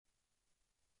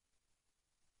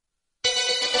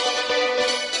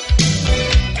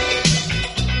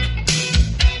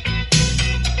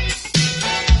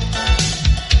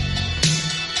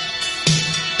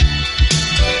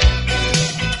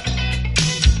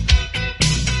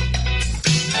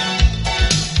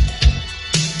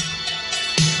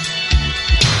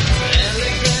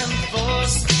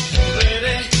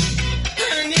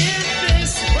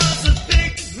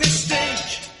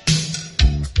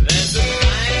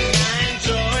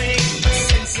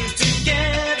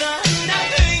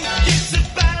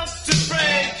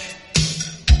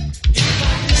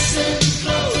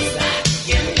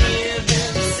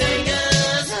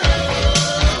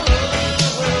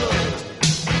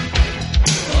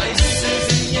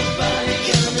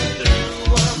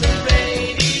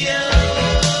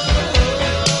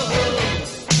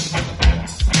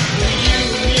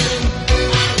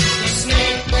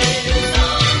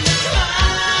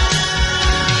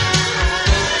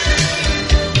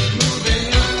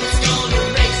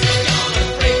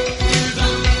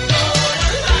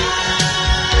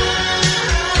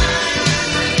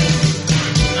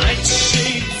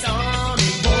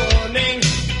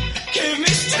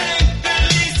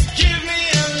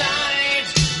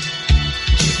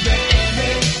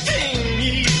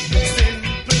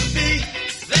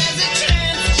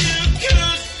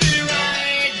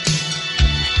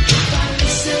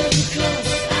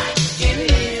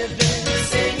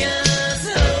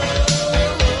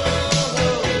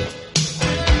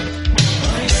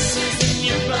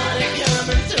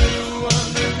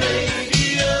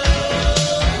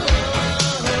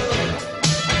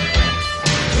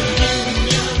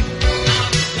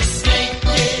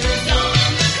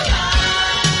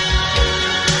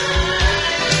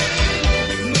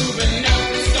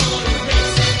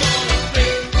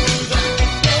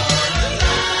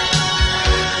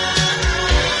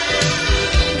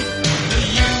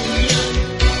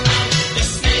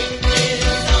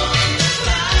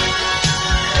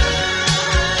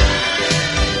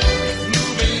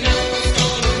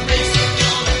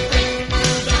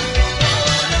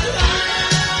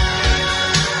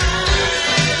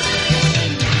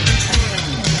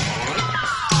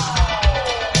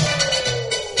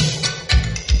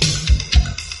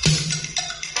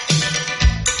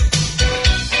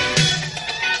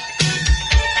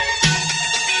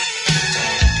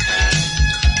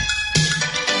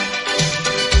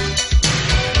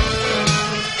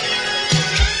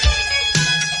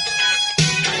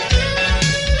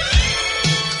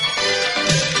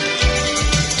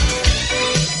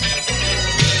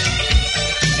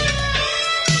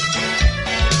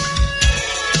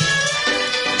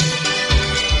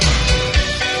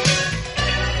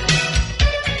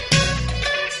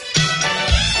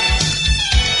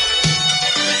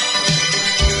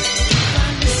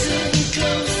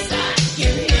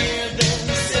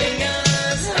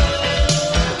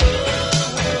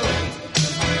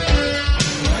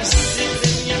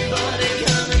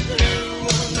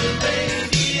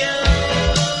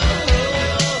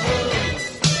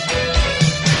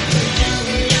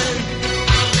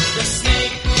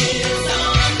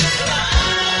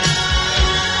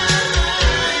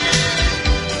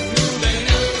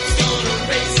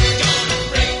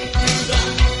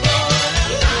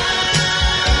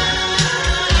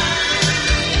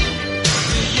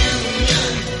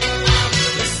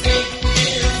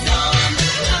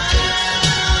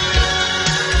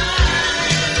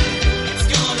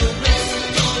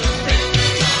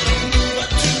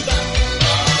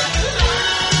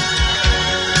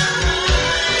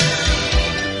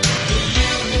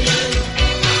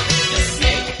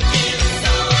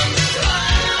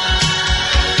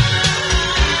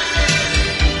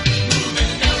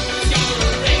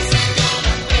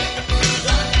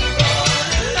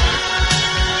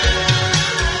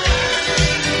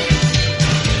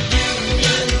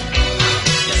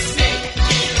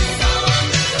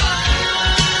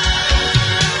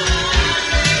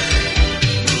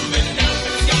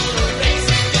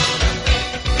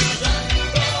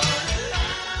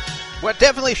what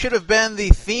definitely should have been the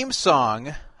theme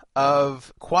song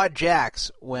of Quad Jacks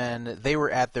when they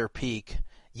were at their peak,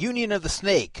 Union of the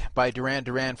Snake by Duran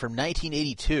Duran from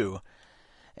 1982.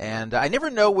 And I never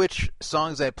know which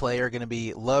songs I play are going to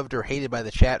be loved or hated by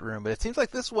the chat room, but it seems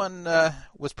like this one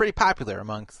was pretty popular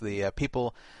amongst the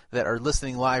people that are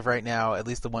listening live right now, at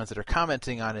least the ones that are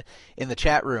commenting on it in the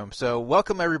chat room. So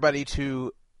welcome everybody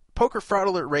to Poker Fraud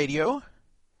Alert Radio.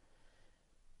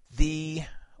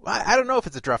 I don't know if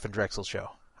it's a Druff and Drexel show.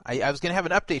 I was going to have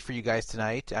an update for you guys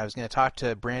tonight. I was going to talk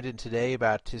to Brandon today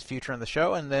about his future on the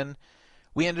show, and then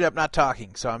we ended up not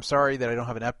talking. So I'm sorry that I don't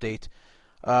have an update.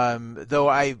 The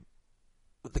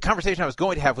conversation I was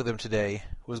going to have with him today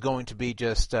was going to be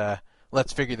just,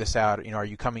 let's figure this out. Are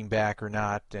you coming back or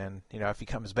not? And, if he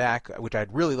comes back, which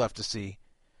I'd really love to see,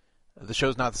 the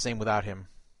show's not the same without him.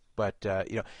 But,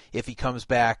 if he comes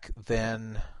back,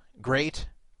 then great.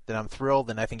 Then I'm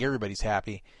thrilled, and I think everybody's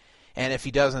happy. And if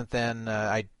he doesn't, then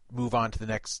I move on to the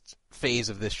next phase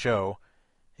of this show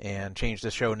and change the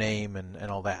show name and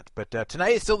all that. But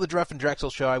tonight is still the Druff and Drexel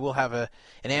show. I will have an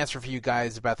answer for you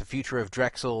guys about the future of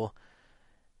Drexel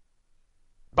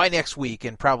by next week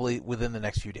and probably within the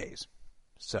next few days.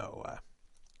 So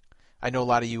I know a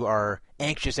lot of you are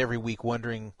anxious every week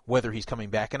wondering whether he's coming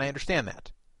back, and I understand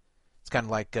that. It's kind of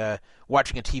like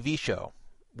watching a TV show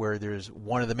where there's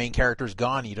one of the main characters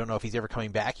gone. You don't know if he's ever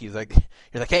coming back. You're like,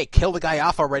 hey, kill the guy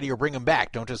off already or bring him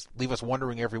back. Don't just leave us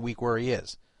wondering every week where he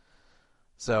is.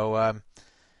 So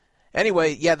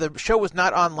anyway, yeah, the show was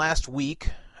not on last week.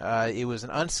 It was an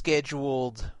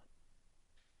unscheduled,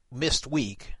 missed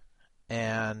week.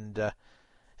 And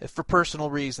for personal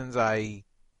reasons, I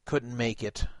couldn't make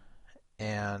it.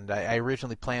 And I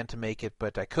originally planned to make it,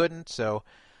 but I couldn't. So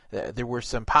there were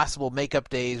some possible makeup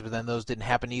days, but then those didn't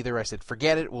happen either. I said,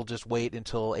 forget it. We'll just wait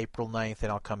until April 9th,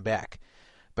 and I'll come back.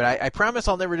 But I promise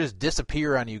I'll never just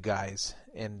disappear on you guys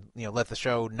and let the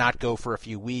show not go for a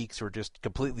few weeks or just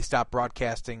completely stop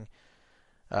broadcasting.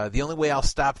 The only way I'll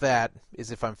stop that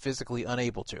is if I'm physically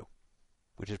unable to,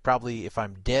 which is probably if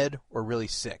I'm dead or really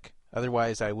sick.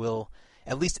 Otherwise, I will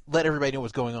at least let everybody know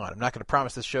what's going on. I'm not going to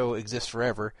promise the show exists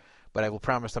forever, but I will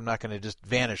promise I'm not going to just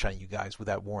vanish on you guys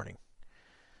without warning.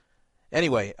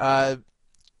 Anyway,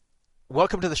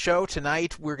 welcome to the show.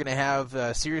 Tonight we're going to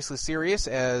have Seriously Serious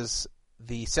as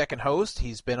the second host.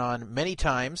 He's been on many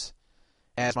times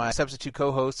as my substitute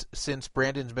co-host since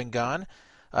Brandon's been gone.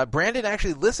 Brandon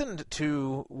actually listened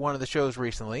to one of the shows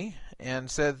recently and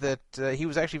said that he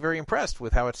was actually very impressed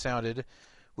with how it sounded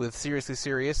with Seriously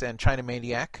Serious and China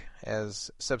Maniac as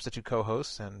substitute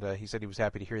co-hosts, and he said he was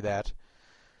happy to hear that.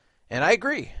 And I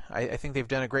agree. I think they've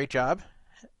done a great job.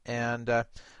 And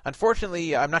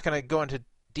unfortunately, I'm not going to go into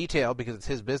detail because it's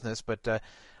his business, but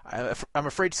I'm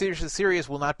afraid Seriously Serious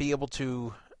will not be able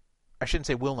to, I shouldn't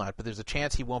say will not, but there's a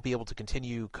chance he won't be able to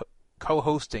continue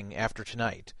co-hosting after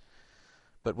tonight.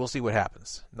 But we'll see what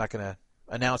happens. I'm not going to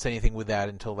announce anything with that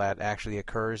until that actually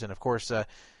occurs. And, of course,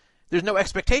 there's no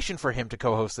expectation for him to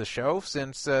co-host this show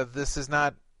since this is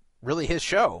not really his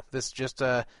show. This is just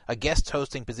a guest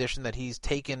hosting position that he's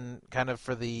taken kind of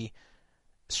for the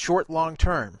short, long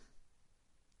term,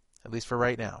 at least for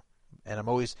right now. And I'm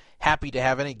always happy to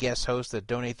have any guest hosts that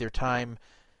donate their time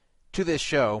to this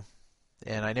show,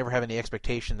 and I never have any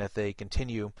expectation that they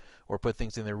continue or put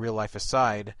things in their real life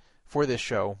aside for this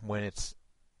show when it's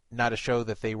not a show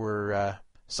that they were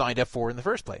signed up for in the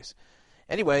first place.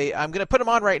 Anyway, I'm going to put them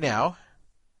on right now.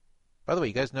 By the way,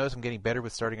 you guys notice I'm getting better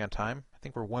with starting on time? I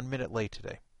think we're 1 minute late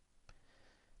today.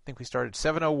 I think we started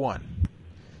 7:01.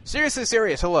 Seriously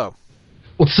Serious, hello.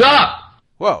 What's up?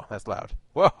 Whoa, that's loud.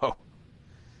 Whoa.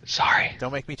 Sorry.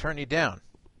 Don't make me turn you down.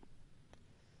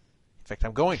 In fact,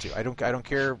 I'm going to. I don't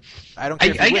care. I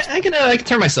can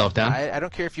turn myself down. I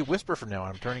don't care if you whisper from now on.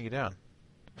 I'm turning you down.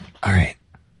 All right.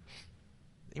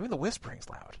 Even the whispering's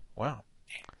loud. Wow.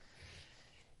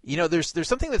 There's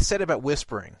something that's said about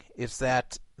whispering. It's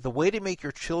that the way to make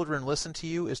your children listen to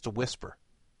you is to whisper.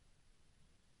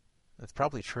 That's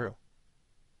probably true.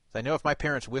 I know if my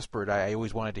parents whispered, I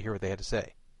always wanted to hear what they had to say.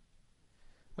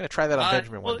 I'm going to try that on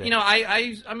Benjamin one day.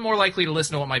 I'm more likely to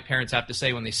listen to what my parents have to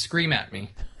say when they scream at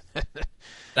me.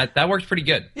 That works pretty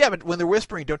good. Yeah, but when they're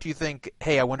whispering, don't you think,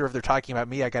 hey, I wonder if they're talking about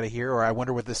me, I got to hear, or I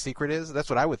wonder what the secret is? That's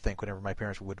what I would think whenever my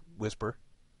parents would whisper.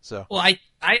 So. Well,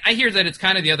 I hear that it's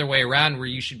kind of the other way around, where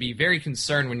you should be very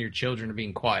concerned when your children are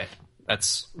being quiet.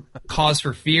 That's cause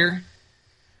for fear.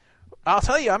 I'll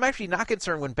tell you, I'm actually not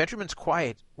concerned when Benjamin's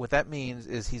quiet. What that means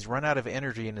is he's run out of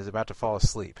energy and is about to fall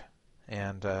asleep.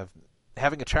 And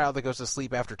having a child that goes to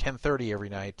sleep after 10:30 every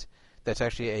night, that's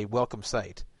actually a welcome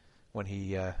sight when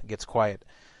he gets quiet.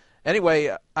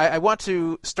 Anyway, I want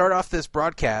to start off this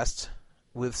broadcast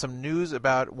with some news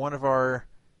about one of our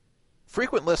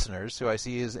frequent listeners, who I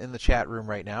see is in the chat room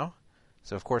right now.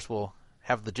 So, of course, we'll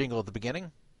have the jingle at the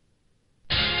beginning.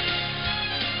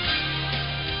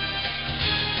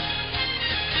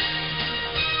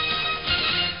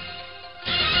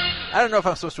 I don't know if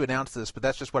I'm supposed to announce this, but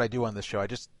that's just what I do on this show. I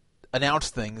just announce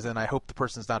things, and I hope the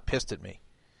person's not pissed at me.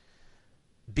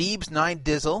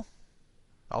 Beebs9Dizzle,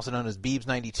 also known as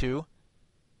Beebs92,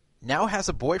 now has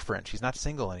a boyfriend. She's not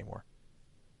single anymore.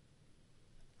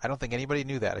 I don't think anybody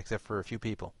knew that except for a few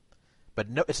people. But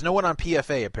no, it's no one on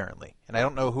PFA, apparently. And I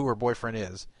don't know who her boyfriend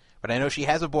is. But I know she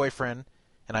has a boyfriend,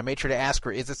 and I made sure to ask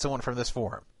her, is it someone from this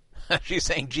forum? She's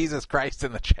saying Jesus Christ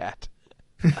in the chat.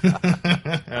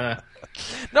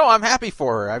 No, I'm happy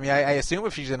for her. I mean, I assume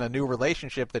if she's in a new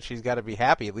relationship that she's got to be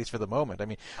happy, at least for the moment. I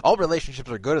mean, all relationships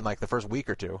are good in like the first week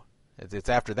or two. It's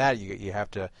after that you have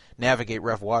to navigate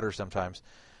rough waters sometimes.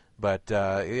 But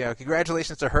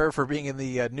congratulations to her for being in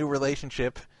the new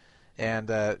relationship, and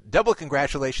double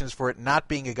congratulations for it not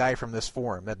being a guy from this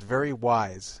forum. That's very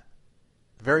wise.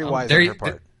 Very wise on her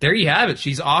part. There you have it.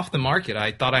 She's off the market.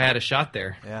 I thought I had a shot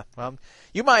there. Yeah, well,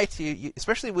 you might,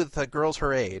 especially with girls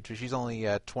her age. She's only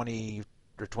 20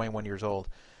 or 21 years old.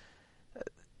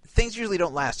 Things usually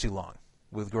don't last too long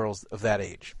with girls of that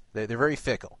age. They're very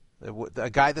fickle.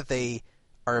 A guy that they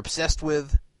are obsessed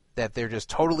with, that they're just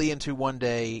totally into one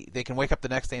day, they can wake up the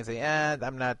next day and say,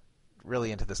 I'm not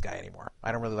really into this guy anymore.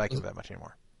 I don't really like him that much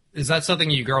anymore. Is that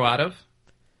something you grow out of?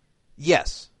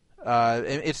 Yes.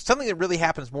 It's something that really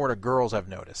happens more to girls, I've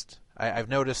noticed. I've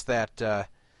noticed that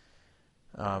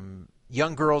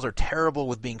young girls are terrible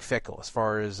with being fickle as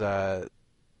far as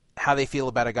how they feel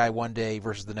about a guy one day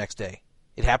versus the next day.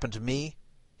 It happened to me.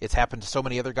 It's happened to so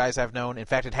many other guys I've known. In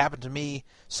fact, it happened to me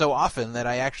so often that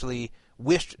I actually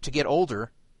wished to get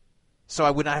older so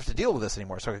I would not have to deal with this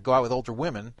anymore, so I could go out with older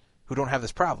women who don't have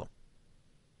this problem.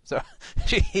 So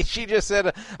she just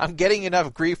said, I'm getting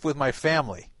enough grief with my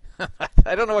family.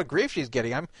 I don't know what grief she's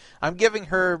getting. I'm giving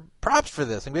her props for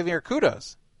this. I'm giving her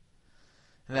kudos.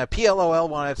 And PLOL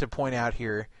wanted to point out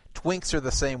here, twinks are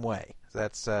the same way.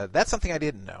 That's something I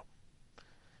didn't know.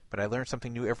 But I learn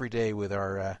something new every day with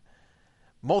our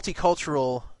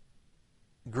multicultural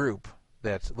group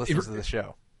that listens to the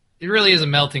show. It really is a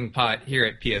melting pot here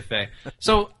at PFA.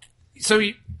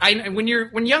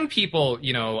 When young people,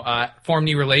 form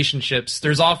new relationships,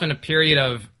 there's often a period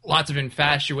of lots of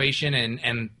infatuation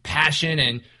and passion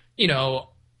and,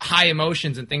 high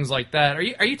emotions and things like that.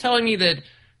 Are you telling me that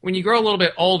when you grow a little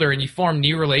bit older and you form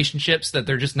new relationships that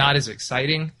they're just not as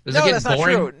exciting? Does it get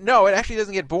boring? Not true. No, it actually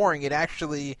doesn't get boring. It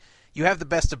actually, you have the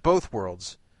best of both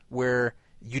worlds, where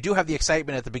you do have the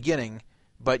excitement at the beginning,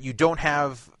 but you don't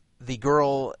have the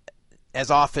girl as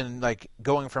often, like,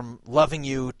 going from loving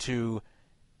you to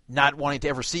not wanting to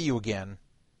ever see you again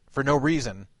for no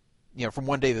reason, from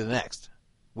one day to the next,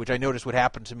 which I noticed would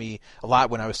happen to me a lot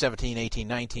when I was 17, 18,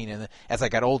 19, and as I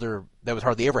got older, that was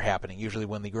hardly ever happening. Usually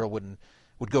when the girl would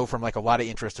go from, like, a lot of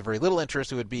interest to very little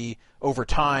interest, it would be over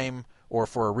time or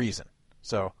for a reason.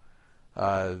 So,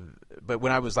 but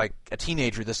when I was, like, a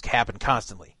teenager, this happened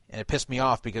constantly, and it pissed me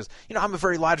off because, I'm a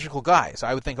very logical guy, so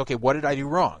I would think, okay, what did I do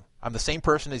wrong? I'm the same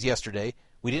person as yesterday.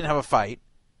 We didn't have a fight.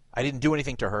 I didn't do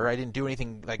anything to her. I didn't do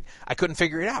anything, I couldn't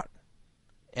figure it out.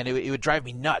 And it would drive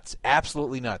me nuts,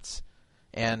 absolutely nuts.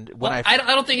 And when I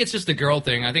don't think it's just a girl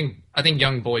thing. I think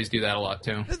young boys do that a lot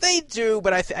too. They do,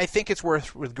 but I think it's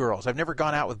worse with girls. I've never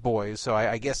gone out with boys, so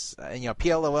I guess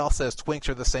PLOL says twinks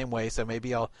are the same way. So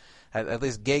maybe at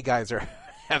least gay guys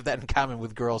have that in common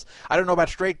with girls. I don't know about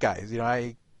straight guys.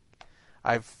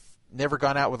 I've never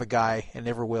gone out with a guy and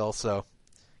never will, so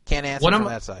can't answer from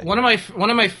that side. One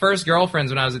of my first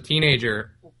girlfriends when I was a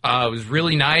teenager was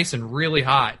really nice and really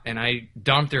hot, and I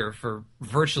dumped her for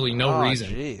virtually no reason.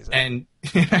 Geez. And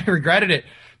I regretted it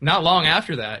not long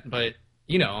after that. But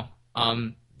you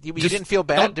didn't feel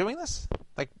bad doing this,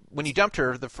 like when you dumped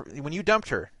her. No,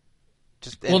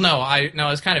 it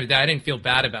was kind of. I didn't feel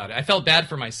bad about it. I felt bad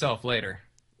for myself later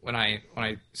when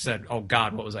I said, "Oh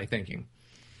God, what was I thinking?"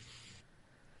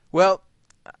 Well,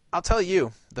 I'll tell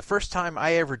you, the first time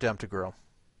I ever dumped a girl,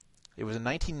 it was in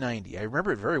 1990. I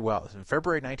remember it very well. It was in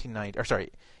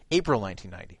April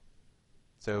 1990.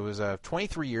 So it was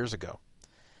 23 years ago.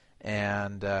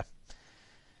 And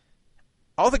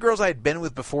all the girls I had been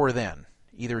with before then,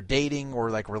 either dating or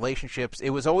like relationships,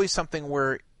 it was always something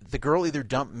where the girl either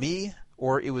dumped me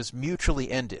or it was mutually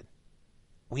ended.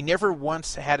 We never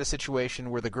once had a situation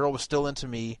where the girl was still into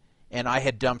me and I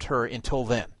had dumped her until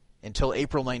then. Until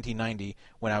April 1990,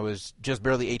 when I was just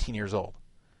barely 18 years old.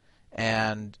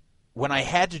 And when I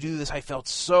had to do this, I felt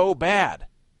so bad.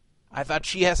 I thought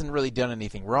she hasn't really done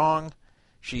anything wrong.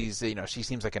 She's, she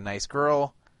seems like a nice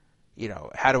girl.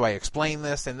 How do I explain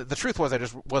this? And the truth was I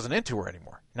just wasn't into her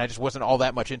anymore. And I just wasn't all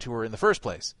that much into her in the first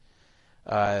place.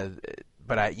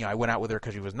 But I went out with her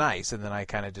because she was nice, and then I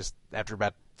kind of just, after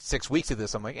about 6 weeks of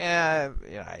this, I'm like,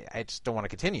 I just don't want to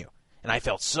continue. And I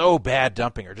felt so bad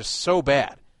dumping her, just so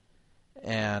bad.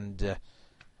 And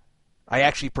I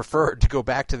actually preferred to go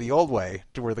back to the old way,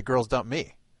 to where the girls dump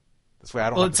me. This way I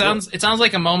don't. Well, it sounds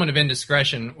like a moment of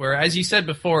indiscretion, where, as you said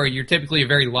before, you're typically a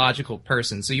very logical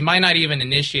person, so you might not even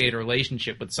initiate a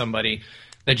relationship with somebody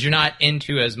that you're not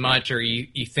into as much, or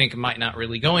you think might not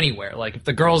really go anywhere. Like if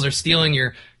the girls are stealing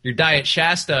your Diet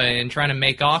Shasta and trying to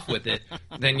make off with it,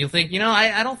 then you'll think,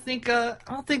 I don't think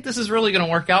this is really going to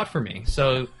work out for me.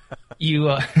 So you,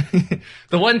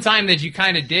 the one time that you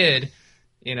kind of did,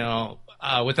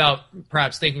 without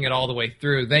perhaps thinking it all the way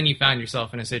through, then you found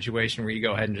yourself in a situation where you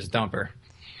go ahead and just dump her.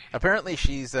 Apparently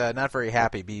she's not very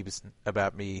happy, Beebs,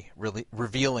 about me really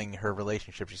revealing her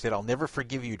relationship. She said, "I'll never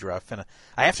forgive you, Druff." And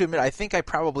I have to admit, I think I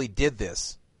probably did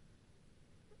this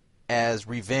as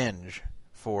revenge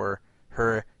for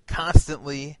her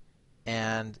constantly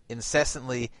and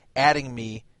incessantly adding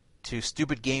me to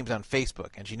stupid games on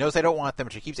Facebook. And she knows I don't want them,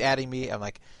 but she keeps adding me. I'm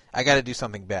like, I got to do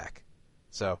something back.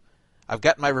 So I've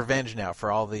got my revenge now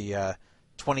for all the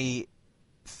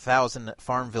 20,000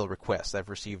 Farmville requests I've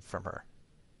received from her.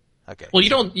 Okay. Well, you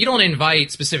don't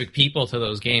invite specific people to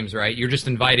those games, right? You're just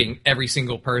inviting every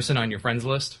single person on your friends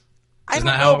list. Isn't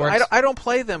that how it works? I don't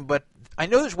play them, but I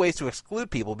know there's ways to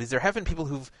exclude people, because there have been people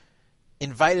who've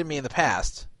invited me in the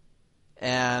past,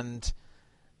 and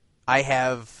I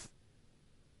have,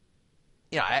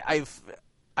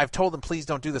 I've told them, please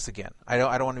don't do this again. I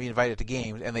don't want to be invited to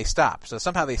games, and they stop. So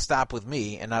somehow they stop with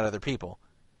me and not other people.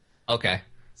 Okay.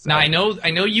 So, now I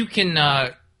know you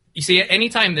can. You see,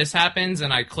 anytime this happens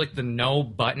and I click the no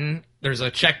button, there's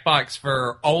a checkbox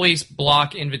for always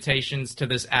block invitations to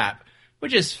this app,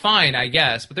 which is fine, I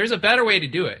guess, but there's a better way to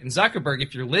do it. And Zuckerberg,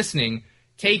 if you're listening,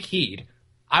 take heed.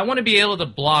 I want to be able to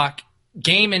block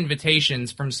game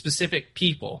invitations from specific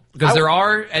people, because there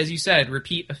are, as you said,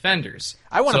 repeat offenders.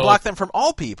 I want to block them from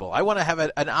all people. I want to have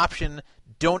an option,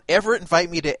 don't ever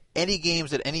invite me to any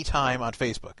games at any time on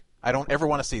Facebook. I don't ever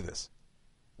want to see this.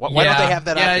 Why don't they have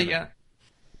that option? Yeah.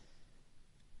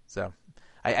 So,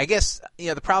 I guess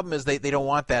the problem is they don't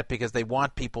want that, because they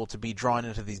want people to be drawn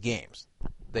into these games.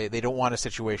 They don't want a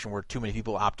situation where too many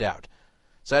people opt out.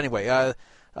 So anyway,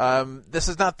 this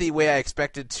is not the way I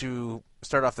expected to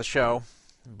start off the show,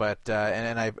 but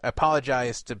and I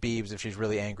apologize to Beebs if she's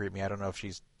really angry at me. I don't know if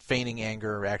she's feigning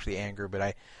anger or actually anger,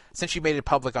 but since she made it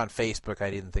public on Facebook,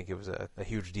 I didn't think it was a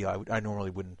huge deal. I normally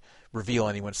wouldn't reveal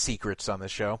anyone's secrets on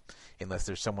this show unless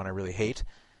there's someone I really hate,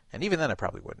 and even then I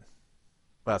probably wouldn't.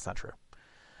 Well, that's not true.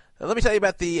 Let me tell you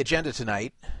about the agenda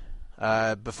tonight.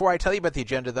 Before I tell you about the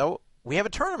agenda, though, we have a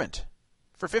tournament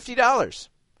for $50.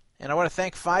 And I want to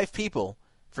thank 5 people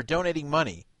for donating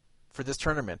money for this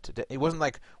tournament. It wasn't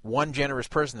like one generous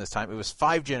person this time. It was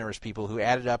 5 generous people who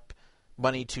added up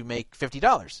money to make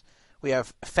 $50. We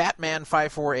have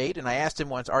Fatman548, and I asked him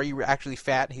once, are you actually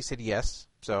fat? And he said yes.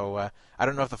 So I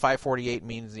don't know if the 548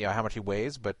 means how much he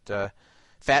weighs, but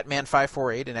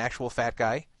Fatman548, an actual fat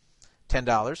guy,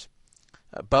 $10.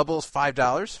 Bubbles,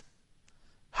 $5.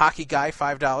 Hockey Guy,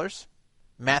 $5.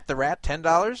 Matt the Rat,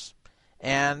 $10.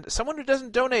 And someone who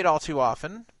doesn't donate all too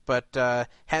often, but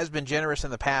has been generous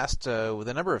in the past with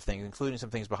a number of things, including some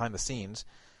things behind the scenes,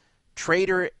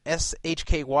 Trader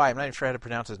SHKY, I'm not even sure how to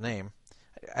pronounce his name.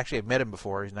 Actually, I've met him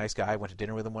before. He's a nice guy. I went to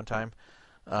dinner with him one time.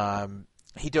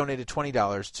 He donated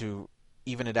 $20 to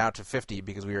even it out to $50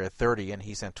 because we were at $30, and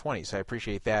he sent $20. So I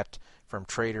appreciate that from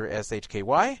Trader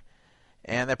SHKY.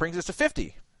 And that brings us to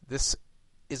 $50. This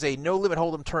is a no-limit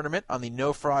hold'em tournament on the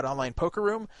No Fraud Online Poker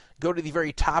Room. Go to the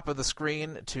very top of the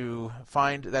screen to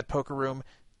find that poker room.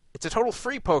 It's a total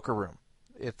free poker room.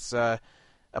 It's a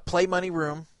play money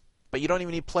room, but you don't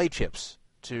even need play chips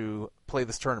to play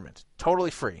this tournament.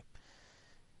 Totally free.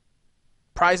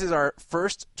 Prizes are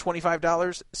first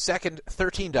 $25, second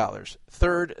 $13,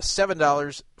 third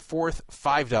 $7, fourth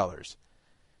 $5.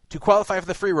 To qualify for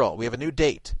the free roll, we have a new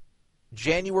date.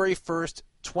 January 1st,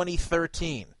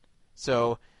 2013.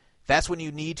 So that's when you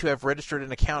need to have registered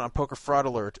an account on Poker Fraud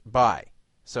Alert by.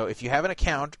 So if you have an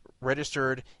account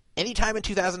registered anytime in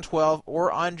 2012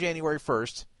 or on January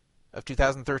 1st of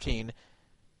 2013,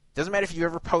 doesn't matter if you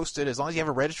ever posted, as long as you have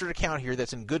a registered account here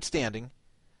that's in good standing,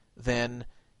 then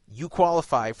you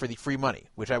qualify for the free money,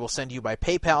 which I will send you by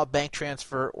PayPal, bank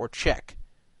transfer, or check.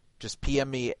 Just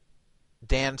PM me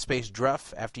Dan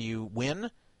Druff after you win.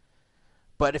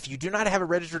 But if you do not have a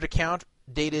registered account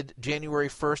dated January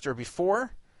 1st or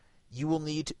before, you will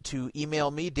need to email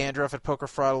me,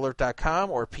 dandruff@pokerfraudalert.com,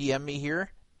 or PM me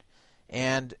here,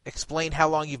 and explain how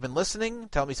long you've been listening,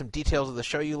 tell me some details of the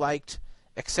show you liked,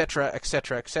 etc.,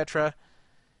 etc., etc.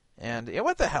 And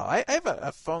what the hell? I have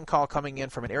a phone call coming in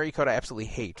from an area code I absolutely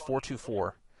hate,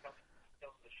 424.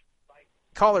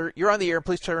 Caller, you're on the air.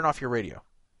 Please turn off your radio.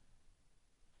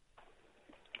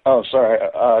 Oh, sorry.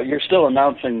 You're still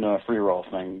announcing the free roll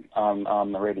thing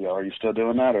on the radio. Are you still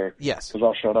doing that, or? Yes. Because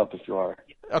I'll shut up if you are.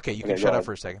 Okay, you can shut up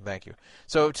for a second. Thank you.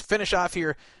 So to finish off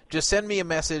here, just send me a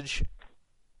message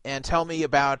and tell me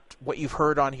about what you've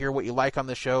heard on here, what you like on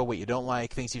the show, what you don't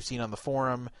like, things you've seen on the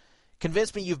forum.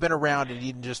 Convince me you've been around and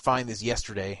you didn't just find this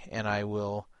yesterday, and I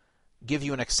will give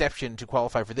you an exception to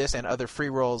qualify for this and other free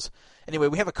rolls. Anyway,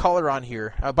 we have a caller on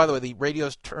here. By the way, the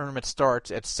radio's tournament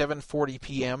starts at 7:40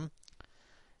 p.m.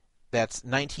 That's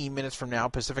 19 minutes from now,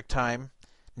 Pacific time.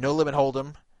 No limit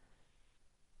hold'em.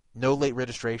 No late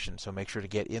registration, so make sure to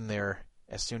get in there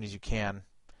as soon as you can.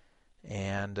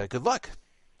 And good luck.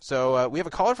 So we have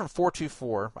a caller from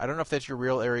 424. I don't know if that's your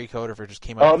real area code or if it just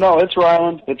came up. Oh, no, it's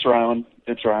Ryland. It's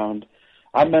Ryland.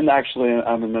 I'm in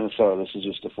Minnesota. This is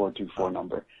just a 424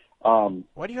 number.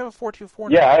 Why do you have a 424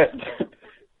 number? Yeah,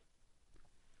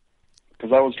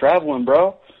 because I was traveling,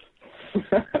 bro.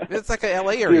 It's like a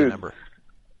LA area number.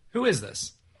 Who is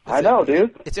this? I know,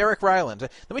 dude. It's Eric Ryland.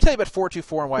 Let me tell you about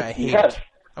 424 and why I hate it.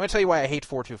 I'm going to tell you why I hate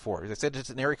 424. As I said, it's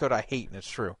an area code I hate, and it's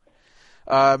true.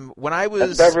 When I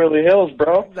was... That's Beverly Hills,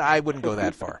 bro. I wouldn't go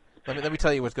that far. Let me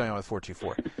tell you what's going on with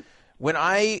 424. When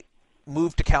I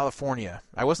moved to California,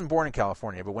 I wasn't born in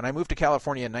California, but when I moved to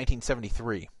California in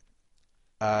 1973,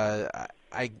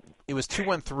 it was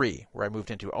 213 where I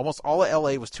moved into. Almost all of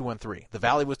LA was 213. The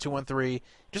Valley was 213.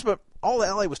 Just about all of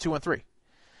LA was 213.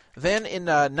 Then in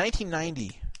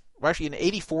 1990, well, actually in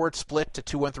 84 it split to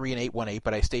 213 and 818,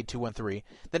 but I stayed 213.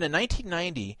 Then in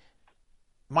 1990,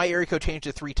 my area code changed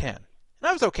to 310. And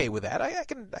I was okay with that. I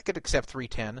could accept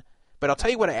 310. But I'll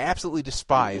tell you what I absolutely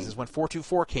despise is when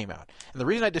 424 came out. And the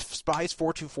reason I despise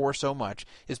 424 so much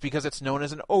is because it's known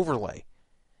as an overlay.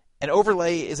 An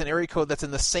overlay is an area code that's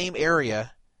in the same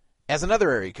area as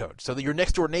another area code, so that your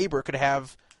next door neighbor could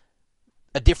have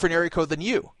a different area code than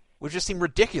you, which just seemed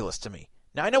ridiculous to me.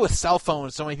 Now, I know with cell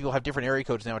phones, so many people have different area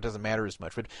codes now, it doesn't matter as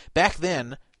much. But back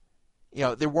then,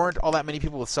 there weren't all that many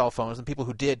people with cell phones, and people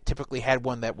who did typically had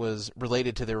one that was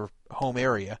related to their home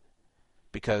area,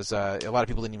 because a lot of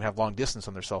people didn't even have long distance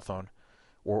on their cell phone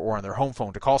or on their home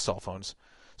phone to call cell phones.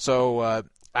 So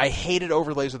I hated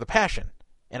overlays with a passion,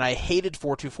 and I hated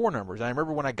 424 numbers. And I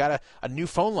remember when I got a new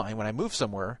phone line when I moved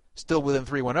somewhere, still within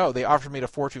 310, they offered me a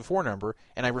 424 number,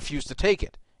 and I refused to take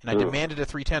it. And I demanded a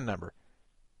 310 number.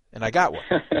 And I got one.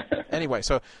 Anyway,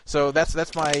 so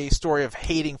that's my story of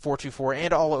hating 424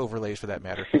 and all overlays for that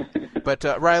matter. But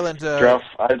Ryland, Jeff,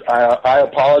 I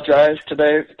apologize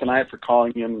tonight for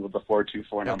calling in with the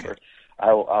 424 number. Okay.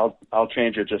 I'll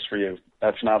change it just for you.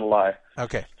 That's not a lie.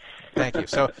 Okay, thank you.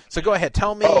 So go ahead,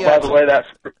 tell me. Oh, by the way, that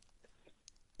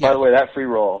free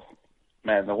roll,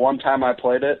 man. The one time I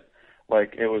played it,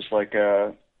 it was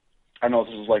I know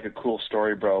this is like a cool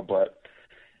story, bro, but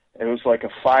it was like a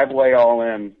 5-way all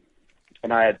in.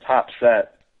 And I had top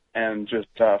set, and just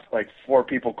 4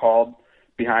 people called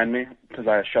behind me because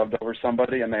I shoved over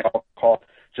somebody, and they all called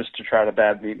just to try to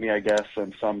bad meet me, I guess.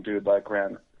 And some dude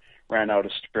ran out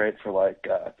of straight for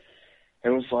it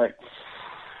was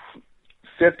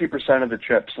 50% of the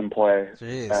chips in play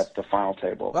at the final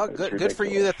table. Well, good for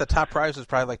you that the top prize was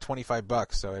probably like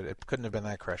 $25, so it couldn't have been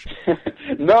that crushing.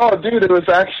 No, dude, it was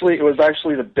actually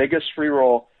the biggest free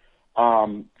roll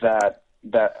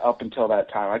that up until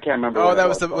that time. I can't remember. Oh, that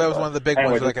was one of the big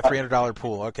ones, like a $300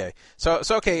 pool. Okay. So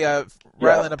okay,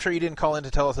 Ryland, I'm sure you didn't call in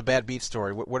to tell us a bad beat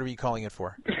story. What are you calling it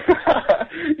for?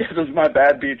 Yeah, this is my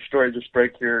bad beat story. Just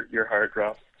break your heart,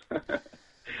 Ruff.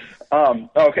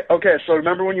 Okay. So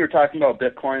remember when you were talking about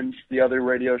Bitcoins the other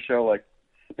radio show?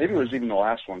 Maybe it was even the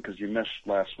last one because you missed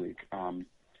last week.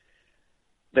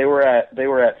 They were at.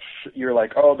 You're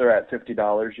like, oh, they're at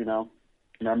 $50.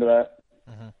 Remember that?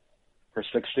 Mm-hmm. For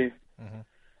 60. Mm-hmm.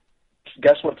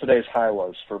 Guess what today's high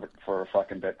was for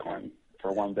fucking Bitcoin,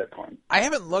 for one Bitcoin? I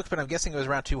haven't looked, but I'm guessing it was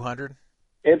around 200.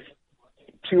 It's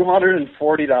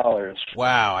 $240.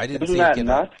 Wow, I didn't see that it get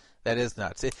nuts? That is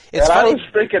nuts. It's and funny. I was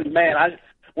thinking, man,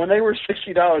 when they were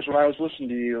 $60, when I was listening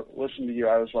to you,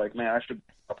 I was like, man, I should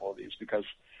buy a couple of these because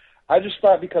I just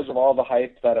thought because of all the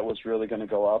hype that it was really going to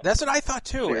go up. That's what I thought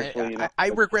too. I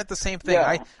regret the same thing.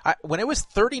 Yeah. I when it was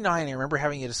 $39, I remember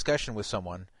having a discussion with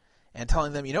someone and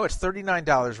telling them, it's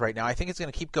 $39 right now. I think it's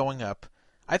going to keep going up.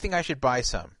 I think I should buy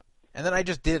some. And then I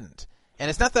just didn't. And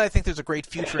it's not that I think there's a great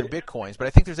future in Bitcoins, but I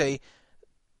think there's a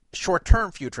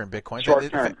short-term future in Bitcoin.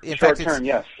 Short-term,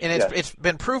 yes. And it's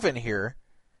been proven here.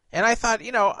 And I thought,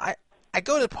 I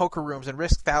go to poker rooms and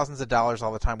risk thousands of dollars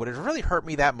all the time. Would it really hurt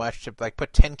me that much to like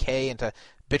put $10K into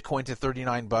Bitcoin to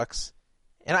 $39?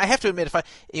 And I have to admit, if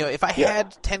I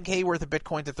had $10K worth of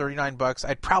Bitcoin to $39,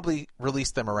 I'd probably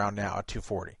release them around now at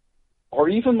 $240. Or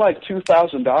even like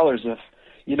 $2,000 if,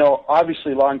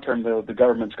 obviously long-term the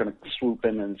government's going to swoop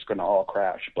in and it's going to all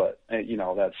crash. But,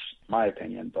 that's my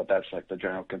opinion, but that's like the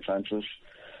general consensus.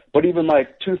 But even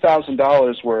like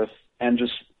 $2,000 worth, and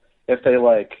just if they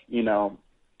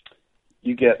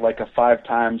you get like a 5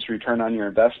 times return on your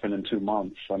investment in 2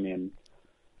 months. I mean,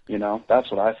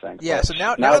 that's what I think. Yeah, but so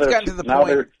now it's gotten to the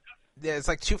point, it's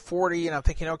like 240, and I'm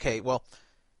thinking, okay, well,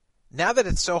 now that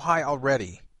it's so high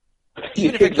already,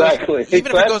 even if it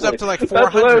goes up to like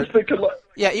 400,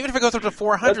 even if it goes up to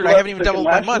 400, I haven't even doubled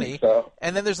my money,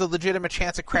 and then there's a legitimate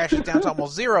chance it crashes down to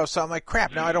almost zero, so I'm like,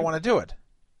 crap, now I don't want to do it.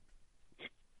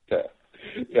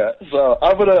 Yeah, so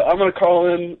I'm gonna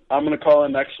call in. I'm gonna call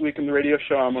in next week in the radio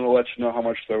show. I'm gonna let you know how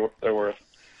much they're worth.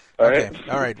 All right,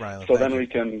 Rylan. So then we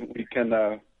can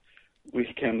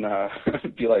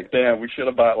be like, damn, we should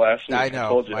have bought last week. I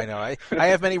know. I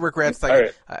have many regrets.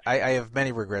 I have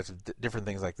many regrets of different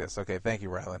things like this. Okay, thank you,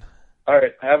 Rylan. All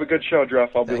right, have a good show, Druff.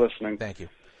 I'll be listening. Thank you.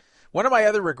 One of my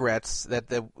other regrets that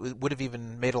would have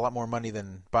even made a lot more money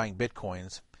than buying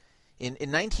Bitcoins, in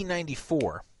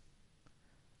 1994.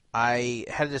 I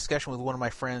had a discussion with one of my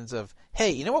friends of,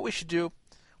 hey, you know what we should do?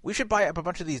 We should buy up a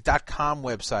bunch of these .com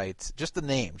websites, just the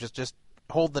names, just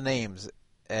hold the names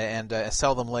and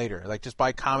sell them later. Like just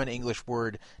buy common English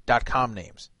word .com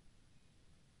names.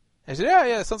 I said,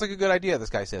 yeah, it sounds like a good idea, this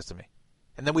guy says to me.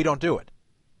 And then we don't do it.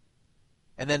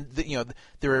 And then,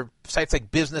 there are sites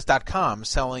like business.com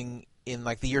selling in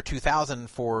like the year 2000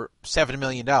 for $7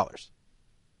 million.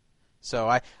 So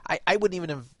I wouldn't even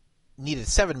have needed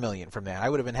 $7 million from that. I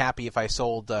would have been happy if I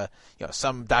sold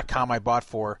some .com I bought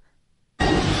for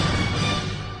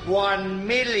 $1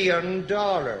 million.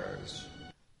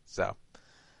 So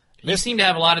you seem to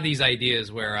have a lot of these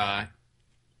ideas where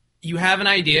you have an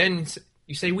idea and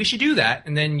you say we should do that,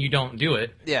 and then you don't do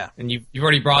it. Yeah. And you've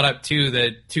already brought up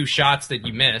the two shots that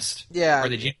you missed. Yeah. Or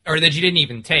that you didn't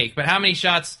even take. But how many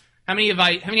shots? How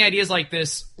many ideas like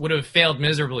this would have failed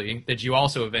miserably that you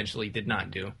also eventually did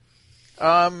not do?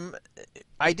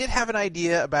 I did have an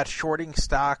idea about shorting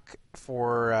stock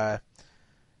for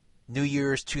New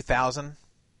Year's 2000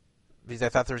 because I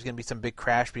thought there was going to be some big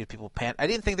crash because people I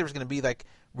didn't think there was going to be like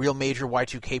real major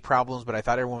Y2K problems, but I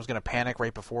thought everyone was going to panic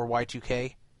right before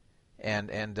Y2K,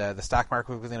 and the stock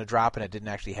market was going to drop, and it didn't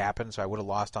actually happen, so I would have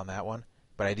lost on that one,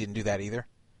 but I didn't do that either.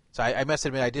 So I must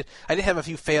admit I did have a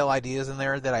few fail ideas in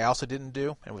there that I also didn't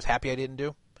do and was happy I didn't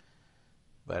do,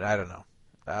 but I don't know.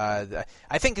 I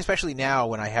think especially now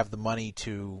when I have the money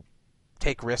to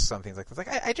take risks on things like this,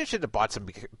 like I just should have bought some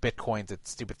Bitcoins at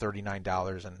stupid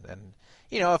 $39, and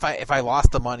if I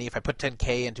lost the money, if I put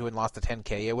 $10K into it and lost the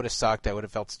 $10K, it would have sucked. I would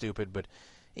have felt stupid, but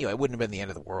it wouldn't have been the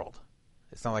end of the world.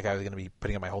 It's not like I was going to be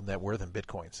putting up my whole net worth in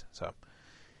Bitcoins. So,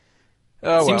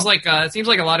 it seems like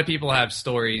a lot of people have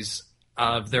stories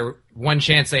of their one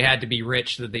chance they had to be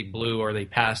rich that they blew or they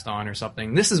passed on or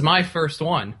something. This is my first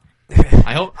one.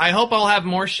 I hope I'll have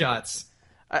more shots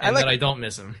and that I don't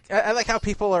miss them. I like how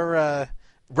people are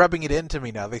rubbing it into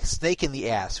me now. The snake in the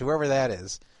ass, whoever that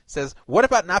is, says, what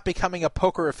about not becoming a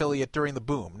poker affiliate during the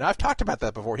boom? Now, I've talked about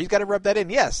that before. He's got to rub that in.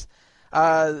 Yes.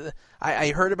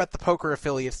 I heard about the poker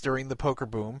affiliates during the poker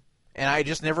boom, and I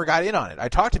just never got in on it. I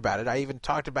talked about it. I even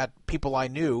talked about people I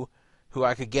knew who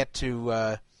I could get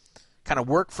to kind of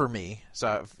work for me,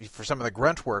 so for some of the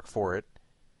grunt work for it.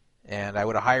 And I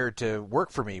would have hired to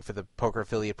work for me for the poker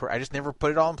affiliate. I just never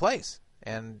put it all in place.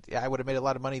 And I would have made a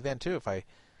lot of money then, too, if I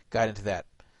got into that.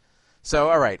 So,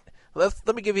 all right.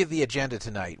 Let me give you the agenda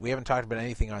tonight. We haven't talked about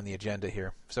anything on the agenda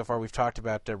here. So far, we've talked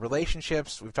about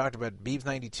relationships. We've talked about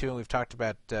Beebs92. We've talked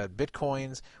about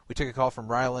Bitcoins. We took a call from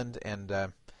Ryland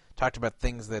and talked about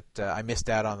things that I missed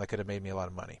out on that could have made me a lot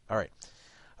of money. All right.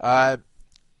 We're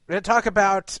going to talk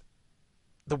about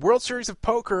the World Series of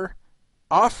Poker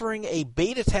offering a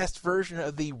beta test version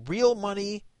of the real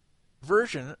money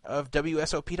version of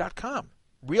WSOP.com.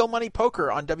 Real money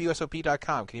poker on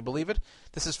WSOP.com. Can you believe it?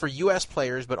 This is for U.S.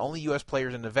 players, but only U.S.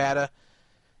 players in Nevada.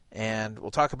 And we'll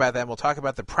talk about that. And we'll talk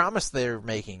about the promise they're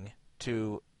making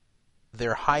to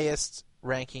their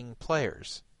highest-ranking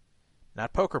players.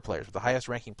 Not poker players, but the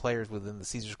highest-ranking players within the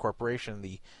Caesars Corporation,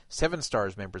 the 7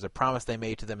 Stars members, a promise they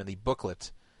made to them in the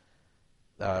booklet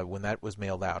when that was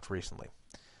mailed out recently.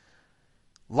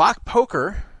 Lock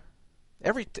Poker.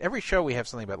 Every show we have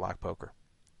something about Lock Poker.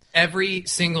 Every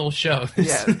single show.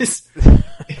 Yeah.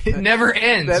 It never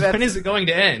ends. When is it going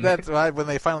to end? That's when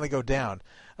they finally go down.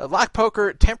 Lock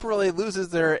Poker temporarily loses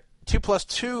their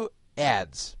 2+2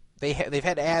 ads. They've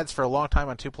had ads for a long time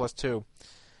on 2+2.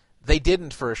 They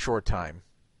didn't for a short time.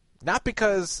 Not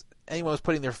because anyone was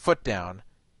putting their foot down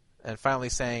and finally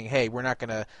saying, hey, we're not going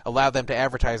to allow them to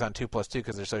advertise on 2+2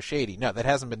 because they're so shady. No, that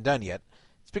hasn't been done yet.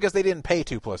 It's because they didn't pay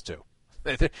 2+2.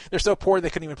 They're so poor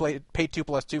they couldn't even pay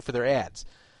 2+2 for their ads.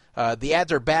 The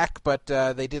ads are back, but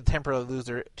they did temporarily lose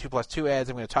their 2+2 ads.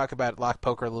 I'm going to talk about Lock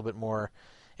Poker a little bit more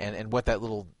and what that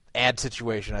little ad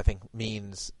situation, I think,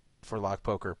 means for Lock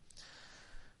Poker.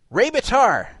 Ray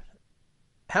Bitar,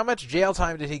 how much jail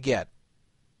time did he get?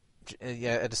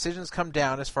 A decision's come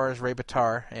down as far as Ray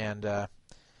Bitar and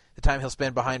the time he'll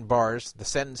spend behind bars. The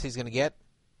sentence he's going to get,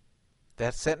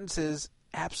 that sentence is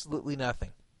absolutely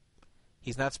nothing.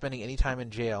 He's not spending any time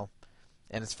in jail,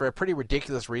 and it's for a pretty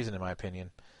ridiculous reason, in my opinion.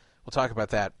 We'll talk about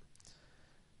that.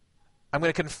 I'm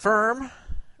going to confirm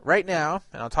right now,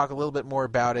 and I'll talk a little bit more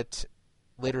about it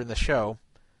later in the show,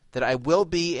 that I will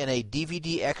be in a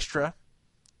DVD extra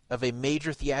of a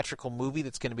major theatrical movie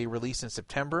that's going to be released in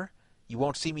September. You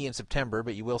won't see me in September,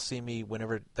 but you will see me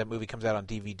whenever that movie comes out on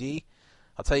DVD.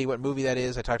 I'll tell you what movie that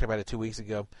is. I talked about it 2 weeks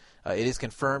ago. It is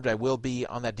confirmed. I will be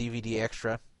on that DVD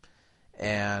extra.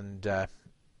 And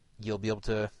you'll be able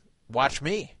to watch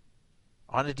me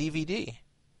on a DVD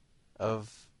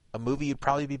of a movie you'd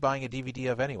probably be buying a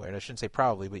DVD of anyway. And I shouldn't say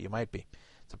probably, but you might be.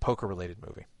 It's a poker-related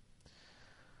movie.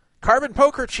 Carbon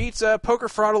Poker cheats a Poker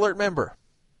Fraud Alert member.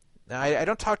 Now, I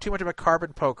don't talk too much about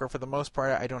Carbon Poker. For the most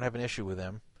part, I don't have an issue with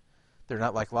them. They're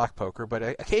not like Lock Poker, but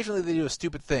occasionally they do a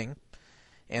stupid thing,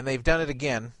 and they've done it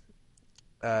again.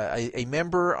 A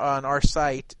member on our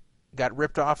site got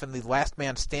ripped off in the Last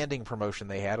Man Standing promotion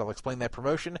they had. I'll explain that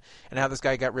promotion and how this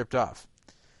guy got ripped off.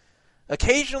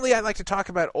 Occasionally, I like to talk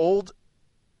about old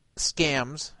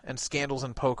scams and scandals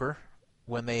in poker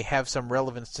when they have some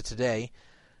relevance to today.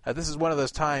 This is one of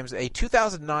those times. A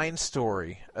 2009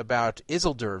 story about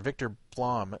Isildur, Victor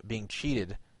Blom, being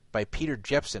cheated by Peter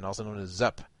Jepsen, also known as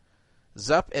Zup.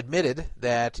 Zup admitted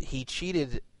that he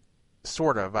cheated,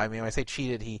 sort of. I mean, when I say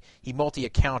cheated, he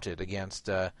multi-accounted against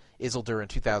Isildur in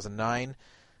 2009.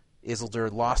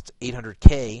 Isildur lost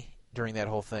 $800K during that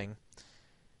whole thing.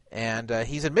 And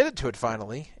he's admitted to it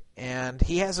finally. And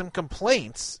he has some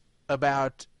complaints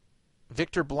about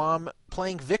Victor Blom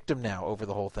playing victim now over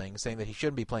the whole thing, saying that he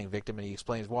shouldn't be playing victim, and he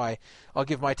explains why. I'll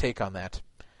give my take on that.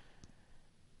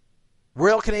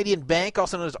 Royal Canadian Bank,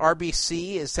 also known as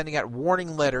RBC, is sending out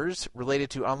warning letters related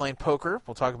to online poker.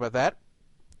 We'll talk about that.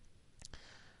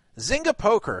 Zynga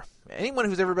Poker. Anyone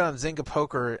who's ever been on Zynga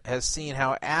Poker has seen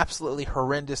how absolutely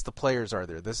horrendous the players are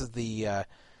there. This is the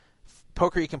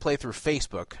poker you can play through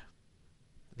Facebook,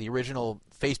 the original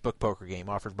Facebook poker game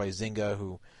offered by Zynga,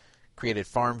 who created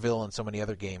Farmville and so many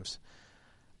other games.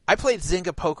 I played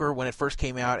Zynga Poker when it first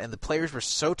came out, and the players were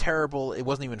so terrible it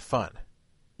wasn't even fun.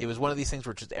 It was one of these things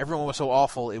where just everyone was so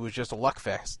awful, it was just a luck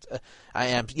fest.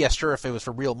 Sure, if it was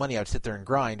for real money, I'd sit there and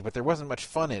grind, but there wasn't much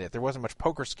fun in it. There wasn't much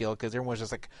poker skill because everyone was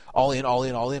just like all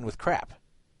in with crap.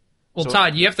 Well, so,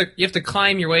 Todd, you have to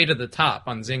climb your way to the top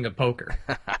on Zynga Poker.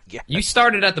 Yeah. You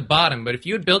started at the bottom, but if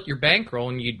you had built your bankroll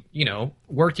and you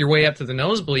worked your way up to the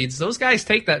nosebleeds, those guys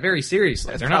take that very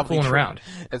seriously. They're not fooling around.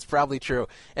 That's probably true.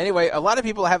 Anyway, a lot of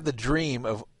people have the dream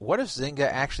of what if Zynga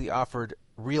actually offered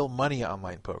real money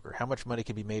online poker? How much money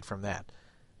could be made from that?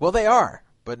 Well, they are,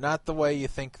 but not the way you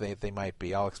think they might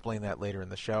be. I'll explain that later in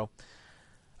the show.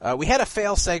 We had a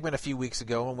fail segment a few weeks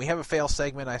ago. When we have a fail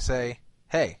segment, I say,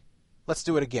 hey, let's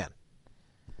do it again.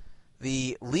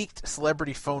 The leaked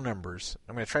celebrity phone numbers.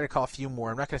 I'm going to try to call a few more.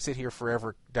 I'm not going to sit here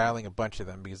forever dialing a bunch of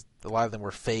them because a lot of them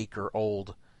were fake or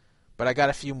old. But I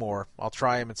got a few more. I'll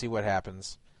try them and see what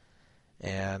happens.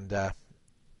 And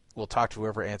we'll talk to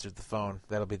whoever answers the phone.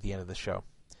 That'll be the end of the show.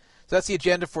 So that's the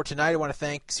agenda for tonight. I want to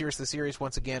thank Serious the Series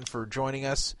once again for joining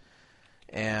us.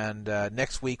 And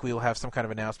next week we will have some kind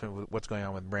of announcement with what's going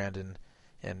on with Brandon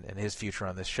and his future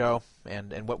on this show,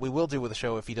 and what we will do with the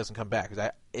show if he doesn't come back.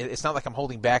 Because it's not like I'm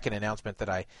holding back an announcement that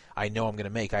I know I'm going to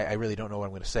make. I really don't know what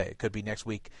I'm going to say. It could be next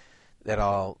week that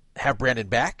I'll have Brandon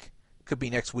back. It could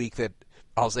be next week that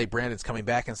I'll say Brandon's coming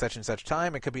back in such and such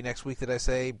time. It could be next week that I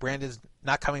say Brandon's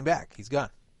not coming back. He's gone.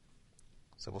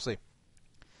 So we'll see.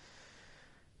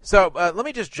 So let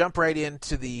me just jump right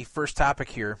into the first topic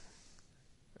here.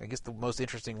 I guess the most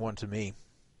interesting one to me.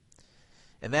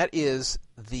 And that is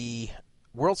the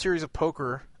World Series of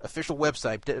Poker official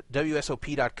website,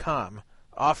 WSOP.com,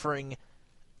 offering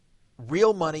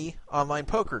real money online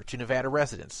poker to Nevada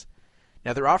residents.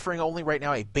 Now, they're offering only right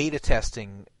now a beta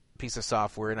testing piece of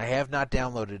software, and I have not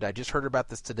downloaded it. I just heard about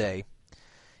this today.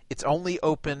 it's only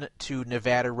open to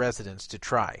Nevada residents to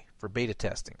try for beta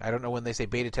testing. I don't know when they say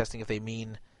beta testing if they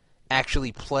mean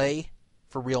actually play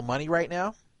for real money right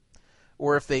now,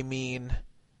 or if they mean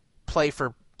play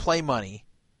for play money,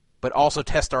 but also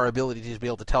test our ability to be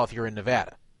able to tell if you're in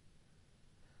Nevada.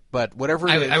 But whatever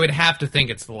it is, I would have to think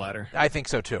it's the latter. I think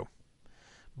so too.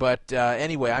 But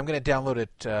anyway, I'm going to download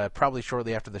it probably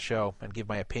shortly after the show and give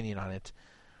my opinion on it.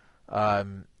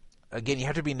 Again, you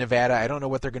have to be in Nevada. I don't know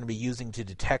what they're going to be using to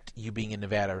detect you being in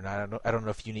Nevada or not. I don't know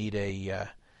if you need a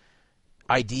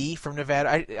ID from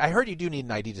Nevada. I heard you do need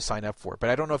an ID to sign up for it, but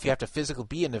I don't know if you have to physically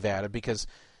be in Nevada, because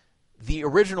the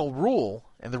original rule,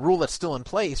 and the rule that's still in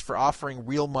place for offering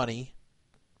real money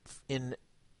in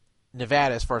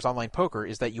Nevada as far as online poker,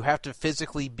 is that you have to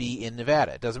physically be in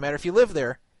Nevada. It doesn't matter if you live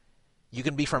there. You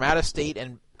can be from out of state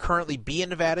and currently be in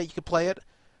Nevada, you can play it,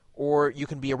 or you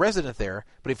can be a resident there.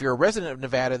 But if you're a resident of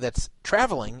Nevada that's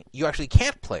traveling, you actually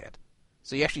can't play it.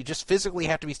 So you actually just physically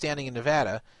have to be standing in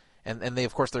Nevada, and they,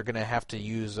 of course, they're going to have to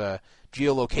use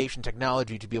geolocation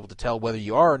technology to be able to tell whether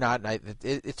you are or not. And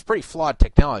it's pretty flawed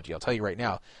technology, I'll tell you right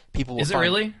now. People will Is it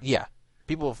really? Yeah.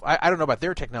 People, I don't know about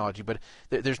their technology, but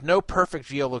there's no perfect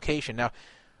geolocation. Now,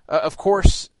 of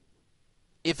course,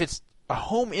 if it's a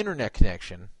home internet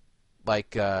connection,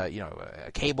 like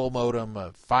a cable modem,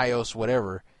 a Fios,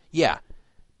 whatever, yeah,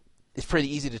 it's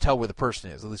pretty easy to tell where the person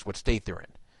is, at least what state they're in.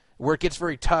 Where it gets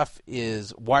very tough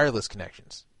is wireless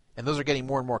connections, and those are getting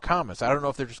more and more common. So I don't know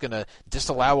if they're just going to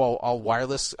disallow all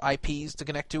wireless IPs to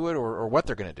connect to it, or what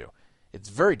they're going to do. It's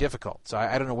very difficult, so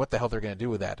I don't know what the hell they're going to do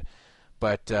with that.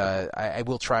 But I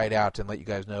will try it out and let you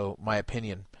guys know my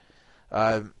opinion.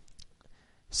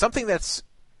 Something that's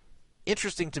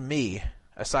interesting to me,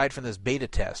 aside from this beta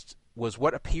test, was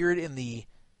what appeared in the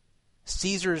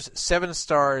Caesars 7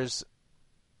 Stars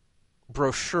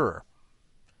brochure.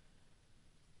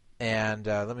 And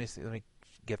let me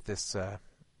get this. I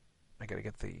got to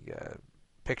get the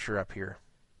picture up here.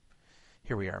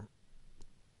 Here we are.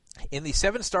 In the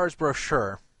 7 Stars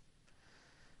brochure,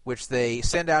 which they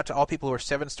send out to all people who are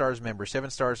 7 Stars members.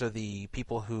 7 Stars are the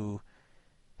people who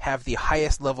have the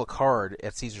highest level card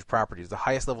at Caesars Properties, the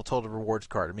highest level total rewards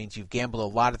card. It means you've gambled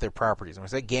a lot at their properties. And when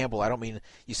I say gamble, I don't mean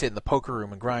you sit in the poker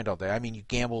room and grind all day. I mean you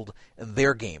gambled in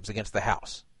their games against the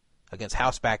house, against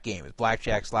house-back games,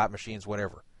 blackjack, slot machines,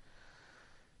 whatever.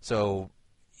 So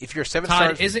if you're 7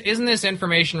 Todd, Stars... isn't this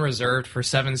information reserved for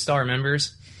 7-star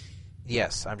members?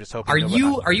 Yes, I'm just hoping...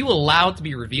 Are you allowed to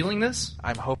be revealing this?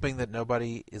 I'm hoping that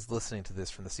nobody is listening to this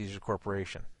from the Caesars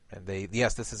Corporation. And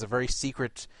yes, this is a very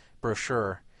secret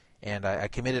brochure, and I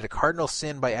committed a cardinal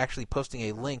sin by actually posting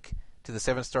a link to the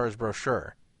 7 Stars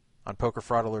brochure on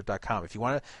PokerFraudAlert.com. If you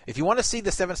want to see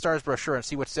the 7 Stars brochure and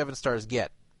see what 7 Stars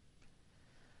get,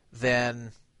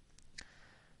 then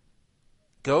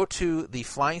go to the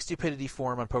Flying Stupidity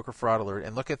forum on Poker Fraud Alert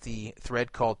and look at the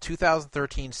thread called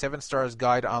 2013 7 Stars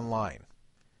Guide Online.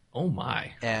 Oh,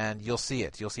 my. And you'll see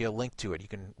it. You'll see a link to it. You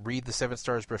can read the 7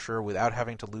 Stars brochure without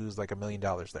having to lose like $1 million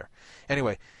there.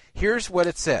 Anyway, here's what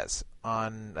it says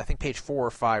on, I think, page 4 or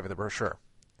 5 of the brochure.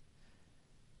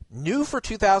 New for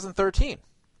 2013.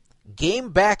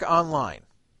 Game Back Online.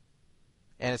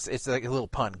 And it's like a little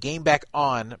pun. Game Back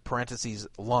On, parentheses,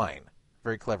 line.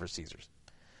 Very clever, Caesars.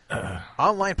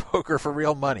 Online poker for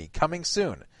real money. Coming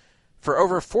soon. For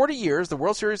over 40 years, the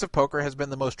World Series of Poker has been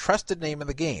the most trusted name in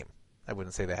the game. I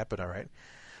wouldn't say that, but all right.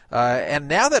 And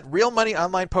now that real money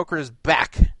online poker is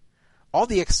back, all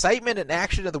the excitement and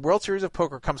action of the World Series of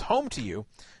Poker comes home to you.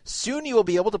 Soon you will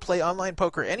be able to play online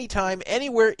poker anytime,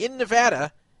 anywhere in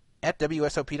Nevada at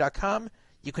WSOP.com.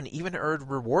 You can even earn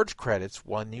rewards credits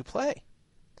when you play.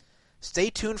 Stay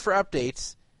tuned for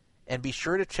updates, and be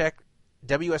sure to check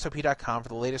WSOP.com for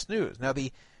the latest news. Now,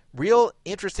 the real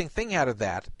interesting thing out of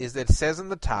that is that it says on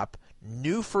the top,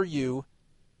 new for you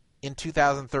in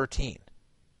 2013.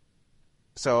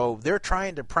 So they're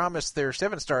trying to promise their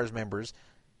 7 Stars members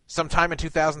sometime in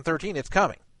 2013 it's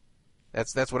coming.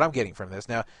 That's what I'm getting from this.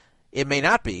 Now, it may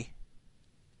not be,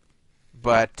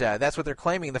 but that's what they're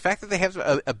claiming. The fact that they have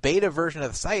a beta version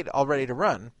of the site all ready to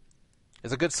run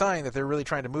is a good sign that they're really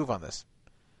trying to move on this.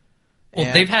 Well,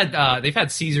 and they've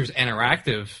had Caesars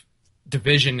Interactive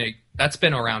division that's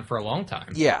been around for a long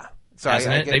time. Yeah, so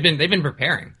they've been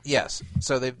preparing. Yes,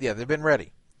 so they've been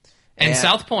ready. And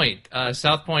South Point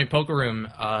Poker Room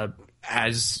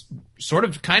has sort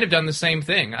of kind of done the same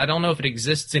thing. I don't know if it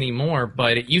exists anymore,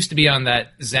 but it used to be on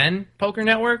that Zen Poker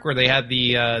Network where they had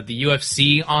the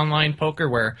UFC online poker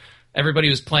where everybody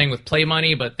was playing with play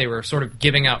money, but they were sort of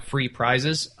giving out free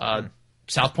prizes.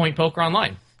 South Point Poker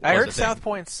Online. I heard South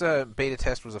Point's beta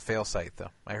test was a fail site, though.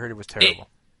 I heard it was terrible.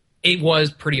 It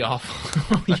was pretty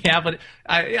awful. Yeah, but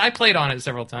I played on it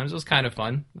several times. It was kind of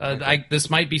fun. This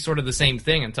might be sort of the same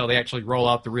thing until they actually roll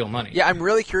out the real money. Yeah, I'm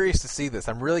really curious to see this.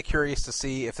 I'm really curious to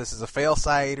see if this is a fail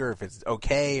site or if it's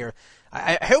okay. Or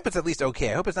I hope it's at least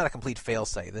okay. I hope it's not a complete fail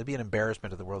site. That'd be an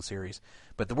embarrassment of the World Series.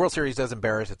 But the World Series does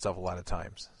embarrass itself a lot of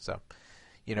times. So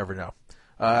you never know.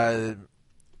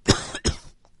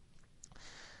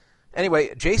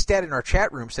 Anyway, JStat in our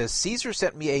chat room says, Caesar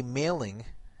sent me a mailing,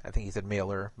 I think he said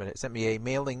mailer, but it sent me a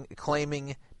mailing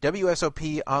claiming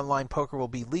WSOP online poker will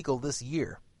be legal this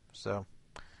year. So,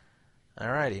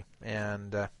 alrighty.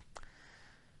 And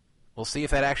we'll see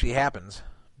if that actually happens.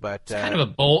 But it's kind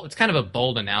of a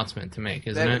bold announcement to make,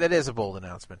 isn't it? That is a bold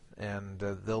announcement. And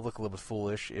they'll look a little bit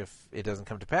foolish if it doesn't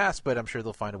come to pass, but I'm sure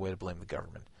they'll find a way to blame the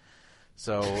government.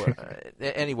 So,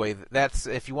 anyway, that's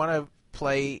if you want to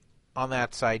play on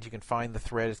that site, you can find the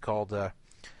thread. It's called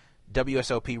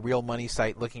WSOP Real Money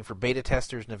Site, looking for beta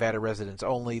testers, Nevada residents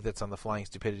only. That's on the Flying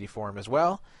Stupidity forum as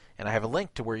well. And I have a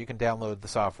link to where you can download the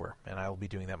software, and I will be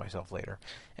doing that myself later.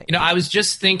 I was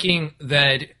just thinking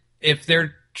that if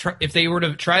they were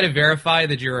to try to verify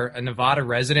that you're a Nevada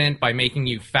resident by making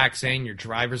you fax in your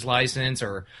driver's license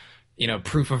or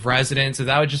proof of residence,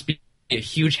 that would just be a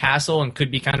huge hassle and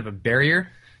could be kind of a barrier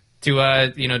to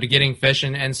to getting fish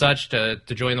and such to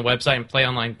join the website and play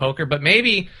online poker. But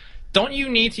maybe don't you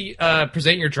need to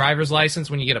present your driver's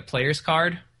license when you get a player's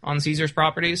card on Caesars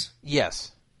properties?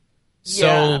 Yes.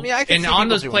 So yeah, I can see on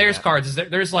those players' that. cards,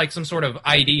 there's like some sort of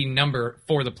ID number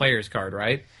for the player's card,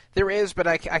 right? There is, but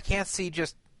I can't see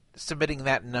just submitting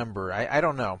that number. I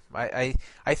don't know. I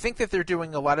think that they're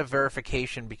doing a lot of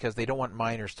verification because they don't want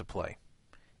minors to play,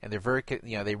 and they're very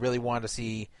they really want to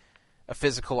see a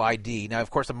physical ID. Now, of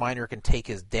course, a minor can take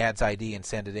his dad's ID and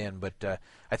send it in, but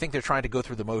I think they're trying to go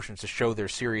through the motions to show they're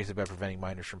serious about preventing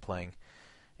minors from playing.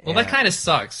 Well, that kind of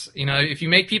sucks. If you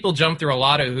make people jump through a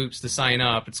lot of hoops to sign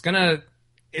up, it's gonna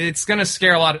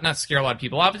scare not scare a lot of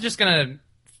people off. It's just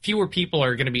fewer people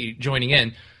are gonna be joining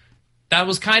in. That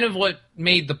was kind of what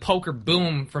made the poker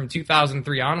boom from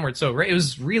 2003 onward. So it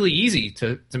was really easy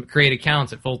to create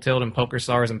accounts at Full Tilt and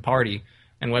PokerStars and Party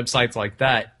and websites like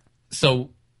that.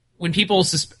 So when people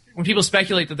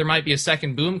speculate that there might be a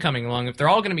second boom coming along, if they're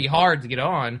all going to be hard to get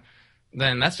on,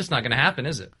 then that's just not going to happen,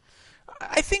 is it?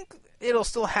 I think it'll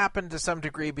still happen to some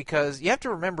degree because you have to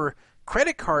remember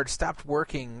credit cards stopped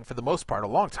working for the most part a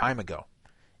long time ago,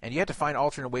 and you had to find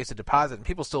alternate ways to deposit, and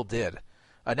people still did.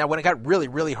 Now, when it got really,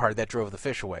 really hard, that drove the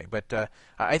fish away. But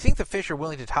I think the fish are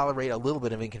willing to tolerate a little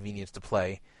bit of inconvenience to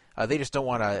play. They just don't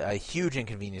want a huge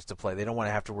inconvenience to play. They don't want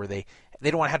to have to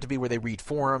they don't want to have to be where they read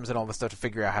forums and all this stuff to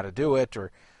figure out how to do it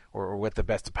or what the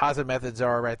best deposit methods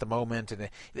are right at the moment. And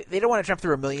they don't want to jump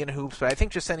through a million hoops. But I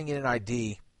think just sending in an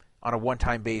ID on a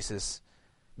one-time basis,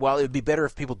 while it would be better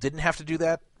if people didn't have to do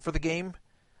that for the game,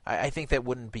 I think that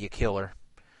wouldn't be a killer.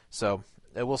 So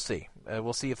we'll see.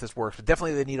 We'll see if this works. But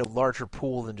definitely they need a larger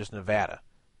pool than just Nevada.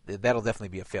 That'll definitely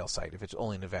be a fail site if it's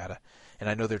only Nevada. And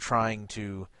I know they're trying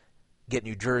to get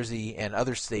New Jersey and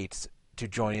other states to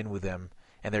join in with them.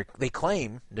 And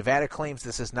Nevada claims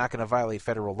this is not going to violate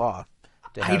federal law.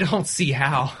 I don't see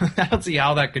how. I don't see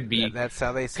how that could be. That's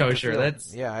how they seem kosher. To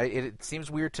feel. It seems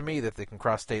weird to me that they can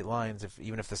cross state lines,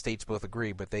 even if the states both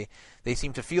agree. But they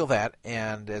seem to feel that,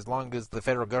 and as long as the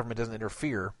federal government doesn't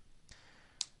interfere.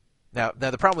 Now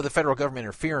the problem with the federal government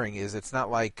interfering is it's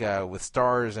not like with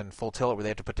Stars and Full Tilt where they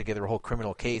have to put together a whole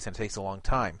criminal case and it takes a long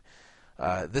time.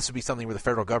 This would be something where the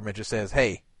federal government just says,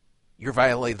 "Hey, you're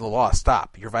violating the law.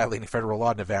 Stop. You're violating federal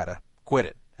law in Nevada. Quit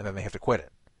it," and then they have to quit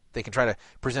it. They can try to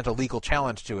present a legal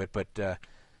challenge to it, but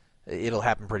it'll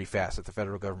happen pretty fast if the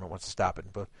federal government wants to stop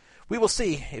it. But we will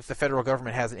see if the federal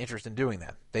government has an interest in doing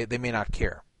that. They may not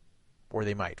care, or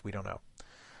they might. We don't know.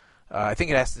 I think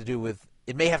it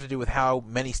may have to do with how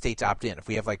many states opt in. If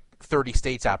we have like 30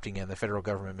 states opting in, the federal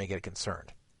government may get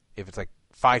concerned. If it's like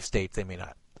 5 states, they may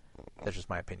not. That's just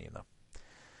my opinion, though.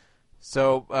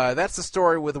 So that's the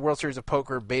story with the World Series of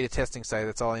Poker beta testing site.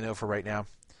 That's all I know for right now.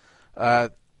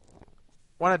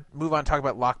 Want to move on and talk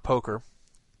about Lock Poker.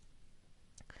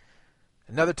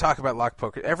 Another talk about Lock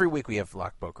Poker. Every week we have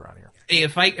Lock Poker on here. Hey,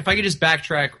 if I could just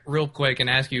backtrack real quick and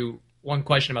ask you one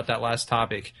question about that last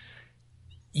topic.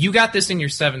 You got this in your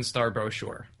 7-star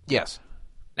brochure. Yes.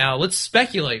 Now, let's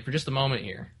speculate for just a moment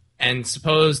here and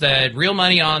suppose that Real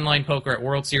Money Online Poker at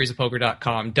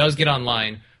WorldSeriesOfPoker.com does get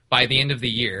online by the end of the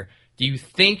year. Do you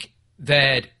think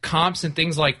that comps and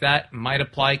things like that might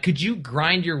apply? Could you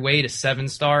grind your way to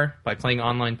 7-star by playing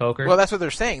online poker? Well, that's what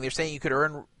they're saying. They're saying you could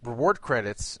earn reward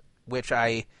credits, which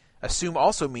I assume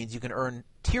also means you can earn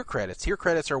tier credits. Tier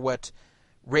credits are what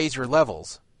raise your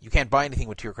levels. You can't buy anything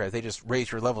with tier credits. They just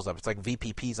raise your levels up. It's like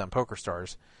VPPs on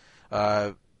PokerStars.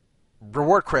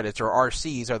 Reward credits, or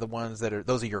RCs, are the ones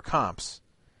those are your comps.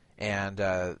 And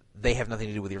they have nothing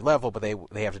to do with your level, but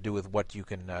they have to do with what you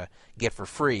can get for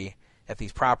free at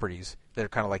these properties that are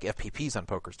kind of like FPPs on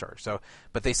PokerStars. So,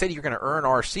 but they said you're going to earn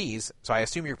RCs, so I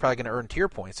assume you're probably going to earn tier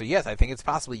points. So yes, I think it's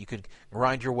possible you could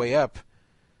grind your way up.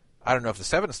 I don't know if it's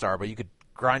 7-star, but you could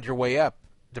grind your way up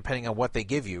depending on what they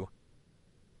give you.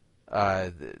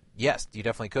 Yes, you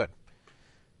definitely could.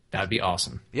 That'd be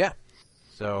awesome. Yeah.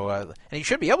 So, and you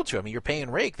should be able to. I mean, you're paying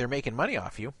Rake; they're making money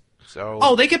off you. So.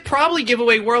 Oh, they could probably give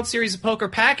away World Series of Poker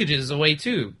packages away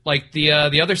too, like the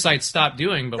other sites stopped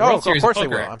doing. But World Series of course of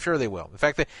Poker, they will. I'm sure they will. In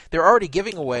fact, they're already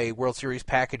giving away World Series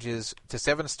packages to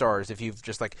 7-stars. If you're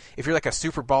like a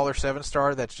Super Baller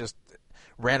 7-star that's just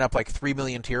ran up like 3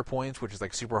 million tier points, which is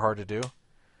like super hard to do.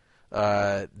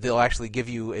 They'll actually give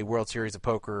you a World Series of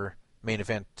Poker main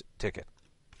event ticket.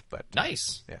 But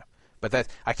nice. Yeah, but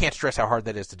I can't stress how hard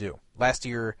that is to do. Last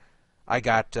year, I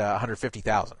got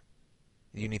 150,000.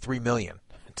 You need 3 million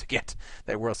to get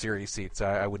that World Series seat, so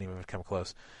I wouldn't even come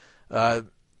close. I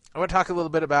want to talk a little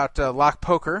bit about Lock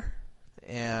Poker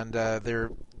and their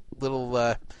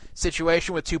little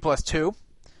situation with 2+2.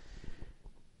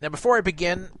 Now, before I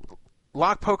begin,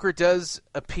 Lock Poker does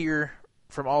appear,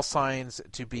 from all signs,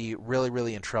 to be really,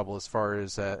 really in trouble as far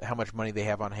as how much money they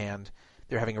have on hand.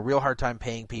 They're having a real hard time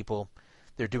paying people.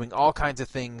 They're doing all kinds of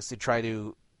things to try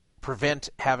to prevent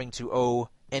having to owe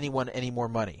anyone any more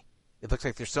money. It looks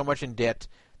like they're so much in debt.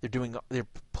 They're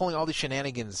pulling all these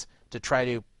shenanigans to try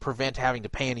to prevent having to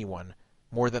pay anyone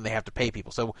more than they have to pay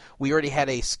people. So we already had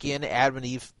a skin, Adam and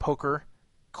Eve Poker,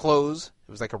 close.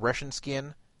 It was like a Russian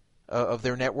skin of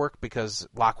their network because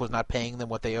Lock was not paying them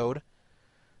what they owed.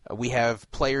 We have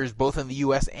players both in the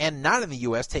U.S. and not in the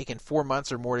U.S. taking 4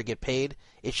 months or more to get paid.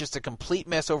 It's just a complete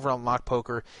mess over on Lock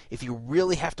Poker. If you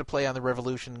really have to play on the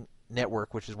Revolution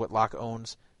network, which is what Lock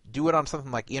owns, do it on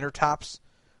something like Intertops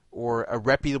or a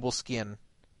reputable skin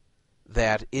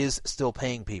that is still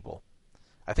paying people.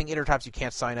 I think Intertops, you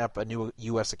can't sign up a new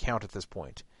U.S. account at this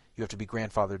point. You have to be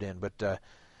grandfathered in, but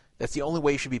that's the only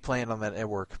way you should be playing on that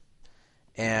network.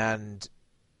 And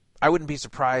I wouldn't be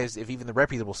surprised if even the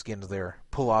reputable skins there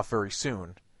pull off very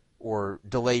soon or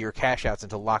delay your cash outs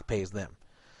until Lock pays them.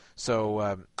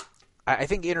 So I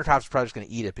think Intertops is probably just going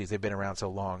to eat it because they've been around so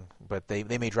long, but they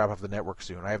may drop off the network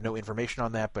soon. I have no information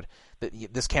on that, but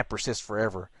this can't persist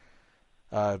forever.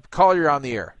 Caller, you're on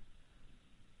the air.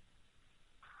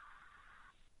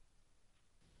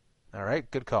 All right,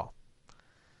 good call.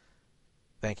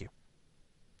 Thank you.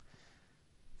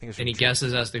 Any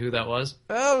guesses as to who that was?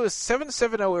 Oh, it was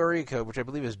 770 area code, which I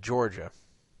believe is Georgia.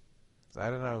 I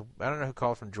don't know who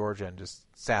called from Georgia and just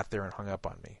sat there and hung up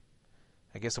on me.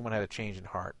 I guess someone had a change in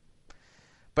heart.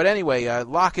 But anyway,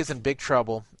 Lock is in big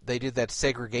trouble. They did that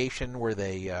segregation where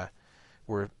they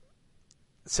were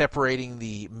separating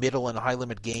the middle and high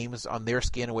limit games on their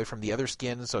skin away from the other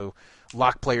skins, so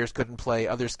Lock players couldn't play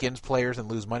other skins players and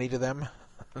lose money to them.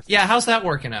 Yeah, how's that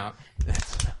working out?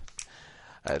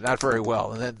 Not very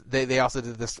well. And then they also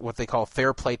did this, what they call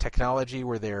fair play technology,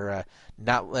 where they're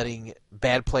not letting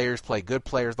bad players play good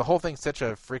players. The whole thing's such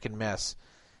a freaking mess.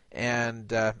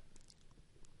 And, of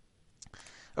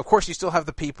course, you still have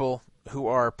the people who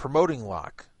are promoting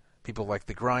Lock. People like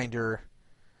The Grinder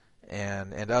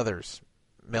and others.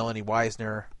 Melanie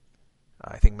Weisner,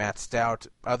 I think Matt Stout,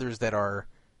 others that are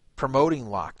promoting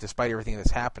Lock despite everything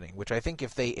that's happening, which I think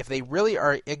if they really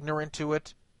are ignorant to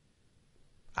it,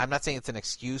 I'm not saying it's an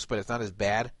excuse, but it's not as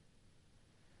bad.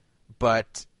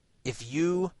 But if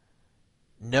you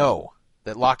know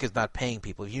that Lock is not paying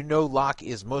people, if you know Lock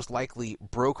is most likely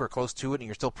broke or close to it and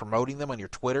you're still promoting them on your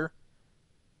Twitter,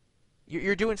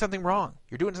 you're doing something wrong.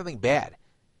 You're doing something bad.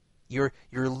 You're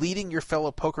leading your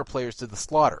fellow poker players to the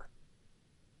slaughter.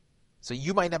 So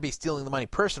you might not be stealing the money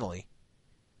personally,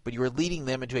 but you are leading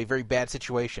them into a very bad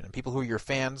situation. And people who are your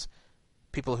fans,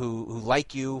 people who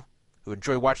like you, who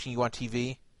enjoy watching you on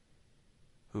TV,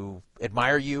 who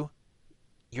admire you,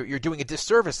 you're doing a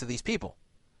disservice to these people.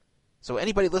 So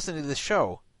anybody listening to this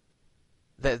show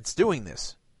that's doing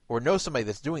this, or knows somebody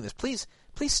that's doing this, please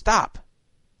stop.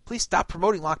 Please stop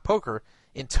promoting Lock Poker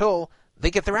until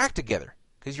they get their act together.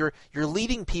 Because you're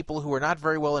leading people who are not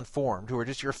very well informed, who are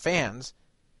just your fans,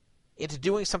 into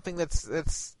doing something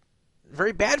that's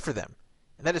very bad for them.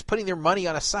 And that is putting their money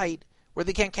on a site where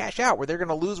they can't cash out, where they're going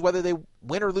to lose whether they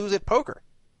win or lose at poker.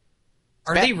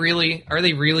 Are they really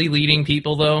leading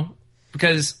people, though?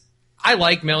 Because I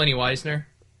like Melanie Weisner,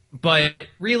 but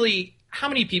really, how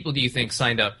many people do you think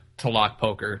signed up to Lock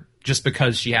Poker just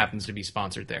because she happens to be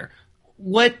sponsored there?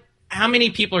 how many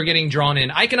people are getting drawn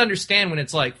in? I can understand when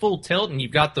it's like full tilt and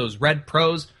you've got those red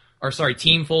pros, or sorry,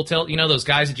 team full tilt, those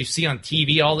guys that you see on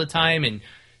TV all the time, and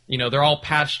they're all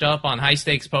patched up on high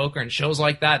stakes poker and shows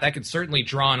like that. That could certainly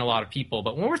draw in a lot of people.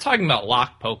 But when we're talking about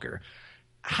lock poker,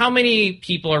 how many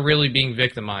people are really being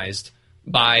victimized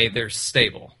by their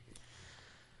stable?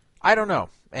 I don't know.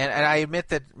 And I admit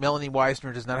that Melanie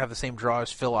Weisner does not have the same draw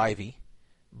as Phil Ivey.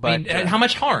 But and how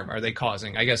much harm are they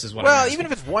causing, I guess is what I'm Well, asking. even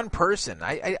if it's one person.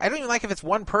 I don't even like if it's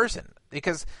one person,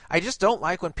 because I just don't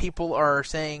like when people are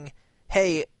saying,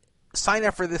 hey, sign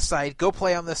up for this site, go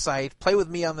play on this site, play with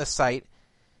me on this site,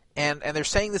 and they're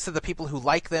saying this to the people who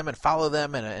like them and follow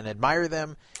them and admire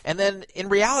them, and then in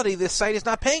reality this site is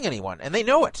not paying anyone, and they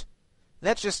know it.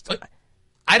 That's just...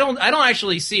 I don't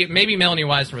actually see it. Maybe Melanie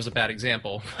Weisner was a bad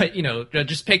example, but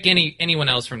just pick anyone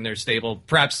else from their stable,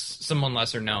 perhaps someone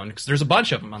lesser known, because there's a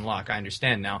bunch of them on lock. I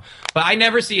understand now, but I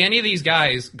never see any of these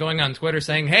guys going on Twitter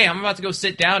saying, "Hey, I'm about to go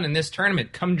sit down in this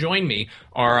tournament. Come join me,"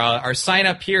 or sign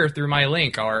up here through my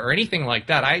link, or anything like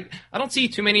that. I don't see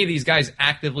too many of these guys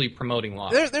actively promoting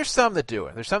lock. There's some that do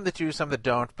it. There's some that do, some that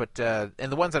don't. But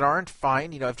and the ones that aren't,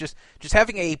 fine. If just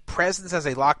having a presence as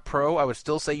a lock pro, I would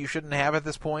still say you shouldn't have at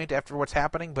this point after what's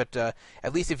happening. But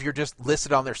at least if you're just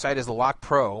listed on their site as a lock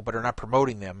pro, but are not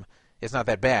promoting them, it's not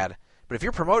that bad. But if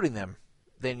you're promoting them,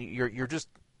 then you're just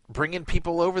bringing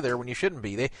people over there when you shouldn't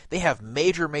be. They have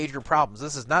major problems.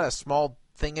 This is not a small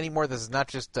thing anymore. This is not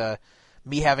just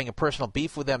me having a personal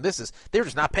beef with them. They're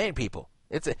just not paying people.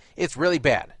 It's really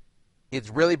bad.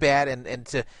 It's really bad,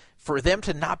 and for them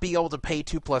to not be able to pay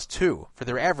 2+2 for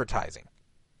their advertising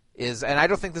and I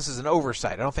don't think this is an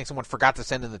oversight. I don't think someone forgot to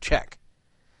send in the check.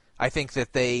 I think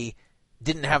that they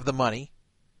didn't have the money,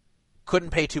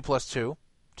 couldn't pay 2+2.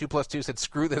 2+2 said,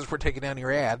 "Screw this, we're taking down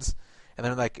your ads," and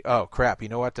they're like, "Oh crap, you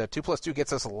know what? 2+2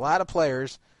 gets us a lot of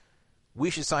players.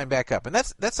 We should sign back up." And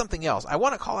that's something else. I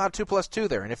want to call out 2+2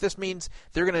 there, and if this means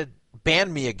they're going to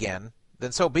ban me again,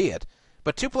 then so be it.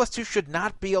 But 2+2 should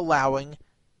not be allowing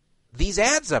these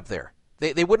ads up there.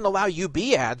 They wouldn't allow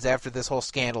UB ads after this whole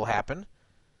scandal happened.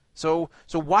 So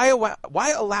why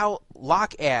allow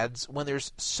lock ads when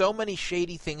there's so many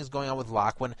shady things going on with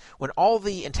lock, when all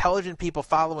the intelligent people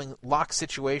following lock's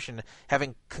situation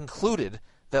having concluded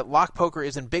that lock poker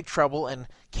is in big trouble and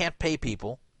can't pay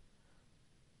people?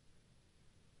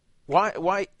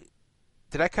 Why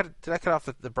did I cut off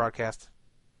the broadcast?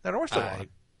 No, we're still on.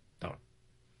 Don't.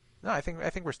 No, I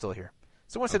think we're still here.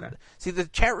 Someone said, "See, the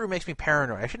chat room makes me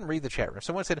paranoid. I shouldn't read the chat room."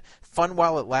 Someone said, "Fun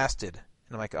while it lasted."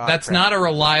 And I'm like, "Oh, that's crap." not a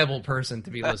reliable person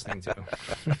to be listening to.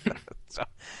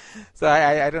 so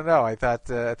I don't know. I thought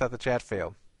the chat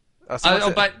failed.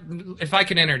 But if I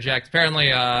can interject,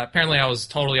 apparently I was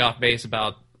totally off base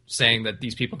about saying that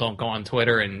these people don't go on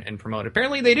Twitter and promote it.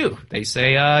 Apparently they do. They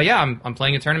say, I'm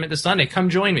playing a tournament this Sunday. Come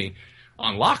join me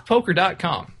on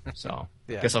lockpoker.com. So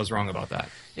I guess I was wrong about that.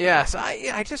 Yes,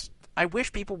 I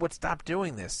wish people would stop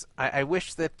doing this. I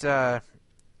wish that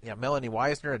Melanie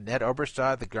Weisner and Ned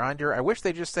Oberstad, the Grinder, I wish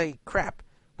they'd just say, crap,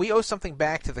 we owe something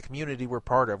back to the community we're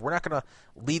part of. We're not going to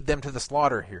lead them to the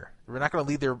slaughter here. We're not going to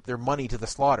lead their money to the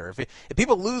slaughter. If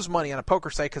people lose money on a poker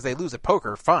site because they lose at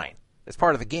poker, fine. It's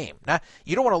part of the game.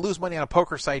 You don't want to lose money on a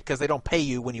poker site because they don't pay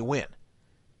you when you win.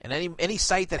 And any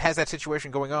site that has that situation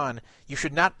going on, you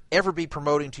should not ever be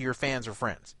promoting to your fans or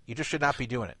friends. You just should not be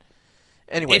doing it.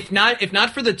 Anyway, if not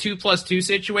for the 2+2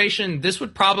 situation, this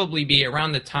would probably be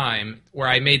around the time where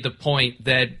I made the point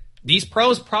that these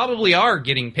pros probably are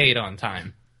getting paid on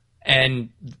time and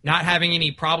not having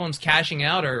any problems cashing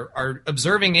out or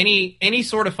observing any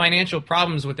sort of financial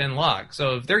problems within lock.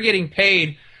 So if they're getting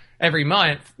paid every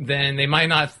month, then they might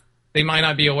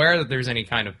not be aware that there's any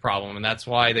kind of problem, and that's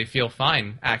why they feel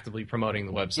fine actively promoting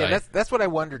the website. Yeah, that's what I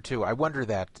wonder too. I wonder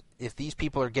that if these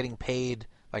people are getting paid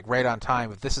like right on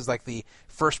time, if this is like the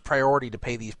first priority to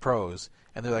pay these pros,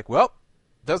 and they're like, well,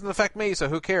 doesn't affect me, so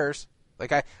who cares?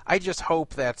 Like I just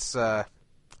hope that's not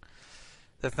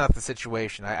the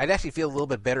situation. I'd actually feel a little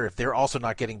bit better if they're also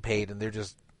not getting paid and they're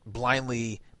just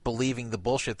blindly believing the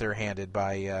bullshit they're handed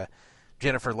by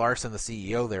Jennifer Larson, the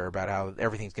CEO there, about how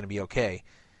everything's going to be okay.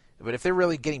 But if they're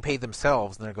really getting paid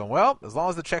themselves and they're going, well, as long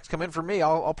as the checks come in for me,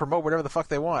 I'll promote whatever the fuck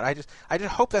they want. I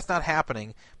just hope that's not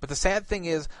happening. But the sad thing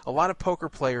is, a lot of poker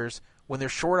players, when they're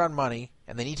short on money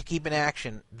and they need to keep in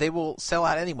action, they will sell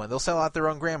out anyone. They'll sell out their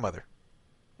own grandmother.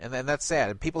 And that's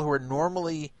sad. And people who are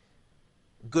normally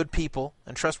good people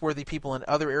and trustworthy people in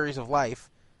other areas of life,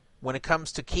 when it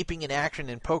comes to keeping in action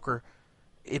in poker,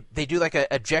 they do like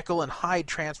a Jekyll and Hyde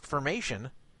transformation,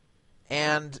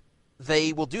 and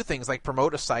they will do things like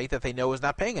promote a site that they know is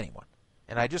not paying anyone.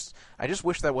 And I just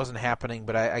wish that wasn't happening.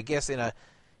 But I guess in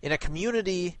a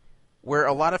community where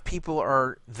a lot of people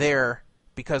are there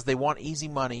because they want easy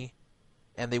money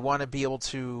and they want to be able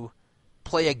to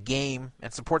play a game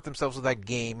and support themselves with that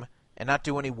game and not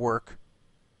do any work.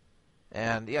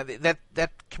 And yeah,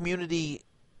 that community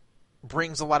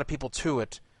brings a lot of people to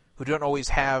it who don't always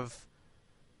have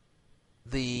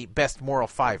the best moral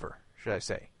fiber, should I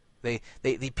say.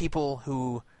 The people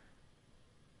who,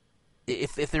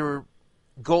 if their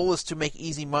goal is to make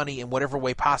easy money in whatever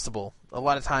way possible, a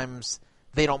lot of times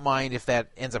they don't mind if that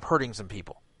ends up hurting some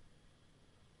people.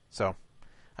 So,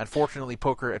 unfortunately,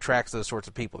 poker attracts those sorts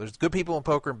of people. There's good people in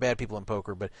poker and bad people in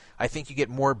poker, but I think you get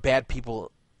more bad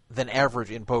people than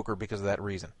average in poker because of that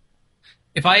reason.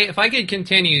 If I could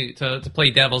continue to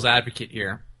play devil's advocate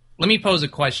here, let me pose a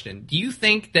question. Do you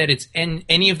think that it's in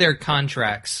any of their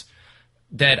contracts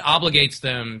that obligates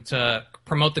them to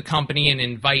promote the company and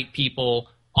invite people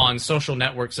on social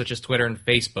networks such as Twitter and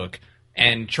Facebook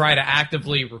and try to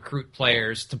actively recruit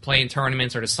players to play in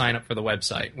tournaments or to sign up for the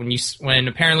website? When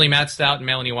apparently Matt Stout and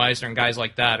Melanie Weisner and guys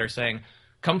like that are saying,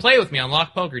 come play with me on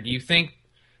Lock Poker, do you think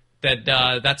that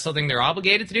that's something they're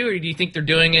obligated to do, or do you think they're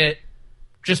doing it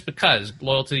just because,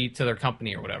 loyalty to their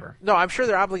company or whatever? No, I'm sure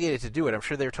they're obligated to do it. I'm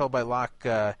sure they're told by Lock,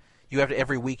 you have to,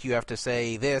 every week you have to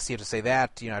say this, you have to say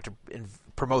that, you have to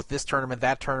promote this tournament,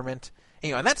 that tournament.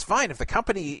 And that's fine if the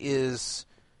company is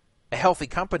a healthy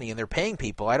company and they're paying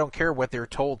people. I don't care what they're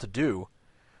told to do,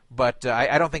 but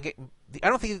I don't think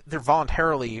they're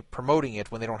voluntarily promoting it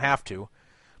when they don't have to.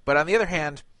 But on the other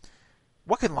hand,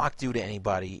 what can Lock do to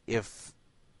anybody if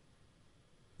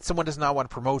someone does not want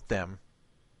to promote them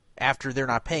after they're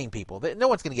not paying people? No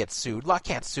one's going to get sued. Lock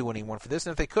can't sue anyone for this,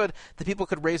 and if they could, the people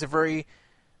could raise a very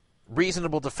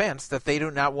reasonable defense that they do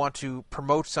not want to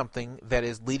promote something that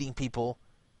is leading people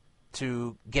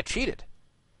to get cheated.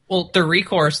 Well, their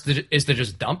recourse is to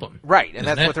just dump them, right? And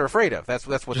that's what they're afraid of. That's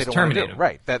what just they don't want to do, them.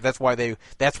 right? That's why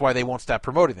they won't stop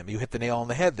promoting them. You hit the nail on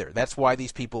the head there. That's why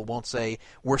these people won't say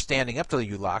we're standing up to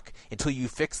you, Lock, until you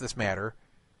fix this matter.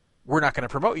 We're not going to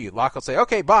promote you. Lock will say,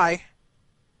 okay, bye.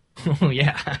 Oh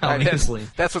yeah, obviously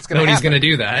that's what's going to happen. Nobody's going to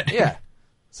do that. Yeah.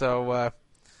 So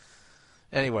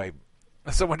anyway,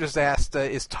 someone just asked,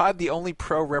 is Todd the only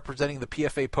pro representing the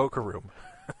PFA poker room?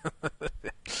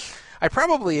 I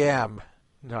probably am.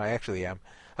 No, I actually am.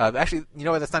 Actually, you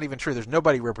know what? That's not even true. There's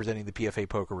nobody representing the PFA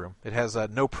poker room. It has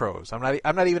no pros. I'm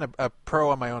not even a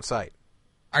pro on my own site.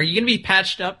 Are you going to be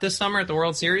patched up this summer at the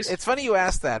World Series? It's funny you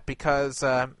ask that because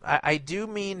I do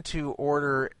mean to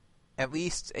order at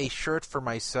least a shirt for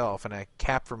myself and a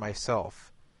cap for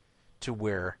myself to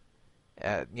wear,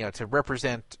 to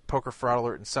represent Poker Fraud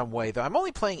Alert in some way. Though I'm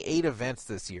only playing 8 events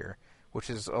this year, which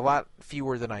is a lot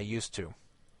fewer than I used to.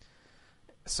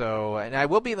 So, and I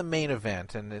will be in the main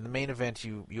event, and in the main event,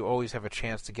 you always have a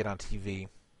chance to get on TV.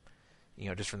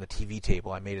 Just from the TV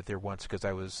table. I made it there once because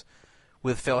I was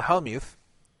with Phil Hellmuth.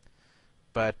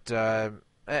 But a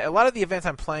lot of the events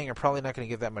I'm playing are probably not going to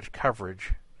get that much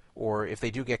coverage. Or if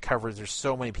they do get coverage, there's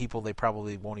so many people they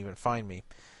probably won't even find me.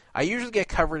 I usually get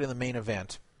covered in the main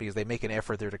event because they make an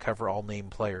effort there to cover all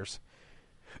named players.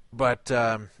 But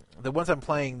the ones I'm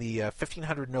playing, the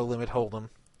 1500 No Limit Hold'em,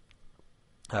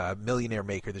 Millionaire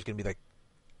Maker, there's going to be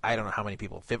I don't know how many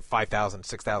people, 5,000,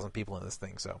 6,000 people in this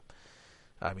thing. So,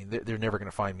 I mean, they're never going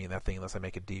to find me in that thing unless I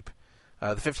make it deep. The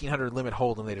 1500 Limit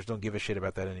Hold'em, they just don't give a shit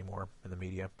about that anymore in the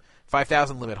media.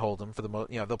 5,000 Limit Hold'em, for the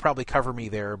they'll probably cover me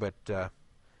there, but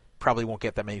probably won't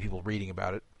get that many people reading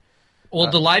about it. Well,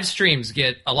 the live streams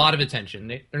get a lot of attention.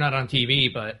 They're not on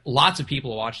TV, but lots of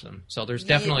people watch them. So there's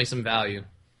definitely some value.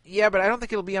 Yeah, but I don't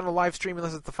think it'll be on a live stream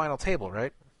unless it's the final table,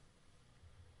 right?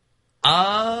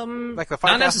 Like the 5,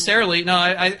 not necessarily. No,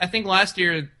 I think last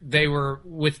year they were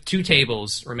with 2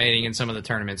 tables remaining in some of the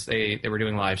tournaments. They were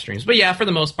doing live streams, but yeah, for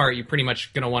the most part, you're pretty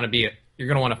much going to want to you're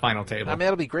going to want a final table. I mean,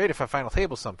 that'll be great if I final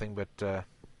table something, but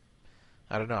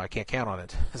I don't know. I can't count on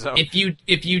it. So if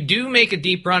you do make a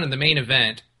deep run in the main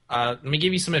event, let me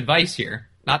give you some advice here.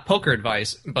 Not poker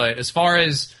advice, but as far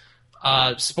as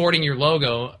sporting your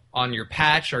logo on your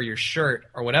patch or your shirt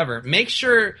or whatever, make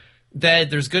sure that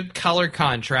there's good color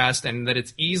contrast and that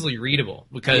it's easily readable,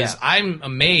 because I'm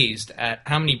amazed at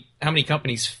how many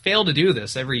companies fail to do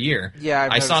this every year. Yeah,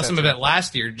 I saw some of it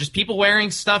last year. Just people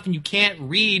wearing stuff and you can't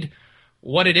read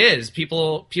what it is.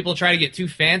 People try to get too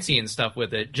fancy and stuff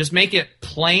with it. Just make it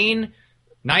plain,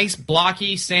 nice,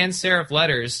 blocky sans serif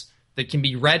letters that can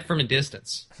be read from a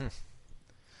distance.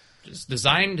 Just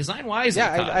design wisely.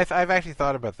 Yeah, I've actually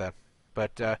thought about that.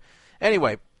 But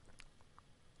anyway.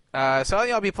 So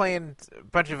I'll be playing a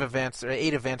bunch of events, or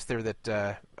 8 events there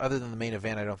that, other than the main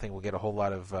event, I don't think will get a whole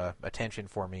lot of attention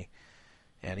for me.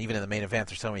 And even in the main event,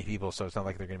 there's so many people, so it's not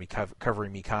like they're going to be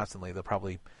covering me constantly. They'll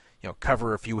probably,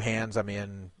 cover a few hands I'm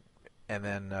in, and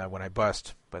then when I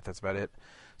bust, but that's about it.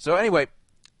 So anyway,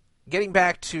 getting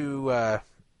back to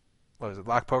what was it,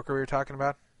 lock poker we were talking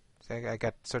about? I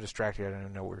got so distracted I don't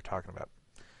even know what we were talking about.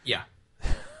 Yeah.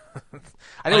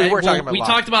 I know we were talking about. We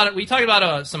talked about it. We talked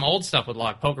about some old stuff with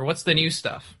lock poker. What's the new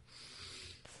stuff?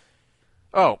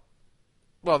 Oh,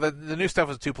 well, the new stuff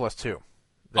was 2+2.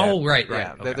 Right.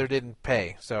 Yeah, okay. they didn't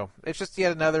pay. So it's just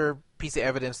yet another piece of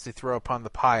evidence to throw upon the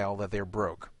pile that they're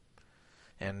broke.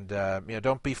 And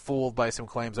don't be fooled by some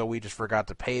claims. Oh, we just forgot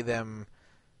to pay them.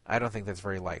 I don't think that's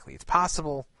very likely. It's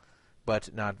possible,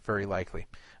 but not very likely.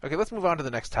 Okay, let's move on to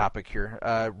the next topic here.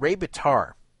 Ray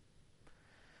Bitar.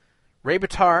 Ray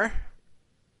Bitar,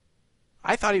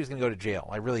 I thought he was going to go to jail.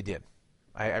 I really did.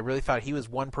 I really thought he was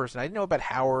one person. I didn't know about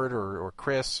Howard or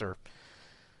Chris or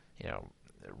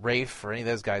Rafe or any of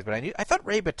those guys, but I thought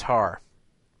Ray Bitar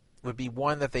would be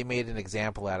one that they made an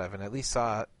example out of and at least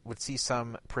would see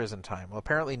some prison time. Well,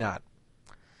 apparently not.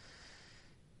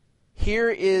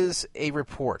 Here is a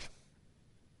report.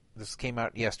 This came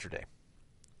out yesterday.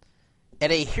 At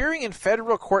a hearing in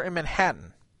federal court in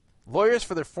Manhattan, lawyers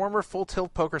for the former Full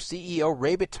Tilt Poker CEO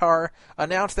Ray Bitar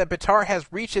announced that Bitar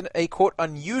has reached a, quote,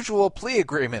 unusual plea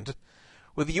agreement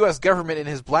with the U.S. government in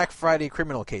his Black Friday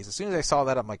criminal case. As soon as I saw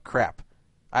that, I'm like, crap.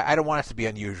 I don't want it to be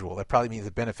unusual. That probably means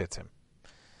it benefits him.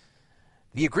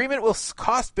 The agreement will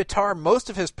cost Bitar most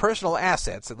of his personal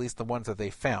assets, at least the ones that they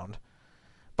found,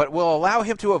 but will allow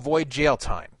him to avoid jail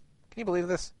time. Can you believe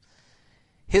this?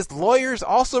 His lawyers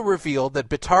also revealed that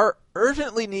Bitar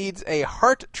urgently needs a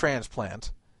heart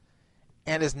transplant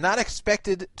and is not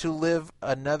expected to live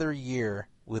another year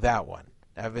without one.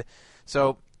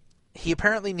 So he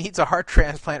apparently needs a heart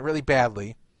transplant really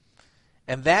badly,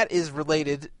 and that is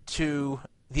related to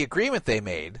the agreement they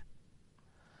made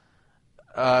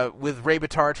with Ray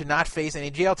Bitar to not face any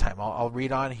jail time. I'll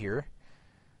read on here.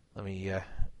 Let me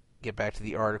get back to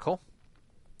the article.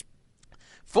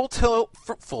 Full terms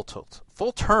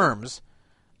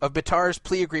of Bitar's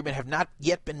plea agreement have not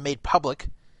yet been made public.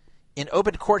 In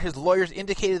open court, his lawyers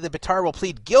indicated that Bitar will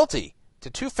plead guilty to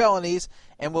 2 felonies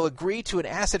and will agree to an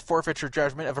asset forfeiture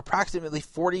judgment of approximately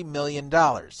 $40 million.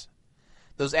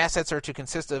 Those assets are to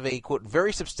consist of a, quote,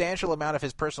 very substantial amount of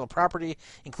his personal property,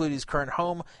 including his current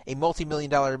home, a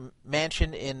multi-million-dollar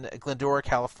mansion in Glendora,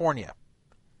 California.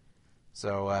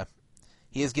 So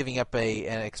he is giving up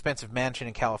an expensive mansion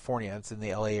in California. It's in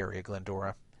the L.A. area,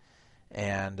 Glendora.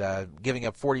 And giving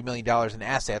up $40 million in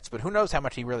assets, but who knows how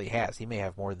much he really has. He may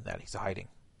have more than that. He's hiding.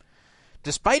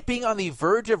 Despite being on the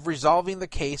verge of resolving the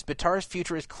case, Bitar's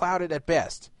future is clouded at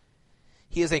best.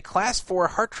 He is a Class 4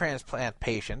 heart transplant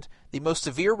patient, the most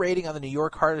severe rating on the New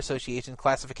York Heart Association's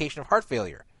classification of heart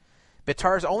failure.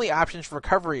 Bitar's only options for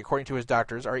recovery, according to his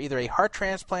doctors, are either a heart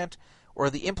transplant or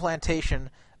the implantation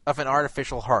of an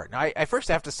artificial heart. Now, I first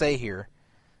have to say here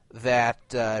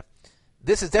that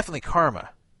this is definitely karma.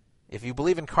 If you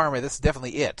believe in karma, this is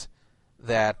definitely it,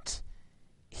 that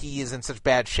he is in such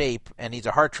bad shape and needs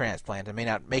a heart transplant and may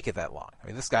not make it that long. I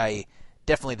mean, this guy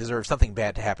definitely deserves something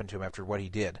bad to happen to him after what he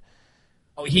did.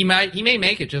 Oh, he may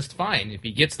make it just fine if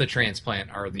he gets the transplant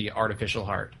or the artificial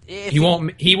heart. He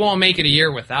won't make it a year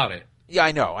without it. Yeah,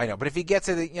 I know. But if he gets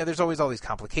it, there's always all these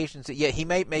complications. Yeah, he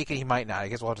might make it, he might not. I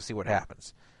guess we'll have to see what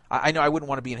happens. I know I wouldn't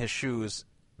want to be in his shoes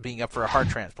being up for a heart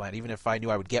transplant, even if I knew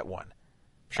I would get one.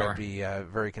 Sure. I'd be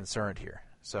very concerned here.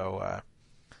 So,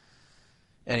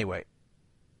 anyway.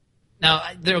 Now,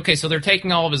 so they're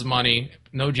taking all of his money,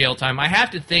 no jail time. I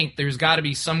have to think there's got to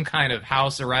be some kind of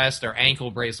house arrest or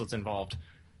ankle bracelets involved,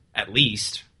 at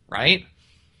least, right?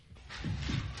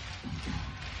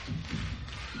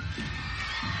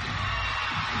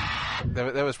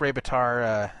 That was Ray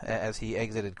Bitar as he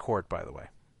exited court, by the way.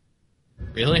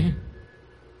 Really?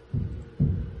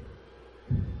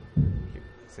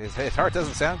 His heart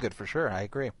doesn't sound good for sure. I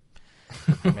agree.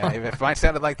 If mine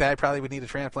sounded like that, I probably would need a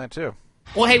transplant too.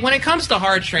 Well, hey, when it comes to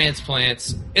heart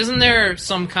transplants, isn't there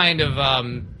some kind of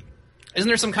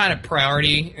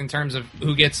priority in terms of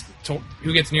who gets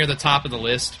near the top of the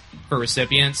list for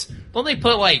recipients? Don't they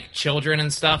put like children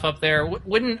and stuff up there?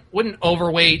 Wouldn't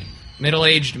overweight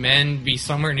middle-aged men be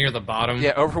somewhere near the bottom?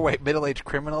 Yeah, overweight middle-aged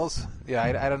criminals. Yeah,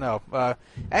 I don't know.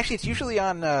 Actually, it's usually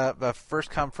on a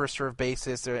first-come, first-served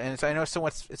basis, and I know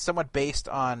it's somewhat based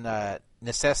on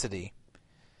necessity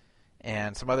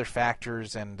and some other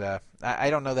factors. And I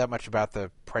don't know that much about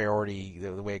the priority,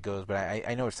 the way it goes, but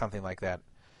I know it's something like that.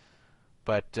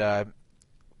 But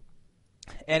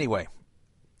anyway,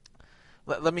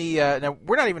 let me. Now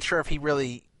we're not even sure if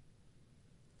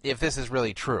this is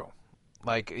really true.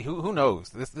 Like, who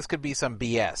knows? This could be some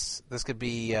BS. This could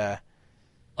be...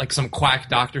 like some quack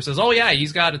doctor says, "Oh yeah,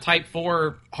 he's got a type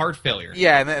 4 heart failure."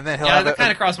 Yeah, and then he'll have that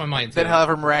kind of crossed my mind too. Then he'll have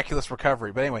a miraculous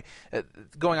recovery. But anyway,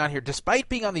 going on here, despite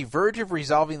being on the verge of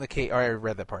resolving the case, I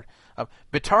read that part.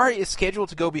 Bitar is scheduled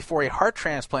to go before a heart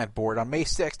transplant board on May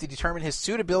 6th to determine his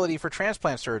suitability for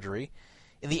transplant surgery.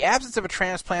 In the absence of a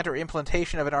transplant or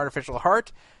implantation of an artificial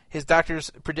heart, his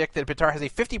doctors predict that Bitar has a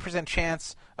 50%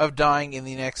 chance of dying in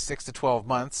the next 6 to 12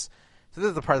 months. So this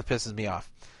is the part that pisses me off.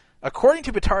 According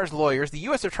to Bitar's lawyers, the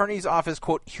U.S. Attorney's Office,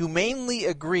 quote, humanely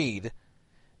agreed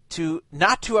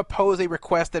not to oppose a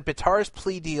request that Bitar's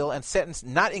plea deal and sentence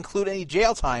not include any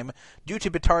jail time due to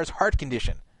Bitar's heart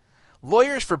condition.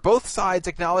 Lawyers for both sides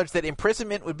acknowledged that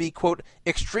imprisonment would be, quote,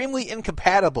 extremely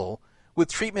incompatible with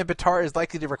treatment Bitar is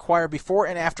likely to require before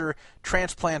and after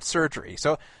transplant surgery.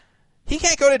 So he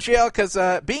can't go to jail because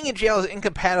being in jail is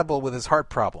incompatible with his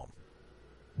heart problem.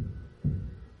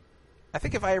 I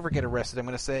think if I ever get arrested, I'm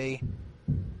going to say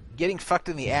getting fucked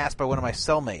in the ass by one of my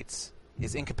cellmates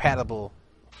is incompatible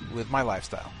with my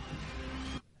lifestyle.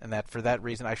 And that for that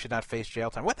reason, I should not face jail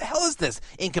time. What the hell is this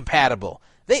incompatible?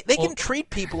 They can treat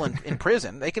people in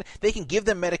prison. They can give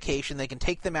them medication. They can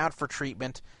take them out for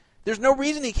treatment. There's no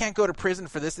reason he can't go to prison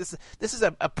for this. This is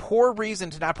a poor reason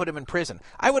to not put him in prison.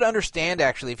 I would understand,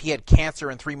 actually, if he had cancer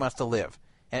and 3 months to live.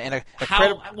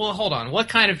 Well, hold on. What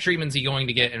kind of treatment is he going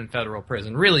to get in federal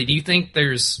prison? Really, do you think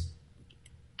there's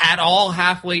at all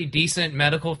halfway decent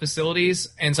medical facilities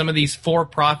in some of these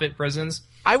for-profit prisons?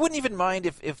 I wouldn't even mind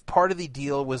if part of the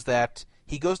deal was that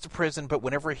he goes to prison, but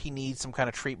whenever he needs some kind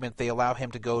of treatment, they allow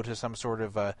him to go to some sort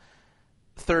of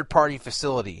third-party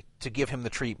facility to give him the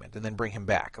treatment and then bring him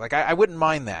back. Like, I wouldn't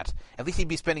mind that. At least he'd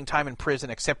be spending time in prison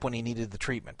except when he needed the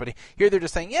treatment. But here they're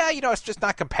just saying, yeah, it's just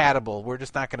not compatible. We're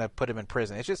just not going to put him in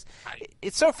prison.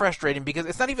 It's so frustrating because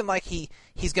it's not even like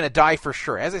he's going to die for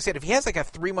sure. As I said, if he has like a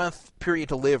 3-month period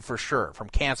to live for sure from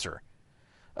cancer,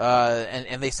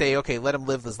 and they say, okay, let him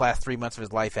live his last 3 months of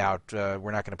his life out,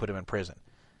 we're not going to put him in prison.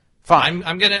 Fine.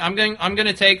 I'm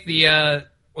gonna take the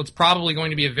what's probably going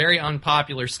to be a very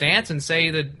unpopular stance and say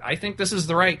that I think this is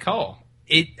the right call.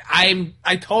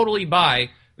 I totally buy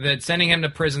that sending him to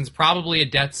prison is probably a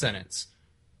death sentence,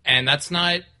 and that's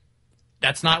not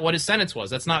what his sentence was.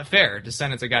 That's not fair to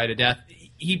sentence a guy to death.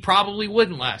 He probably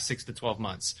wouldn't last 6 to 12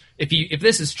 months if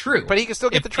this is true. But he can still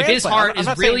get the transplant. If his heart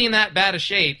is really in that bad a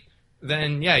shape,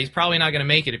 then yeah, he's probably not going to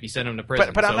make it if you send him to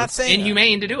prison. But I'm not saying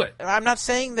inhumane to do it. I'm not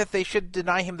saying that they should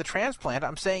deny him the transplant.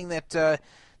 I'm saying that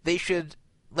they should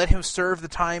let him serve the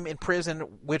time in prison,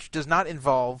 which does not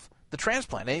involve the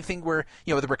transplant. Anything where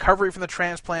the recovery from the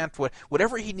transplant,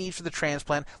 whatever he needs for the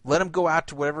transplant, let him go out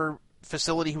to whatever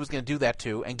facility he was going to do that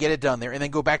to and get it done there, and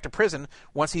then go back to prison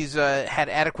once he's had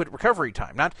adequate recovery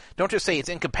time. Don't just say it's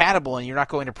incompatible and you're not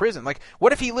going to prison. Like,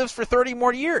 what if he lives for 30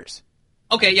 more years?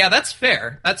 Okay, yeah, that's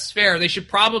fair. That's fair. They should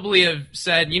probably have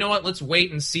said, you know what, let's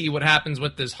wait and see what happens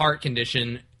with this heart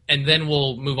condition, and then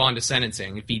we'll move on to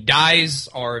sentencing. If he dies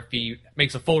or if he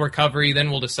makes a full recovery, then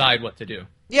we'll decide what to do.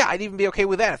 Yeah, I'd even be okay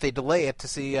with that if they delay it to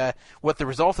see what the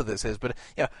result of this is. But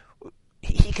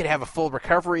he could have a full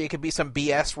recovery. It could be some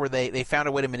BS where they found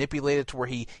a way to manipulate it to where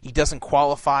he doesn't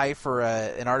qualify for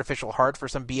an artificial heart for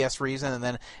some BS reason,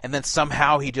 and then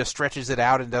somehow he just stretches it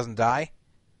out and doesn't die.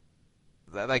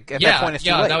 Like, at that point, it's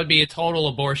too late. That would be a total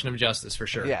abortion of justice for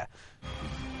sure. Yeah.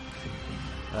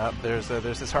 There's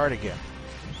his heart again.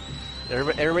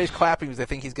 Everybody's clapping because they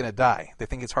think he's going to die. They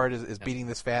think his heart is beating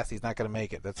this fast. He's not going to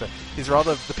make it. These are all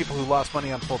the people who lost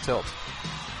money on Full Tilt.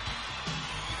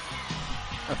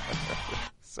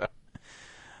 So,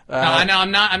 no,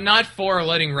 I'm not for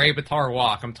letting Ray Bitar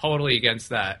walk. I'm totally against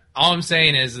that. All I'm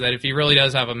saying is that if he really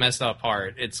does have a messed up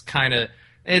heart,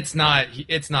 it's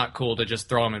not cool to just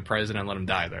throw him in prison and let him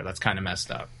die there. That's kind of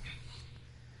messed up.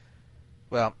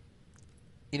 Well,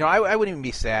 I wouldn't even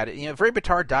be sad. If Ray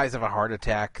Bitar dies of a heart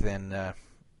attack, then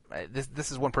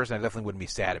this is one person I definitely wouldn't be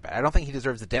sad about. I don't think he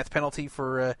deserves the death penalty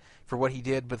for what he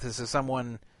did, but this is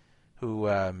someone who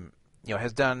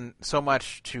has done so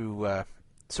much to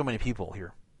so many people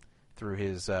here through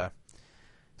his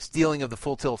stealing of the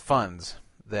Full Tilt funds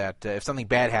that if something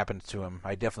bad happens to him,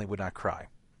 I definitely would not cry.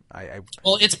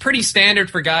 Well, it's pretty standard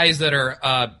for guys that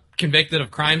are convicted of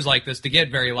crimes like this to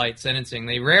get very light sentencing.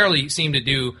 They rarely seem to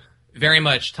do very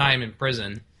much time in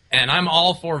prison, and I'm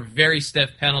all for very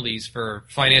stiff penalties for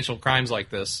financial crimes like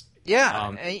this.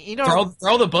 Yeah,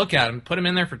 throw the book at him, put him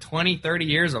in there for 20, 30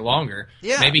 years or longer.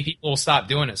 Yeah. Maybe people will stop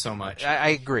doing it so much. I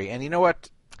agree, and you know what?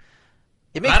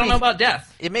 I don't know about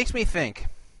death. It makes me think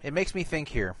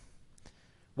here.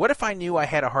 What if I knew I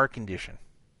had a heart condition,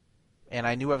 and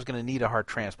I knew I was going to need a heart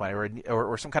transplant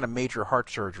or some kind of major heart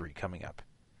surgery coming up,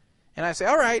 and I say,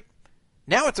 all right,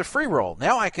 now it's a free roll.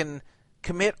 Now I can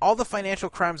commit all the financial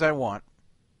crimes I want.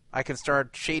 I can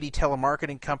start shady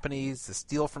telemarketing companies to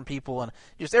steal from people and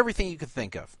just everything you could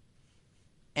think of.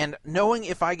 And knowing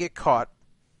if I get caught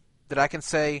that I can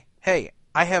say, hey,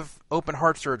 I have open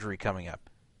heart surgery coming up,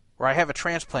 or I have a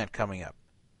transplant coming up.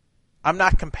 I'm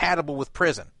not compatible with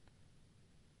prison.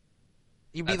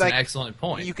 You'd be That's an excellent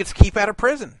point. You could keep out of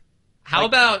prison. How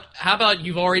about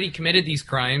you've already committed these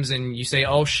crimes and you say,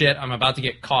 oh shit, I'm about to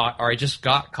get caught, or I just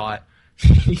got caught.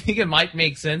 You think it might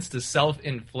make sense to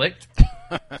self-inflict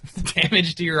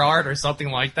damage to your heart or something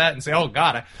like that and say, oh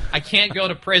god, I can't go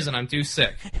to prison, I'm too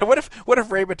sick. What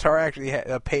if Ray Bitar actually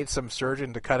paid some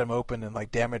surgeon to cut him open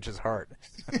and damage his heart?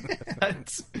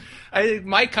 It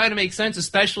might kind of make sense,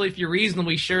 especially if you're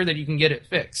reasonably sure that you can get it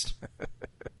fixed.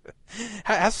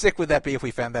 How sick would that be if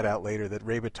we found that out later, that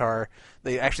Ray Bitar,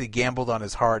 they actually gambled on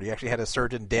his heart. He actually had a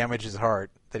surgeon damage his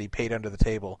heart that he paid under the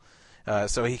table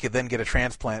so he could then get a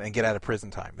transplant and get out of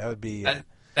prison time. That would be...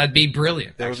 That'd be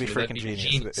brilliant. That would be freaking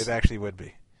genius. It actually would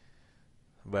be.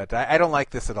 But I don't like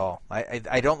this at all.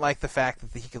 I don't like the fact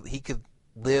that he could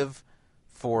live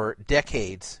for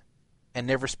decades and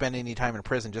never spend any time in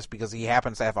prison just because he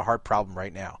happens to have a heart problem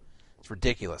right now. It's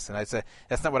ridiculous. And I'd say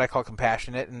that's not what I call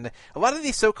compassionate. And a lot of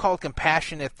these so-called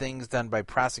compassionate things done by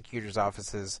prosecutors'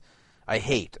 offices, I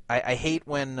hate. I hate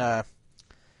when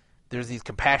there's these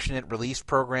compassionate release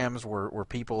programs where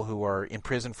people who are in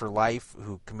prison for life,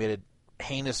 who committed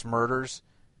heinous murders,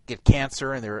 get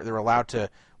cancer, and they're allowed to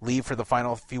leave for the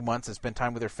final few months and spend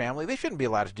time with their family. They shouldn't be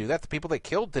allowed to do that. The people they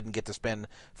killed didn't get to spend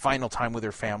final time with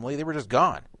their family. They were just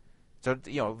gone. So,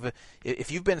 if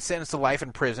you've been sentenced to life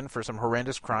in prison for some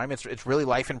horrendous crime, it's really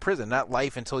life in prison, not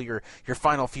life until your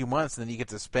final few months, and then you get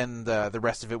to spend the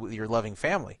rest of it with your loving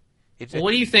family.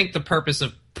 What do you think the purpose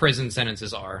of prison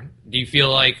sentences are? Do you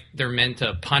feel like they're meant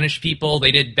to punish people?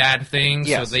 They did bad things,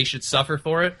 yes. So they should suffer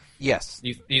for it? Yes. Do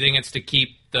you think it's to keep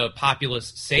the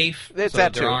populace safe? It's so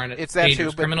that there too. aren't It's that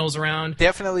dangerous too, criminals around?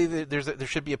 Definitely there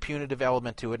should be a punitive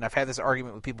element to it, and I've had this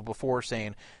argument with people before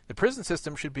saying the prison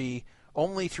system should be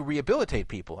only to rehabilitate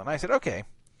people. And I said, okay,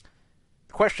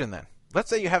 question then. Let's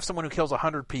say you have someone who kills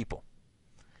 100 people,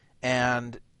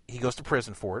 and he goes to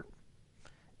prison for it,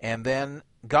 and then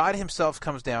God himself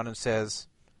comes down and says,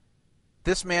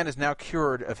 this man is now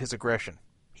cured of his aggression.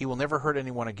 He will never hurt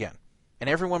anyone again. And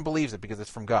everyone believes it because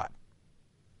it's from God.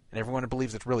 And everyone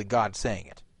believes it's really God saying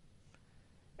it.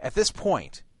 At this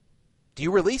point, do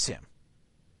you release him?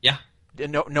 Yeah.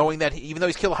 Knowing that even though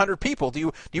he's killed 100 people,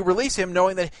 do you release him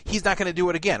knowing that he's not going to do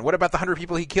it again? What about the 100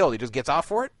 people he killed? He just gets off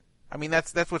for it? I mean,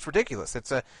 that's what's ridiculous.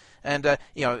 So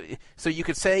you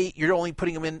could say you're only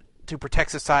putting him in to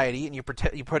protect society, and you're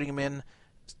putting him in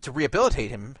to rehabilitate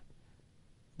him.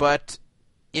 But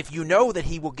if you know that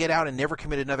he will get out and never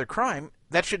commit another crime,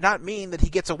 that should not mean that he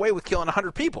gets away with killing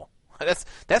 100 people.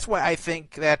 That's why I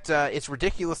think that it's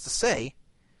ridiculous to say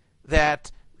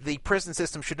that the prison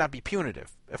system should not be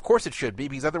punitive. Of course it should be,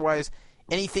 because otherwise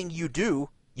anything you do,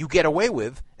 you get away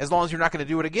with, as long as you're not going to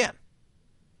do it again.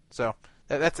 So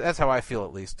that's how I feel,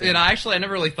 at least. And I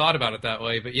never really thought about it that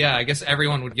way, but yeah, I guess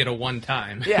everyone would get a one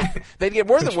time. Yeah, they'd get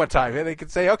more than one time. They could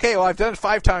say, okay, well, I've done it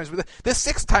 5 times, but this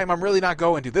 6th time I'm really not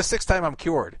going to. This 6th time I'm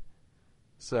cured.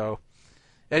 So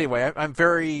anyway, I'm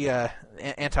very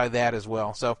anti that as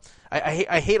well. So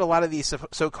I hate a lot of these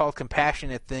so-called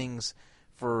compassionate things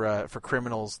for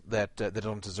criminals that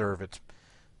don't deserve it,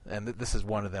 and this is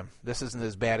one of them. This isn't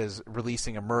as bad as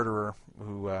releasing a murderer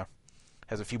who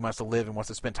has a few months to live and wants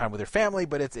to spend time with their family,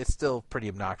 but it's still pretty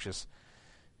obnoxious.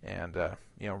 And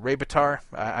Ray Bitar,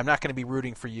 I'm not going to be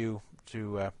rooting for you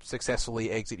to successfully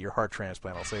exit your heart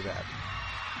transplant. I'll say that.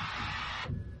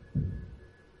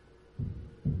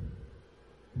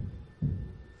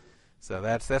 So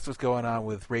that's what's going on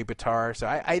with Ray Bitar. So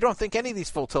I don't think any of these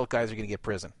full tilt guys are going to get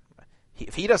prison.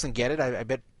 If he doesn't get it, I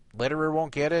bet Lederer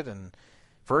won't get it, and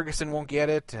Ferguson won't get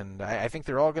it, and I think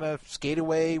they're all going to skate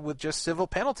away with just civil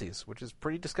penalties, which is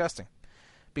pretty disgusting.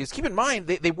 Because keep in mind,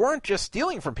 they weren't just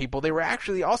stealing from people, they were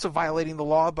actually also violating the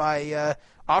law by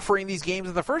offering these games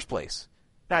in the first place.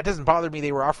 Now, it doesn't bother me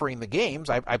they were offering the games.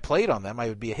 I played on them. I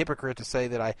would be a hypocrite to say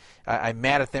that I'm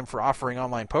mad at them for offering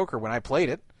online poker when I played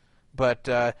it. But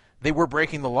they were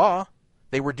breaking the law.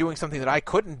 They were doing something that I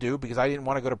couldn't do because I didn't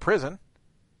want to go to prison.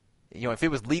 If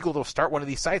it was legal to start one of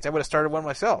these sites, I would have started one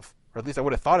myself. Or at least I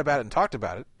would have thought about it and talked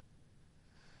about it.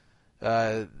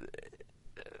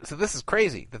 So this is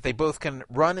crazy, that they both can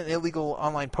run an illegal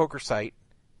online poker site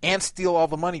and steal all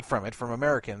the money from it from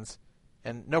Americans,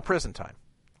 and no prison time.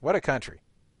 What a country.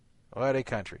 What a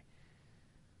country.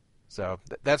 So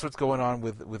that's what's going on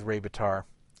with Ray Bitar.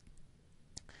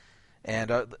 And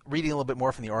reading a little bit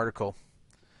more from the article,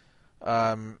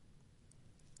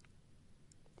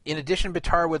 In addition,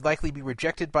 Bitar would likely be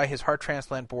rejected by his heart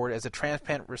transplant board as a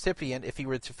transplant recipient if he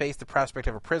were to face the prospect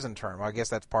of a prison term. Well, I guess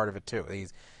that's part of it too.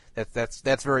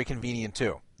 That's very convenient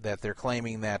too. That they're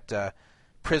claiming that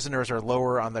prisoners are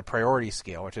lower on the priority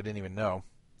scale, which I didn't even know.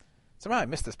 Somehow I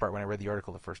missed this part when I read the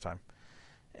article the first time.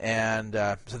 And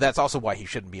so that's also why he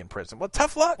shouldn't be in prison. Well,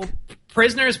 tough luck. Well,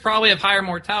 prisoners probably have higher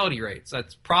mortality rates.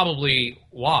 That's probably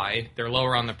why they're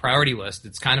lower on the priority list.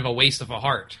 It's kind of a waste of a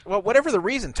heart. Well, whatever the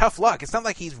reason, tough luck. It's not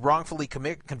like he's wrongfully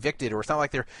convicted, or it's not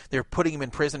like they're putting him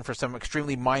in prison for some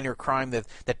extremely minor crime that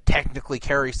technically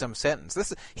carries some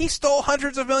sentence. He stole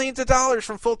hundreds of millions of dollars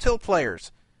from Full Tilt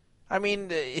players. I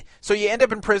mean, so you end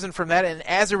up in prison from that, and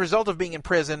as a result of being in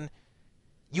prison,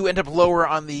 you end up lower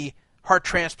on the heart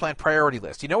transplant priority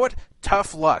list. You know what?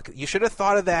 Tough luck. You should have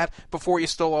thought of that before you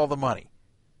stole all the money.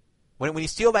 When you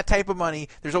steal that type of money,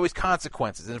 there's always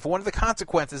consequences. And if one of the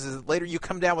consequences is that later you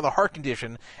come down with a heart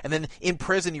condition, and then in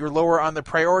prison you're lower on the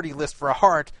priority list for a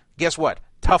heart, guess what?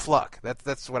 Tough luck.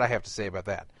 That's what I have to say about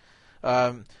that.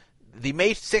 The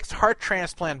May 6th Heart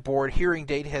Transplant Board hearing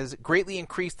date has greatly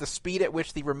increased the speed at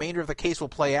which the remainder of the case will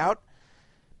play out.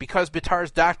 Because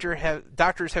Bitar's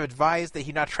doctors have advised that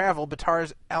he not travel,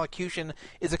 Bitar's allocution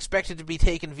is expected to be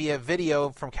taken via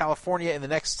video from California in the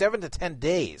next 7 to 10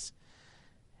 days.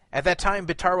 At that time,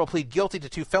 Bitar will plead guilty to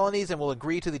 2 felonies and will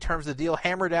agree to the terms of the deal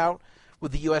hammered out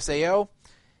with the USAO.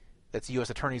 That's the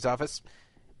U.S. Attorney's Office.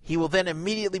 He will then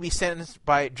immediately be sentenced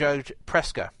by Judge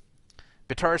Preska.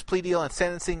 Bitar's plea deal and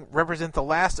sentencing represent the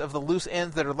last of the loose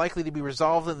ends that are likely to be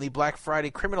resolved in the Black Friday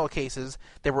criminal cases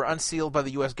that were unsealed by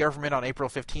the U.S. government on April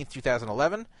 15,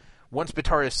 2011. Once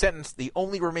Bitar is sentenced, the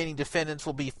only remaining defendants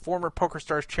will be former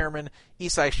PokerStars chairman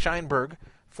Isai Sheinberg,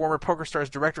 former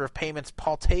PokerStars director of payments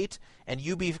Paul Tate, and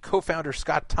UB co-founder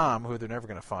Scott Tom, who they're never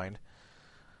going to find.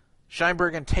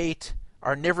 Sheinberg and Tate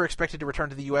are never expected to return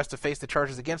to the U.S. to face the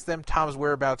charges against them. Tom's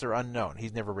whereabouts are unknown.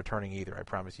 He's never returning either, I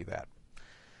promise you that.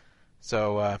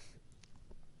 So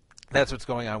that's what's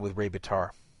going on with Ray Bitar.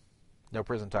 No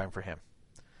prison time for him.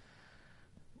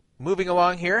 Moving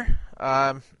along here,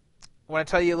 I want to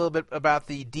tell you a little bit about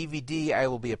the DVD I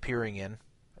will be appearing in.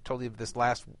 I told you this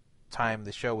last time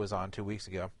the show was on 2 weeks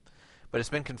ago, but it's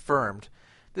been confirmed.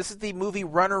 This is the movie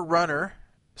Runner Runner,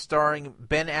 starring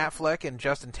Ben Affleck and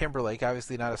Justin Timberlake.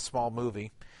 Obviously not a small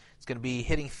movie. It's going to be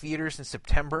hitting theaters in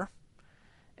September.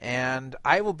 And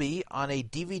I will be on a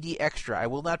DVD extra. I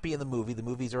will not be in the movie. The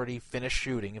movie's already finished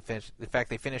shooting. In fact,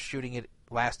 they finished shooting it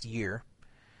last year.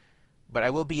 But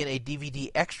I will be in a DVD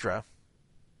extra.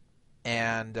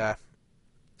 And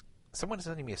someone is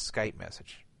sending me a Skype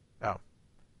message. Oh.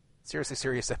 Seriously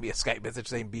sent me a Skype message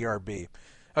saying BRB.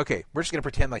 Okay, we're just going to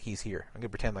pretend like he's here. I'm going to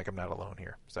pretend like I'm not alone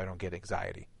here so I don't get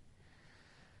anxiety.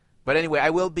 But anyway,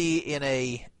 I will be in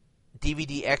a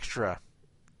DVD extra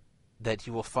that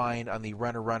you will find on the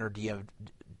Runner Runner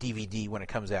DVD when it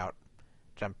comes out,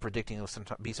 which I'm predicting will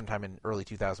be sometime in early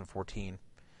 2014.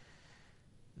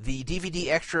 The DVD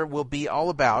extra will be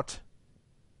all about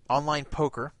online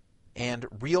poker and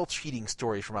real cheating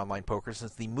stories from online poker,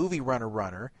 since the movie Runner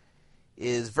Runner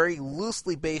is very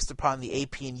loosely based upon the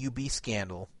AP and UB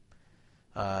scandal.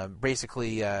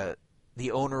 Basically,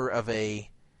 the owner of a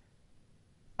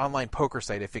online poker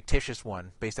site, a fictitious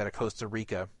one based out of Costa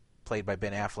Rica, played by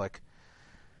Ben Affleck,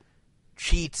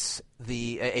 cheats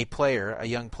a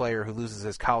young player who loses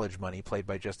his college money, played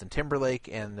by Justin Timberlake,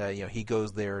 and he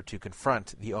goes there to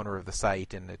confront the owner of the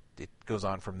site, and it goes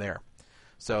on from there.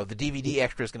 So the DVD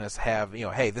extra is going to have,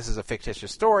 hey, this is a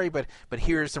fictitious story, but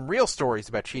here's some real stories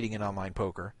about cheating in online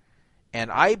poker.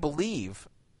 And I believe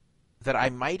that I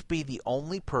might be the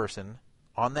only person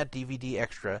on that DVD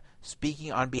extra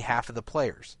speaking on behalf of the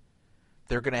players.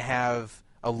 They're going to have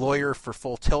a lawyer for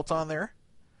Full Tilt on there.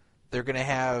 They're going to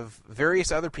have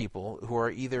various other people who are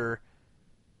either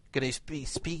going to be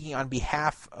speaking on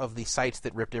behalf of the sites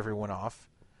that ripped everyone off,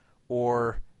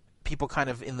 or people kind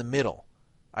of in the middle.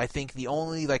 I think the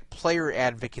only player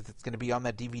advocate that's going to be on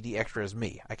that DVD extra is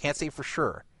me. I can't say for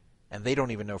sure, and they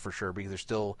don't even know for sure because they're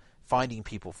still finding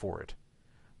people for it.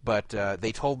 But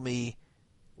they told me,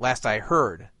 last I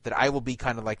heard, that I will be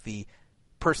kind of like the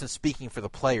person speaking for the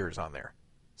players on there.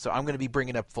 So I'm going to be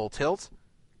bringing up Full Tilt,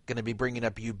 going to be bringing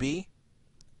up UB,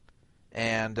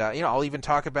 and I'll even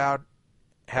talk about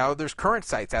how there's current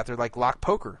sites out there like Lock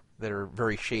Poker that are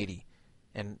very shady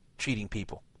and cheating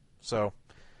people. So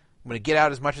I'm going to get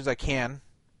out as much as I can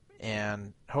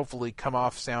and hopefully come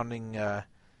off sounding good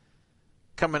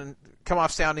and come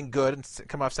off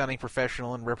sounding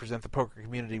professional and represent the poker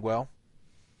community well.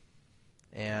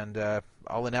 And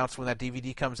I'll announce when that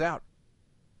DVD comes out.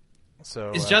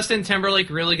 So is Justin Timberlake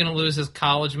really going to lose his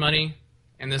college money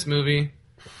in this movie?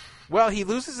 Well, he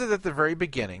loses it at the very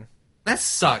beginning. That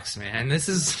sucks, man. This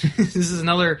is this is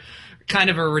another kind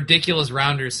of a ridiculous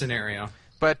Rounders scenario.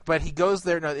 But he goes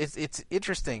there. No, it's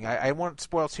interesting. I won't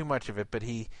spoil too much of it, but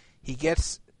he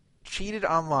gets cheated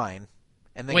online.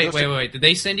 And then wait. Did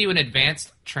they send you an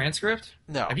advanced transcript?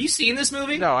 No. Have you seen this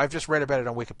movie? No, I've just read about it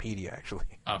on Wikipedia, actually.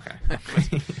 Okay.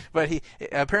 But he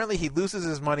apparently he loses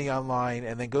his money online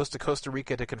and then goes to Costa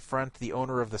Rica to confront the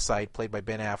owner of the site, played by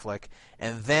Ben Affleck,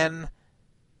 and then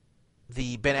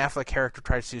the Ben Affleck character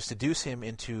tries to seduce him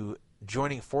into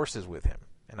joining forces with him,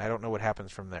 and I don't know what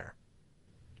happens from there.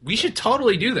 We should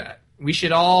totally do that. We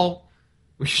should have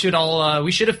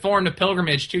formed a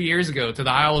pilgrimage 2 years ago to the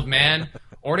Isle of Man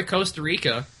or to Costa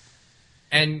Rica,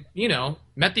 and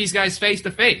met these guys face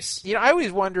to face. I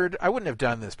always wondered. I wouldn't have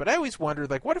done this, but I always wondered,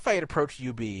 like, what if I had approached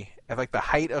UB at like the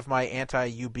height of my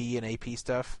anti-UB and AP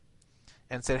stuff,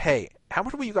 and said, "Hey, how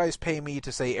much will you guys pay me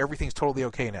to say everything's totally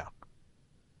okay now?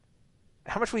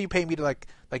 How much will you pay me to like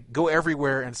go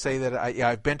everywhere and say that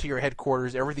I've been to your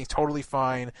headquarters, everything's totally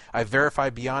fine, I've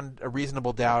verified beyond a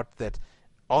reasonable doubt that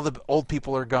all the old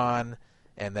people are gone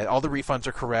and that all the refunds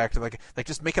are correct, like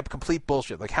just make up complete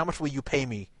bullshit. Like, how much will you pay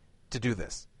me to do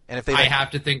this?" And if they, I have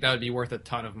to think that would be worth a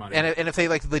ton of money. And if they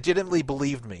legitimately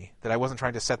believed me that I wasn't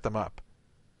trying to set them up.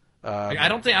 I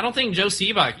don't think Joe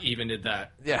Sebak even did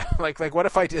that. Yeah, like what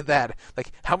if I did that?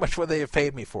 Like, how much would they have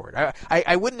paid me for it?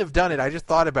 I wouldn't have done it. I just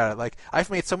thought about it. Like, I've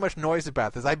made so much noise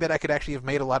about this. I bet I could actually have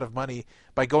made a lot of money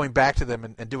by going back to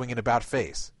them and doing an about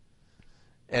face.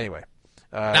 Anyway.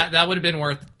 That would have been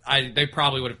worth. They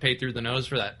probably would have paid through the nose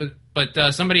for that.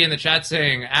 But somebody in the chat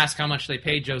saying, ask how much they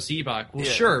paid Joe Sebak. Well,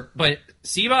 sure, but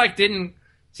Sebak didn't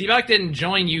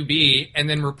join UB and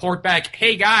then report back,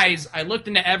 "Hey guys, I looked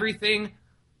into everything.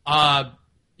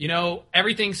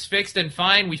 Everything's fixed and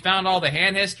fine. We found all the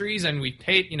hand histories and we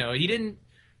paid."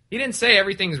 He didn't say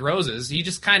everything's roses. He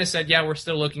just kind of said, "Yeah, we're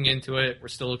still looking into it. We're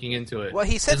still looking into it." Well,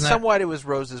 he said somewhat it was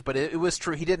roses, but it was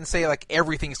true. He didn't say, like,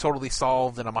 everything's totally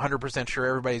solved and I'm 100% sure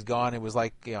everybody's gone. It was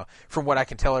like, from what I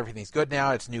can tell, everything's good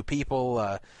now. It's new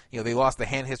people. They lost the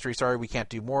hand history. Sorry, we can't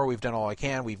do more. We've done all I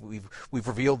can. We've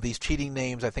revealed these cheating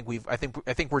names. I think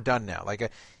we're done now. Like,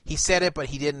 he said it, but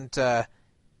he didn't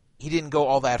go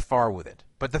all that far with it.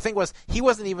 But the thing was, he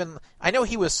wasn't even... I know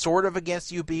he was sort of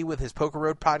against UB with his Poker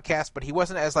Road podcast, but he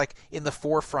wasn't as, like, in the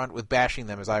forefront with bashing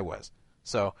them as I was.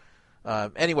 So,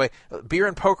 anyway, Beer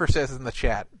and Poker says in the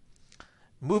chat,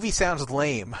 "Movie sounds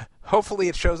lame. Hopefully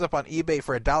it shows up on eBay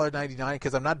for $1.99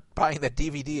 because I'm not buying that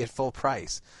DVD at full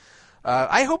price."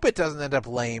 I hope it doesn't end up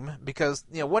lame because,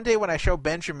 one day when I show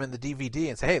Benjamin the DVD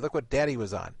and say, "Hey, look what Daddy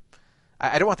was on,"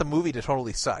 I don't want the movie to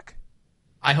totally suck.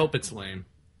 I hope it's lame.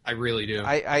 I really do.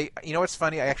 You know what's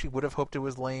funny? I actually would have hoped it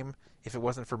was lame if it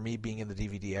wasn't for me being in the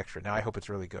DVD extra. Now I hope it's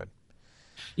really good.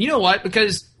 You know what?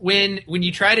 Because when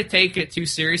you try to take it too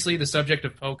seriously, the subject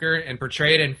of poker, and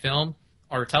portray it in film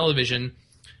or television,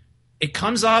 it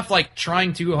comes off like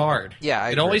trying too hard. Yeah,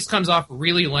 it always comes off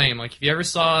really lame. Like, if you ever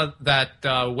saw that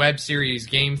web series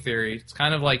Game Theory, it's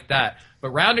kind of like that.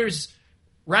 But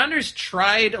Rounders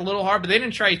tried a little hard, but they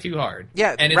didn't try too hard.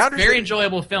 Yeah, and it's a very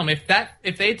enjoyable film. If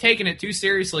they'd taken it too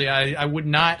seriously, I would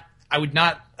not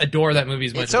adore that movie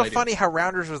as much. It's so funny how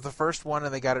Rounders was the first one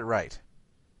and they got it right.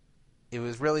 It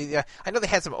was really. I know they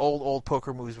had some old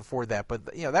poker movies before that, but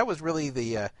that was really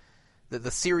the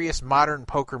serious modern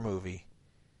poker movie.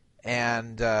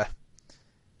 And it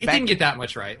didn't get that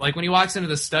much right. Like when he walks into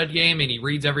the stud game and he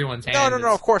reads everyone's hand.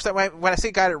 No. Of course, when I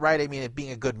say got it right, I mean it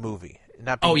being a good movie.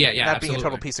 Not being a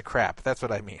total piece of crap. That's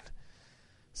what I mean.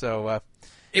 So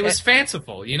it was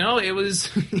fanciful, It was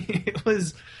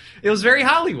it was very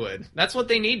Hollywood. That's what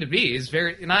they need to be. Is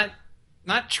very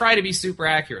not try to be super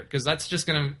accurate, because that's just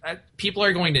people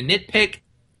are going to nitpick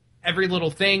every little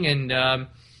thing, and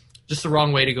just the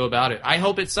wrong way to go about it. I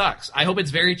hope it sucks. I hope it's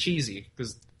very cheesy,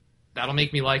 because that'll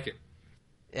make me like it.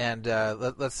 And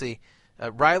let's see.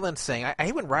 Ryland's saying, I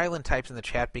hate when Ryland types in the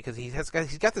chat because he's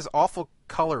got this awful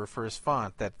color for his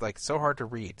font that's like so hard to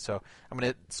read. So I'm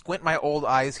going to squint my old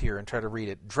eyes here and try to read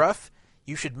it. Druff,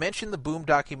 you should mention the Boom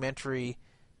documentary,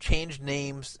 change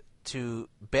names to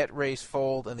Bet Race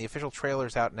Fold, and the official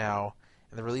trailer's out now,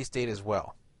 and the release date as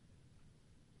well.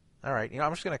 All right,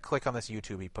 I'm just going to click on this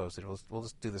YouTube he posted. We'll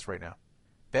just do this right now.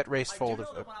 Bet Race Fold.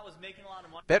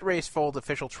 Bet Race Fold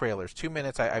official trailers. 2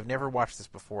 minutes. I've never watched this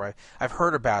before. I've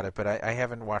heard about it, but I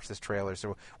haven't watched this trailer.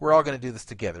 So we're all going to do this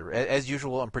together. As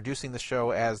usual, I'm producing the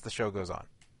show as the show goes on.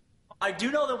 I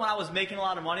do know that when I was making a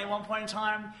lot of money at one point in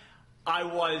time, I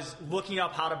was looking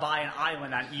up how to buy an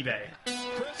island on eBay.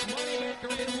 Chris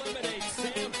Moneymaker eliminates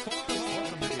Sam Farmer.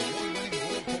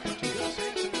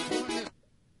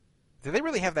 Did they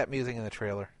really have that music in the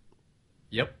trailer?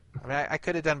 Yep. I mean, I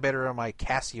could have done better on my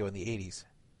Casio in the 80s.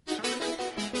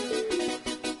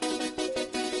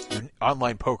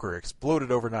 Online poker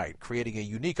exploded overnight, creating a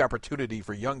unique opportunity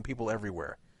for young people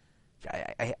everywhere.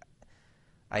 I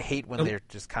hate when they're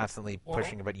just constantly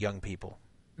pushing about young people.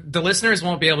 The listeners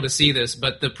won't be able to see this,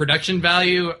 but the production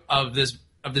value of this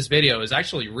video is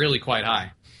actually really quite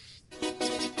high.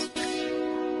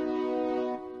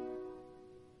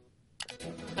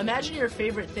 Imagine your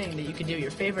favorite thing that you can do, your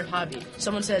favorite hobby.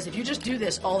 Someone says, if you just do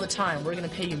this all the time, we're going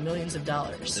to pay you millions of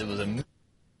dollars.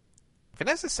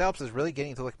 Vanessa Selps is really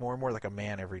getting to look more and more like a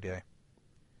man every day.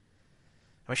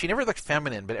 I mean, she never looked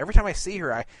feminine, but every time I see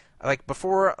her, I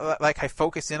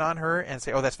focus in on her and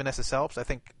say, oh, that's Vanessa Selps, I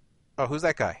think, oh, who's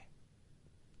that guy?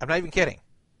 I'm not even kidding.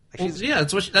 Like, yeah,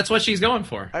 that's what she's going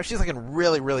for. She's looking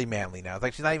really, really manly now.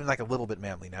 Like, she's not even like a little bit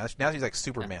manly now. Now she's like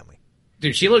super manly.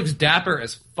 Dude, she looks dapper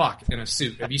as fuck in a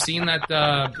suit. Have you seen that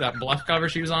that Bluff cover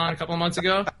she was on a couple of months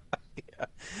ago?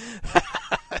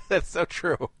 That's so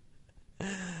true.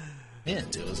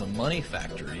 It was a money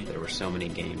factory. There were so many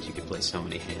games. You could play so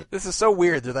many hands. This is so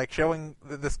weird. They're like showing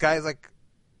this guy's like.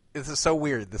 This is so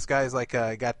weird. This guy's like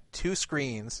got two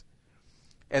screens,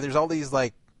 and there's all these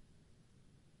like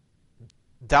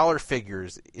dollar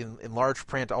figures in large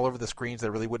print all over the screens that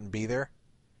really wouldn't be there.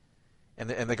 And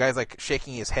the guy's like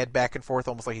shaking his head back and forth,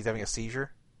 almost like he's having a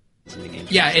seizure.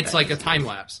 Yeah, it's like a time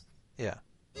lapse. Yeah.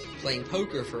 Playing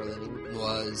poker for a living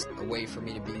was a way for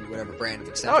me to be whatever brand of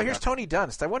eccentric. Oh, here's Tony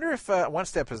Dunst. I wonder if One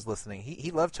Step is listening.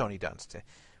 He loved Tony Dunst.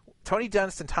 Tony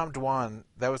Dunst and Tom Dwan,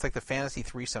 that was like the fantasy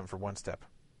threesome for One Step.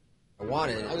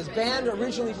 I was banned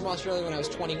originally from Australia when I was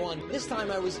 21. This time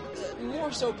I was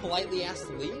more so politely asked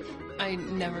to leave. I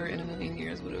never in a million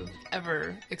years would have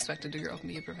ever expected to grow up and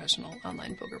be a professional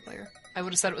online poker player. I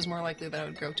would have said it was more likely that I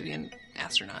would grow up to be an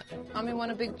astronaut. Mommy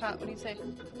won a big pot. What do you say?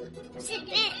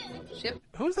 Ship.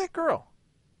 Who's that girl?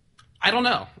 I don't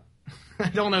know. I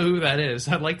don't know who that is.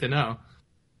 I'd like to know.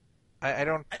 I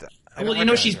don't well, you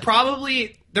know,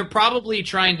 they're probably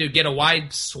trying to get a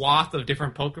wide swath of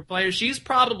different poker players. She's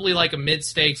probably like a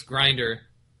mid-stakes grinder,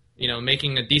 you know,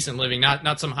 making a decent living,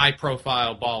 not some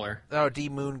high-profile baller. Oh, D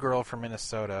Moon Girl from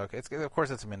Minnesota. Okay, of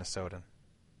course it's a Minnesotan.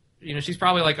 You know, she's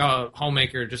probably like a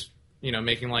homemaker, just, you know,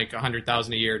 making like $100,000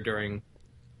 a year during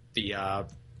the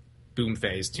boom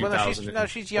phase, 2000. Well,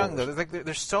 she's young though.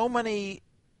 There's so many.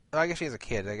 Well, I guess she has a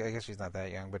kid. I guess she's not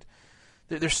that young, but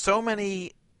there's so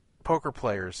many poker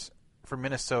players from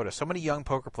Minnesota. So many young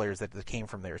poker players that came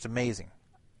from there. It's amazing.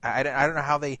 I don't know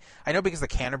how they. I know because the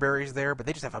Canterbury's there, but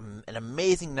they just have an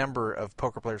amazing number of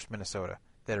poker players from Minnesota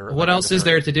that are. What else is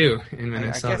there to do in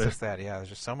Minnesota? I guess it's that. Yeah, there's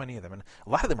just so many of them, and a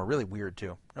lot of them are really weird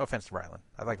too. No offense to Ryland,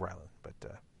 I like Ryland, but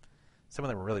some of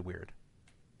them are really weird.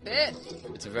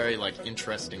 It's a very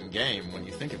interesting game when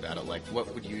you think about it. Like,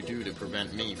 what would you do to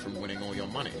prevent me from winning all your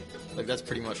money? Like, that's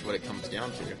pretty much what it comes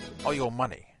down to. All your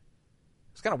money.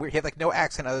 It's kind of weird. He had no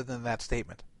accent other than that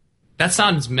statement. That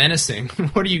sounds menacing.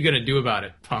 What are you going to do about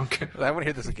it, punk? I want to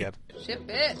hear this again. Ship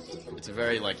it. It's a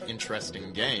very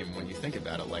interesting game when you think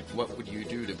about it. Like, what would you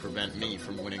do to prevent me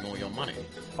from winning all your money?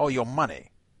 All your money.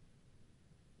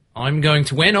 I'm going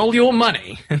to win all your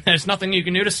money. There's nothing you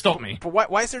can do to stop me. But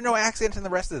why is there no accent in the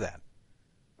rest of that?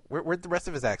 Where'd the rest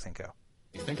of his accent go?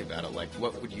 You think about it. Like,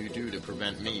 what would you do to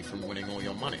prevent me from winning all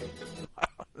your money?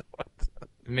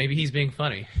 Maybe he's being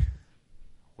funny.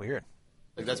 Weird.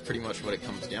 Like, that's pretty much what it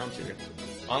comes down to.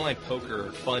 Online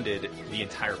poker funded the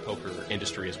entire poker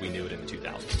industry as we knew it in the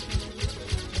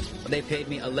 2000s. They paid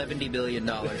me $11 billion.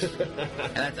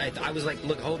 And I was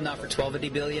holding out for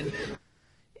 $12 billion.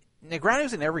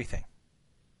 Negreanu's in everything.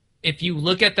 If you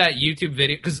look at that YouTube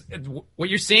video, because what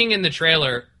you're seeing in the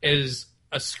trailer is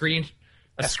a screenshot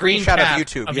of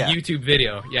YouTube, a YouTube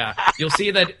video. Yeah, you'll see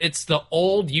that it's the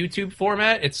old YouTube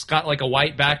format. It's got a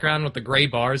white background with the gray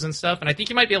bars and stuff, and I think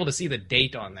you might be able to see the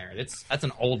date on there. That's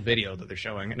an old video that they're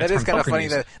showing. And that is kind of funny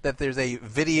that there's a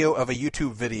video of a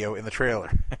YouTube video in the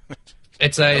trailer.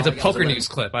 It's a poker news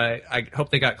clip. I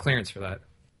hope they got clearance for that.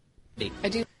 I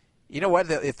do. You know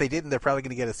what? If they didn't, they're probably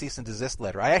going to get a cease and desist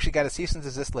letter. I actually got a cease and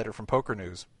desist letter from Poker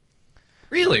News.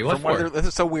 Really? What for? This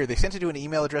is so weird. They sent it to an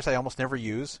email address I almost never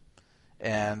use,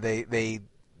 and they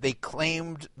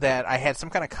claimed that I had some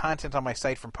kind of content on my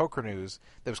site from Poker News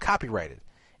that was copyrighted.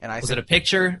 And I said, it a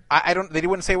picture? I don't. They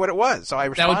wouldn't say what it was, so I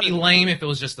responded. That would be lame if it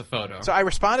was just a photo. So I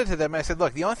responded to them and I said,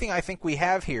 "Look, the only thing I think we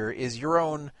have here is your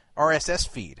own RSS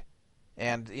feed,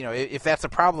 and if that's a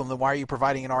problem, then why are you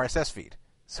providing an RSS feed?"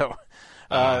 So.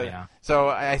 So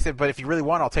I said, but if you really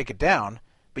want, I'll take it down,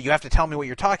 but you have to tell me what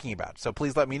you're talking about, so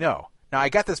please let me know. Now, I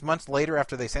got this months later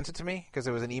after they sent it to me, because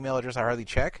it was an email address I hardly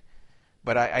check,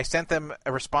 but I sent them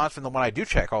a response from the one I do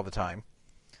check all the time,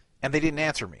 and they didn't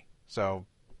answer me. So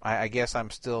I guess I'm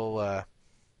still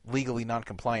legally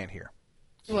non-compliant here.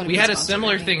 We had a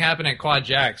similar thing happen at Quad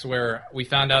Jacks where we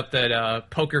found out that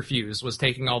Poker Fuse was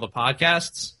taking all the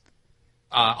podcasts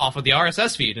off of the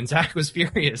RSS feed, and Zach was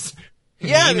furious.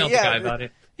 Yeah, he emailed the guy about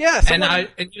it. Yeah, and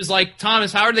he was like,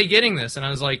 Thomas, how are they getting this? And I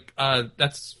was like,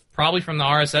 that's probably from the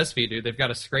RSS feed, dude. They've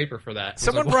got a scraper for that.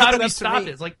 Someone like, brought how that do we up to stop me.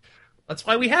 it? It's like, that's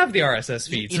why we have the RSS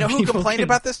feed. You know who complained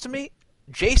about this to me?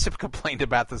 Jasip complained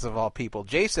about this, of all people.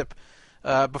 Jasip,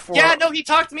 before... Yeah, no, he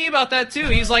talked to me about that, too.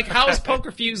 He's like, how is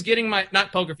Poker Fuse getting my...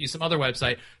 Not Poker Fuse, some other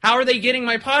website. How are they getting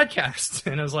my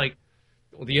podcast? And I was like,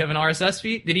 well, do you have an RSS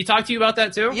feed? Did he talk to you about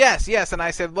that, too? Yes. And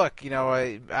I said, look,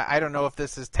 I don't know if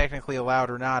this is technically allowed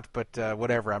or not, but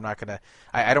whatever. I'm not going to...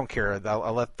 I don't care.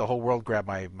 I'll let the whole world grab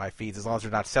my feeds. As long as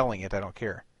they're not selling it, I don't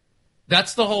care.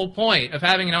 That's the whole point of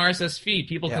having an RSS feed.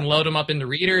 People can load them up into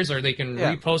readers, or they can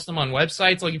repost them on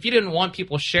websites. Like, if you didn't want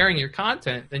people sharing your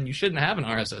content, then you shouldn't have an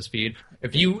RSS feed.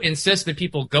 If you insist that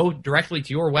people go directly to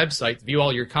your website to view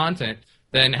all your content,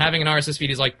 then having an RSS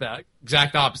feed is like the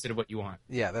exact opposite of what you want.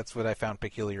 Yeah, that's what I found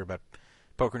peculiar about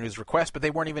Poker News requests, but they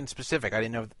weren't even specific. I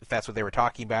didn't know if that's what they were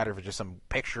talking about, or if it's just some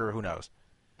picture, or who knows.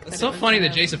 It's so funny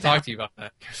that Jason talked to you about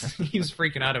that. He was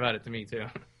freaking out about it to me, too.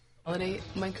 Validate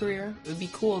my career. It would be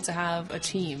cool to have a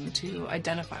team to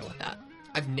identify with that.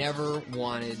 I've never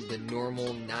wanted the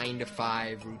normal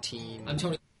 9-to-5 routine. I'm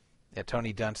Tony. Yeah,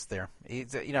 Tony Dunst there.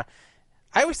 He's,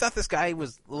 I always thought this guy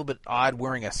was a little bit odd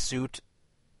wearing a suit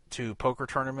to poker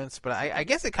tournaments, but I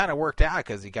guess it kind of worked out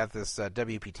because he got this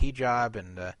WPT job,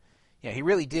 and he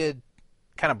really did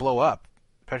kind of blow up,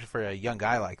 especially for a young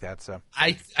guy like that. So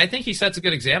I think he sets a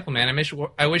good example, man.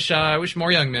 I wish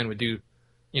more young men would do.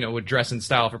 Would dress in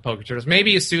style for poker tournaments.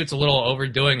 Maybe his suit's a little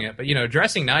overdoing it, but,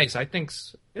 dressing nice, I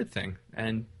think's a good thing.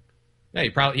 And,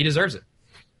 yeah, he deserves it.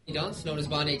 Dunst, known as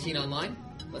Bond 18 online.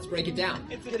 Let's break it down.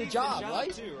 Get a job,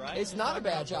 right? It's not a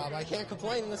bad job. I can't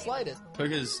complain in the slightest.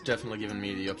 Poker's definitely given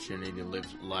me the opportunity to live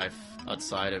life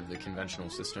outside of the conventional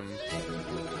system.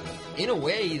 In a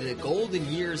way, the golden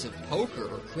years of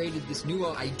poker created this new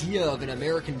idea of an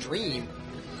American dream.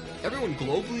 Everyone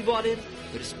globally bought in,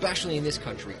 but especially in this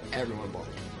country, everyone bought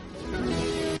in.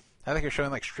 I think you're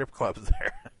showing like strip clubs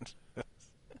there.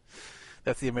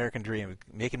 That's the American dream: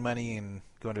 making money and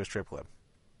going to a strip club.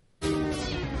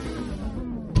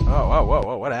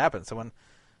 Whoa! What happened? Someone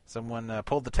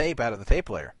pulled the tape out of the tape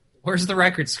player. Where's the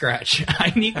record scratch?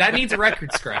 That needs a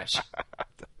record scratch.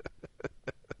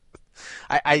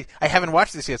 I haven't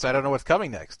watched this yet, so I don't know what's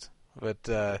coming next. But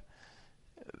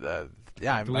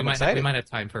yeah, I'm excited. We might have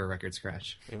time for a record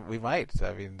scratch. We might.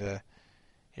 I mean,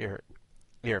 here.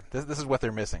 This is what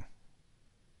they're missing.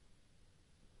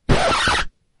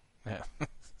 Yeah.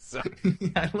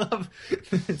 I love.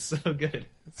 It's so good.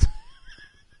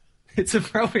 It's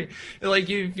appropriate. Like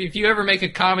if you ever make a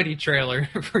comedy trailer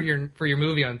for your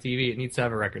movie on TV, it needs to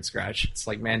have a record scratch. It's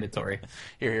like mandatory.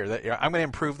 Here. I'm going to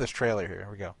improve this trailer here. Here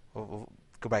we go. We'll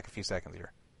go back a few seconds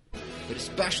here. But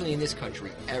especially in this country,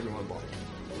 everyone bought it.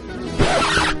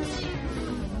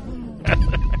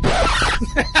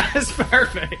 That's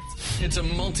perfect. It's a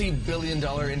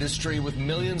multi-billion-dollar industry with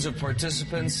millions of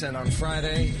participants, and on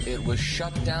Friday, it was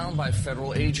shut down by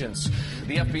federal agents.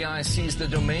 The FBI seized the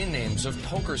domain names of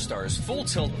PokerStars, Full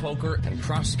Tilt Poker, and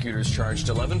prosecutors charged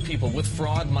 11 people with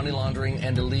fraud, money laundering,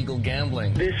 and illegal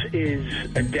gambling. This is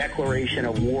a declaration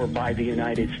of war by the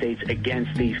United States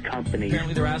against these companies.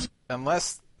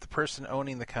 Unless the person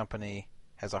owning the company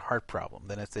has a heart problem,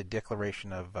 then it's a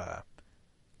declaration of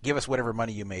give us whatever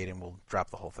money you made and we'll drop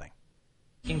the whole thing.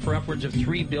 For upwards of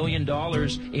 $3 billion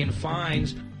in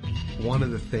fines. One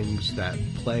of the things that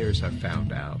players have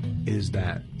found out is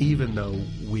that even though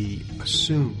we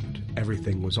assumed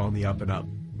everything was on the up and up,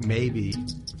 maybe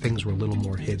things were a little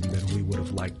more hidden than we would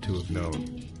have liked to have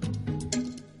known.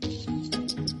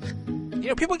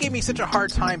 People gave me such a hard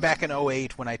time back in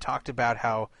 2008 when I talked about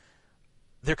how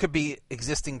there could be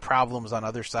existing problems on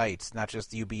other sites, not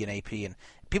just UB and AP, and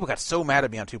people got so mad at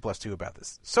me on 2+2 about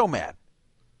this. So mad.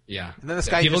 Yeah. And then this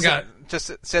guy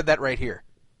just said that right here.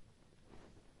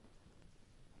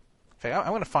 Okay, I'm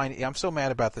going to find... I'm so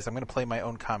mad about this, I'm going to play my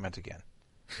own comment again.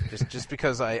 Just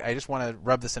because I just want to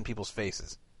rub this in people's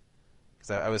faces.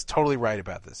 Because I was totally right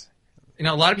about this.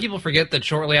 A lot of people forget that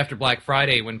shortly after Black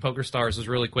Friday, when PokerStars was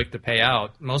really quick to pay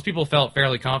out, most people felt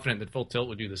fairly confident that Full Tilt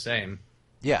would do the same.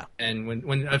 Yeah. And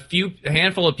when a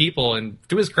handful of people, and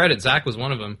to his credit, Zach was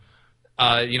one of them,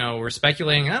 were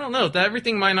speculating, I don't know, that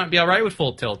everything might not be all right with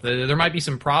Full Tilt. There might be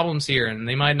some problems here, and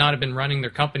they might not have been running their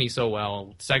company so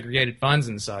well, segregated funds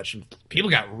and such. And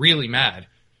people got really mad.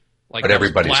 Like, but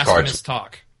everybody's blasphemous cards.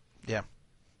 Talk. Yeah.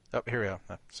 Oh, here we go.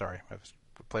 Sorry, I was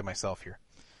play myself here.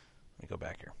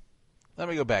 Let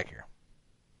me go back here.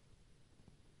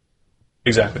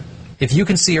 Exactly. If you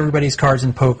can see everybody's cards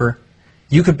in poker,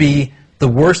 you could be the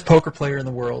worst poker player in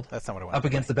the world. That's not what I want. Up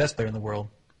against the best player in the world,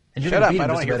 and you're Shut going up! to beat I him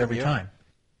don't just hear about from every you. time.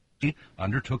 He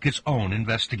undertook his own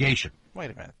investigation. Wait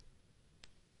a minute.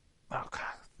 Oh God,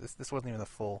 this wasn't even the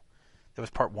full. That was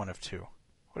part 1 of 2.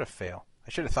 What a fail! I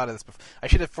should have thought of this before. I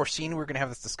should have foreseen we were going to have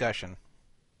this discussion,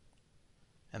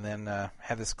 and then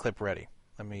have this clip ready.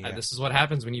 Let me. This is what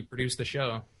happens when you produce the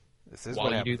show. This is while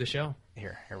what you happens. do the show.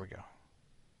 Here we go.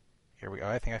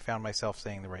 I think I found myself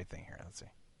saying the right thing here. Let's see.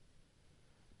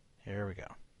 Here we go.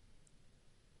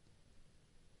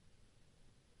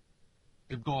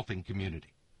 The golfing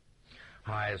community.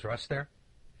 Hi, is Russ there?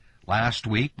 Last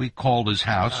week, we called his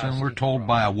house and were told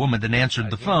by a woman that answered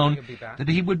the phone that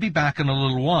he would be back in a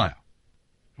little while.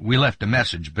 We left a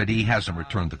message, but he hasn't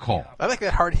returned the call. I like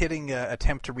that hard-hitting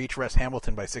attempt to reach Russ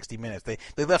Hamilton by 60 Minutes.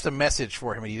 They left a message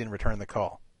for him and he didn't return the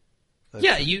call.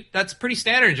 That's pretty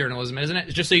standard journalism, isn't it?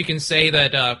 Just so you can say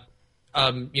that,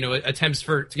 attempts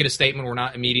to get a statement were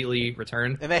not immediately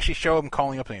returned. And they actually show him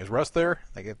calling up and is Russ there?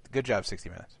 Like, good job, 60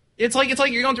 Minutes. It's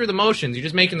like you're going through the motions. You're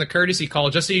just making the courtesy call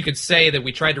just so you could say that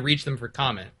we tried to reach them for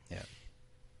comment. Yeah.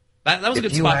 That was a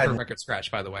good spot for a record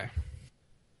scratch, by the way.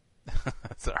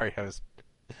 Sorry, I was...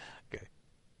 Okay.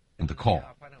 And the call.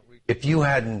 If you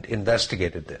hadn't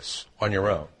investigated this on your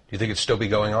own, do you think it'd still be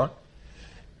going on?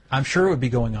 I'm sure it would be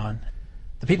going on.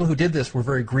 The people who did this were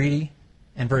very greedy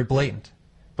and very blatant.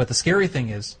 But the scary thing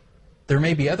is, there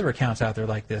may be other accounts out there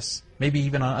like this, maybe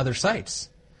even on other sites,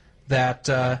 that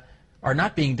are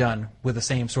not being done with the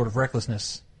same sort of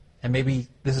recklessness. And maybe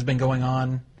this has been going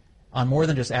on more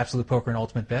than just Absolute Poker and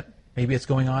Ultimate Bet. Maybe it's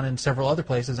going on in several other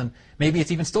places, and maybe it's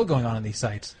even still going on in these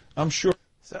sites. I'm sure.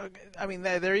 So, I mean,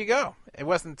 there you go. It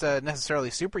wasn't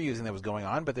necessarily super using that was going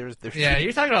on, but there's Yeah,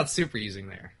 you're talking about super using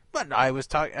there. But I was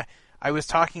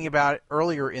talking about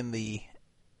earlier in the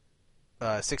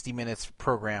 60 Minutes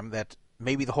program that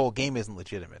maybe the whole game isn't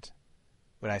legitimate.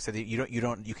 When I said that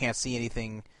you can't see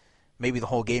anything, maybe the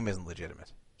whole game isn't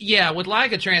legitimate. Yeah, with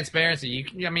lack of transparency,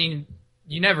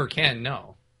 you never can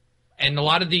know. And a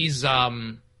lot of these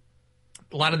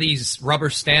rubber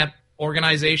stamp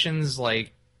organizations,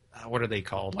 like what are they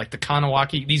called? Like the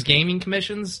Kanawaki, these gaming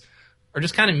commissions are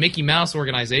just kind of Mickey Mouse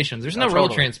organizations. There's no real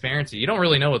transparency. You don't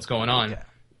really know what's going on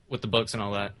with the books and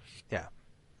all that. Yeah,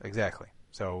 exactly.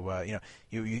 So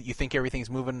you think everything's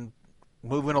moving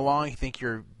along. You think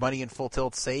your money in Full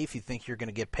Tilt's safe. You think you're going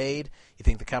to get paid. You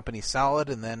think the company's solid,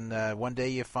 and then one day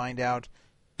you find out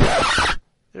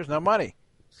there's no money.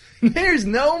 There's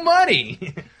no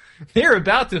money. They're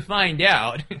about to find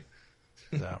out.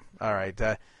 So, all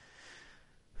right.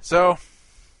 So,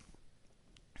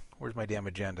 where's my damn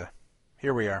agenda?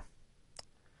 Here we are.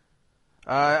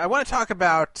 I want to talk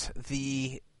about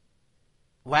the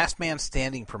Last Man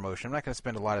Standing promotion. I'm not going to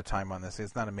spend a lot of time on this.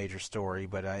 It's not a major story,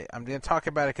 but I'm going to talk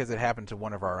about it because it happened to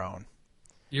one of our own.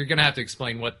 You're going to have to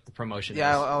explain what the promotion is.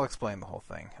 Yeah, I'll explain the whole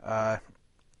thing.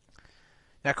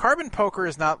 Now, Carbon Poker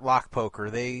is not Lock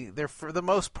Poker. They're for the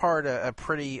most part a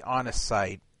pretty honest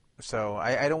site. So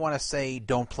I don't want to say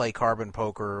don't play Carbon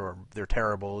Poker or they're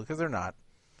terrible, because they're not.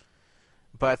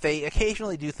 But they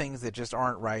occasionally do things that just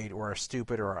aren't right or are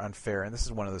stupid or are unfair, and this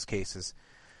is one of those cases.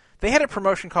 They had a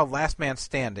promotion called Last Man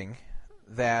Standing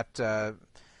that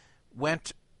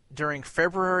went during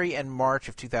February and March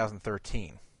of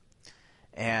 2013.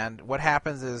 And what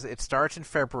happens is it starts in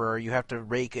February. You have to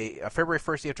rake February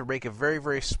 1st, you have to rake a very,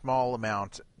 very small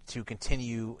amount to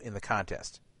continue in the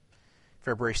contest.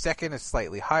 February 2nd is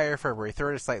slightly higher. February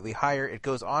 3rd is slightly higher. It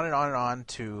goes on and on and on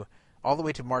to all the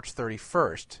way to March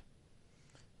 31st.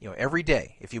 Every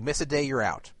day. If you miss a day, you're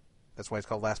out. That's why it's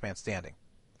called Last Man Standing.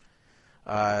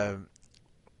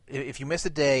 If you miss a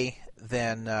day,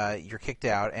 then you're kicked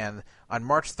out. And on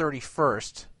March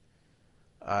 31st,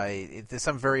 there's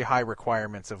some very high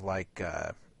requirements of like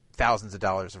thousands of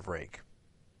dollars of rake.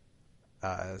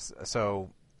 So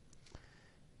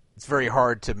it's very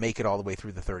hard to make it all the way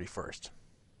through the 31st.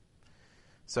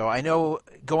 So I know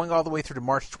going all the way through to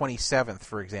March 27th,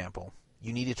 for example,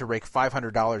 you needed to rake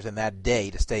 $500 in that day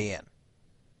to stay in. And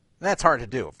that's hard to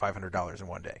do, $500 in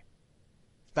one day.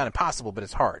 It's not impossible, but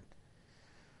it's hard.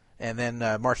 And then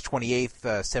March 28th,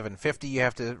 $750 you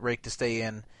have to rake to stay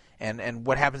in. And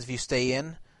what happens if you stay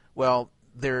in? Well,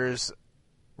 there's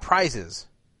prizes,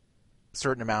 a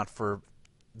certain amount for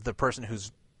the person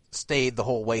who's stayed the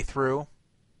whole way through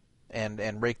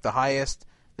and raked the highest,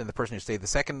 then the person who stayed the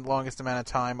second longest amount of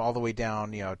time, all the way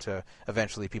down, to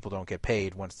eventually people don't get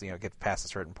paid once get past a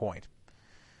certain point.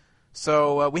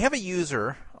 So we have a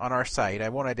user on our site. I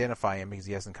won't identify him because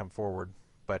he hasn't come forward,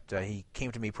 but he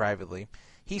came to me privately.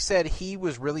 he said he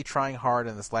was really trying hard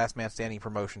in this Last Man Standing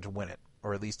promotion to win it,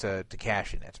 or at least to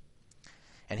cash in it.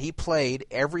 And he played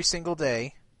every single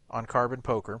day on Carbon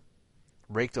Poker,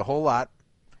 raked a whole lot,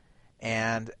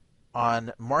 and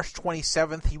on March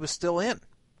 27th, he was still in.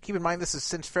 Keep in mind, this is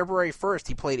since February 1st.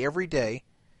 He played every day,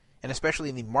 and especially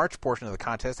in the March portion of the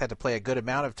contest, had to play a good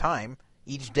amount of time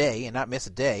each day and not miss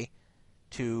a day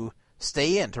to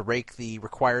stay in, to rake the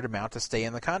required amount to stay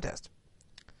in the contest.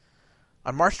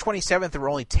 On March 27th, there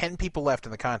were only 10 people left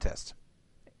in the contest,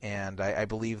 and I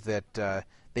believe that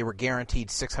they were guaranteed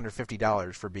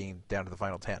 $650 for being down to the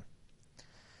final 10.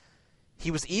 He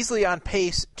was easily on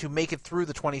pace to make it through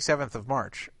the 27th of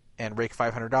March and rake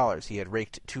 $500. He had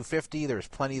raked $250. There was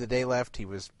plenty of the day left. He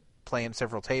was playing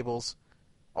several tables.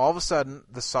 All of a sudden,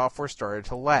 the software started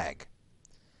to lag.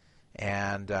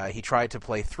 And he tried to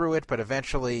play through it, but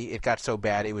eventually it got so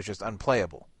bad it was just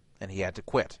unplayable, and he had to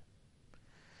quit.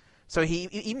 So he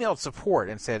emailed support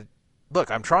and said,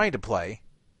 look, I'm trying to play,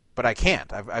 but I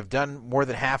can't. I've done more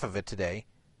than half of it today.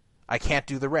 I can't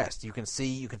do the rest. You can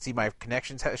see my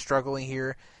connection's struggling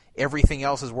here. Everything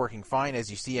else is working fine.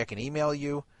 As you see, I can email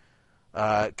you.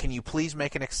 Can you please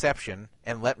make an exception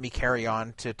and let me carry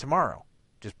on to tomorrow?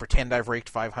 Just pretend I've raked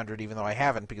 500 even though I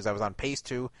haven't, because I was on pace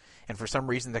to, and for some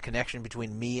reason the connection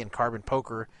between me and Carbon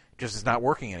Poker just is not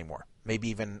working anymore. Maybe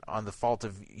even on the fault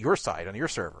of your side, on your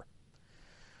server.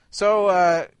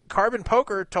 So Carbon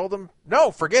Poker told him,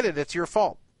 no, forget it, it's your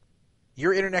fault.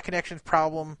 Your internet connection's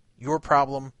problem, your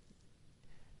problem,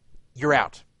 you're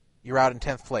out. You're out in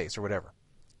 10th place or whatever.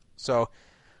 So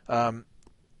the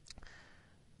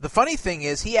funny thing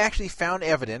is he actually found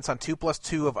evidence on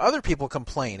 2+2 of other people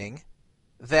complaining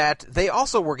that they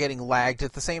also were getting lagged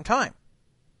at the same time.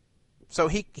 So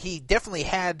he definitely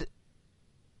had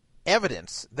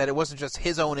evidence that it wasn't just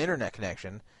his own internet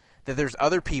connection, that there's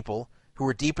other people who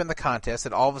were deep in the contest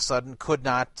that all of a sudden could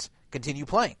not continue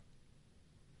playing.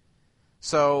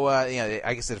 So,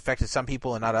 I guess it affected some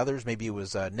people and not others. Maybe it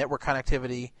was network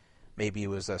connectivity. Maybe it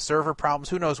was server problems.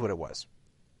 Who knows what it was?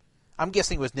 I'm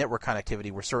guessing it was network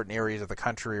connectivity where certain areas of the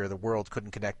country or the world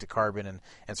couldn't connect to Carbon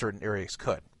and certain areas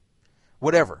could.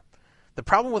 Whatever. The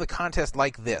problem with a contest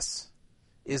like this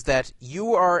is that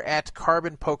you are at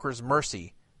Carbon Poker's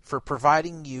mercy for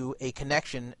providing you a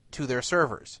connection to their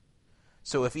servers.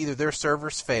 So if either their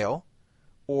servers fail,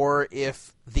 or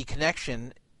if the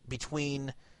connection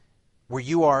between where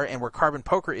you are and where Carbon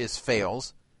Poker is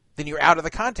fails, then you're out of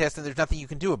the contest and there's nothing you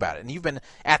can do about it. And you've been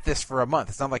at this for a month.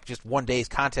 It's not like just one day's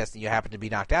contest and you happen to be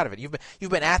knocked out of it.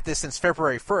 You've been at this since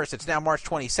February 1st. It's now March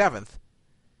 27th.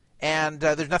 And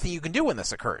there's nothing you can do when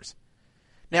this occurs.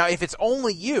 Now, if it's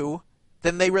only you,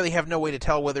 then they really have no way to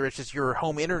tell whether it's just your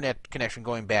home internet connection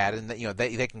going bad, and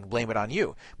they can blame it on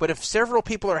you. But if several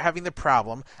people are having the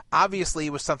problem, obviously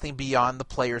it was something beyond the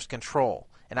player's control,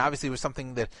 and obviously it was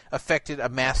something that affected a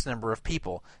mass number of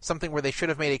people, something where they should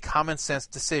have made a common sense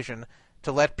decision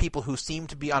to let people who seem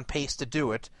to be on pace to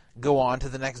do it go on to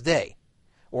the next day,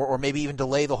 or maybe even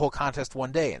delay the whole contest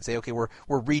one day and say, okay, we're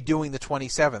redoing the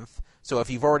 27th. So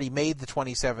if you've already made the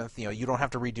 27th, you don't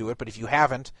have to redo it. But if you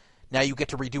haven't, now you get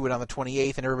to redo it on the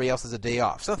 28th, and everybody else has a day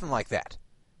off. Something like that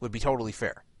would be totally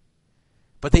fair.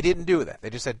 But they didn't do that.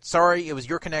 They just said, sorry, it was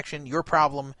your connection, your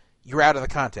problem, you're out of the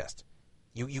contest.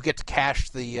 You get to cash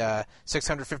the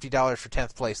 $650 for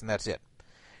 10th place, and that's it.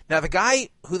 Now, the guy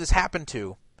who this happened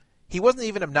to, he wasn't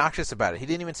even obnoxious about it. He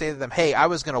didn't even say to them, hey, I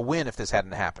was going to win if this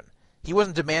hadn't happened. He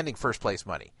wasn't demanding first place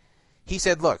money. He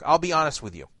said, look, I'll be honest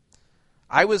with you.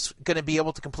 I was going to be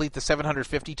able to complete the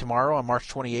 750 tomorrow on March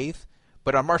 28th,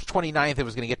 but on March 29th it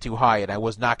was going to get too high, and I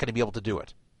was not going to be able to do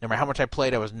it. No matter how much I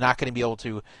played, I was not going to be able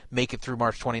to make it through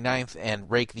March 29th and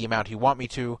rake the amount you want me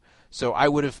to, so I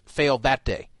would have failed that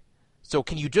day. So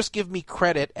can you just give me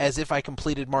credit as if I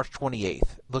completed March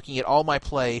 28th, looking at all my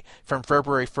play from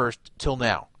February 1st till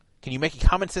now? Can you make a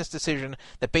common sense decision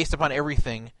that based upon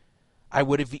everything, I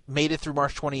would have made it through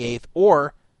March 28th,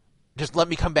 or just let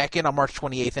me come back in on March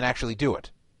 28th and actually do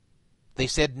it? They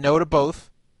said no to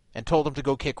both and told him to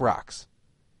go kick rocks.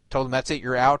 Told him, that's it,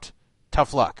 you're out,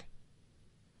 tough luck.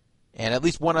 And at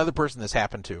least one other person this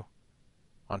happened to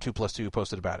on 2+2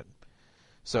 posted about it.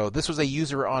 So this was a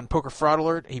user on Poker Fraud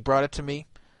Alert. He brought it to me.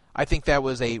 I think that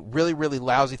was a really, really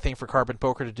lousy thing for Carbon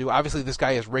Poker to do. Obviously, this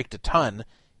guy has raked a ton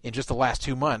in just the last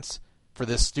 2 months for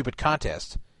this stupid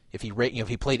contest. If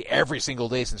he played every single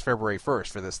day since February 1st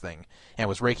for this thing and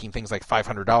was raking things like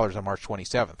 $500 on March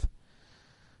 27th.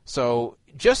 So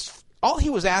just all he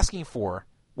was asking for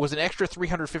was an extra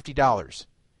 $350,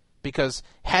 because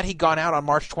had he gone out on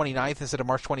March 29th instead of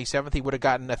March 27th, he would have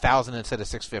gotten $1,000 instead of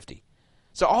 $650.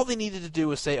 So all they needed to do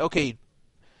was say, okay,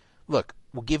 look,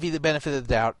 we'll give you the benefit of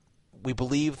the doubt. we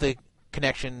believe the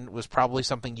connection was probably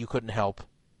something you couldn't help.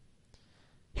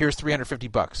 Here's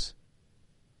 $350.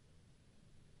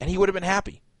 And he would have been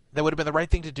happy. That would have been the right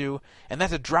thing to do, and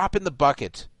that's a drop in the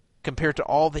bucket compared to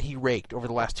all that he raked over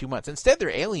the last 2 months. Instead, they're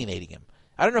alienating him.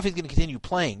 I don't know if he's going to continue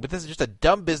playing, but this is just a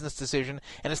dumb business decision,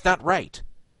 and it's not right.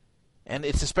 And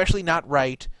it's especially not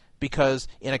right because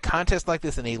in a contest like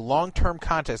this, in a long-term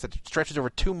contest that stretches over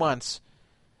 2 months,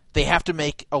 they have to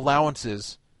make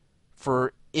allowances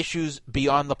for issues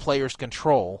beyond the player's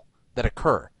control that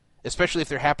occur, especially if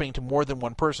they're happening to more than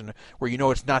one person, where you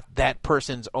know it's not that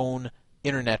person's own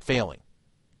internet failing.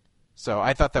 So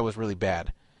I thought that was really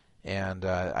bad, and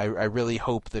I really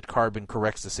hope that Carbon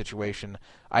corrects the situation.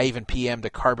 I even PM'd a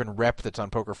Carbon rep that's on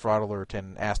Poker Fraud Alert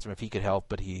and asked him if he could help,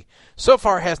 but he so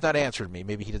far has not answered me.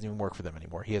 Maybe he doesn't even work for them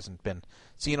anymore. He hasn't been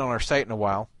seen on our site in a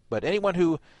while. But anyone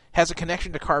who has a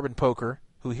connection to Carbon Poker,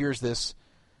 who hears this,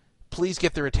 please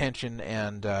get their attention,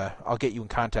 and I'll get you in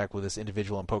contact with this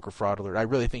individual on Poker Fraud Alert. I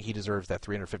really think he deserves that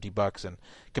 $350, and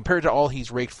compared to all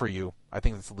he's raked for you, I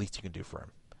think that's the least you can do for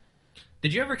him.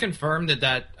 Did you ever confirm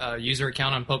that user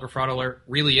account on Poker Fraud Alert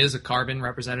really is a Carbon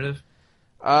representative?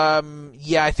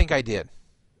 Yeah, I think I did.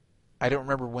 I don't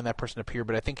remember when that person appeared,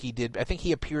 but I think he did. I think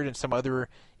he appeared in some other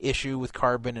issue with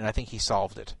Carbon, and I think he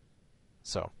solved it.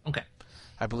 So okay,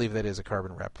 I believe that is a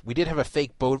Carbon rep. We did have a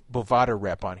fake Bovada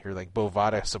rep on here, like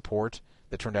Bovada support,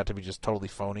 that turned out to be just totally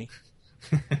phony.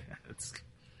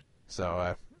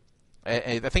 So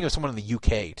I think it was someone in the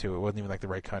UK, too. It wasn't even like the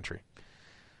right country.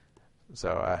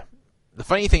 So the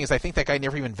funny thing is I think that guy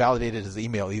never even validated his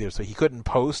email either, so he couldn't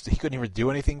post. He couldn't even do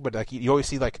anything, but like you always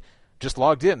see, like, just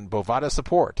logged in, Bovada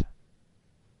support.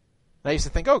 And I used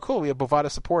to think, oh, cool, we have Bovada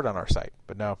support on our site.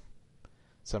 But no,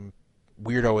 some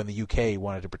weirdo in the UK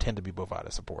wanted to pretend to be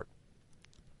Bovada support.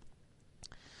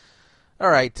 All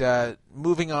right,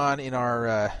 moving on in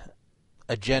our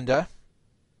agenda.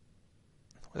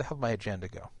 Where the hell did my agenda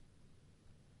go?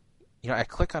 You know, I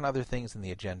click on other things in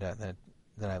the agenda, and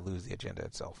then I lose the agenda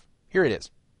itself. Here it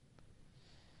is.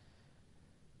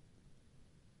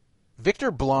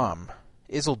 Victor Blom,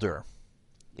 Isildur,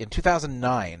 in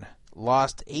 2009,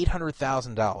 lost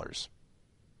 $800,000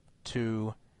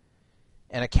 to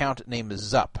an account named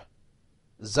Zup.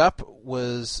 Zup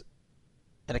was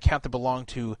an account that belonged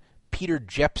to Peter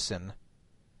Jepsen,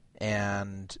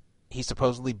 and he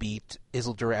supposedly beat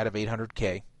Isildur out of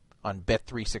 $800K on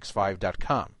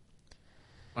Bet365.com.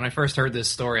 When I first heard this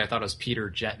story, I thought it was Peter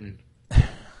Jetton.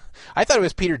 I thought it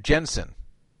was Peter Jensen,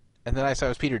 and then I saw it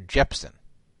was Peter Jepsen.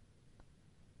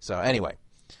 So anyway,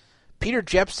 Peter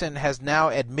Jepsen has now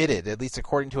admitted, at least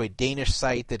according to a Danish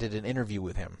site that did an interview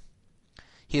with him,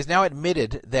 he has now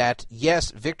admitted that,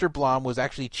 yes, Victor Blom was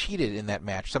actually cheated in that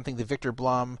match, something that Victor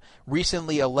Blom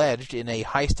recently alleged in a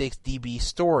High Stakes DB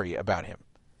story about him.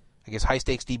 I guess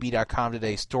HighStakesDB.com did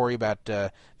a story about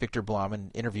Victor Blom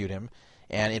and interviewed him.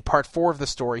 And in part 4 of the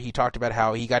story, he talked about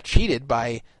how he got cheated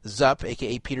by Zup,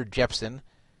 a.k.a. Peter Jepsen,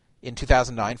 in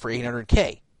 2009 for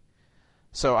 $800K.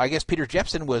 So I guess Peter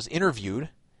Jepsen was interviewed,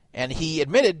 and he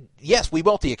admitted, yes, we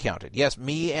multi-accounted. Yes,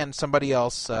 me and somebody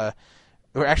else, or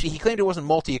actually he claimed it wasn't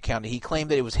multi-accounted. He claimed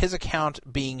that it was his account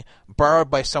being borrowed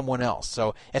by someone else.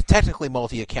 So it's technically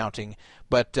multi-accounting,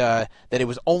 but that it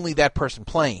was only that person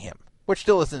playing him, which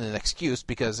still isn't an excuse,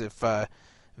 because if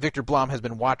Victor Blom has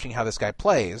been watching how this guy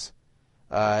plays,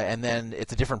 and then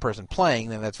it's a different person playing,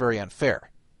 then that's very unfair.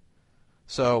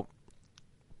 So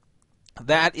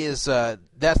that's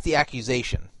the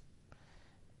accusation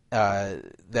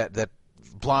that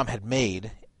Blom had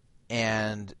made,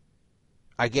 and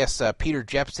I guess Peter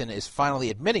Jepsen is finally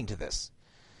admitting to this.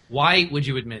 Why would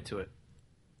you admit to it?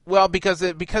 Well, because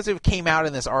it came out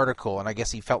in this article, and I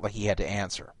guess he felt like he had to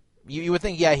answer. You would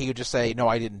think, yeah, he could just say, no,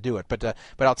 I didn't do it. But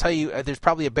I'll tell you, there's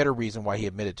probably a better reason why he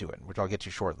admitted to it, which I'll get to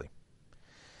shortly.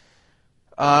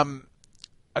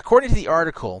 According to the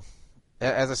article,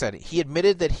 as I said, he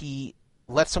admitted that he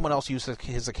let someone else use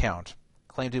his account,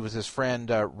 claimed it was his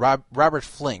friend Robert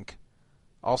Flink,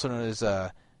 also known as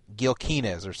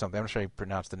Gilkines or something. I'm not sure how you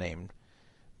pronounce the name.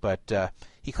 But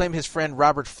he claimed his friend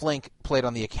Robert Flink played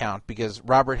on the account because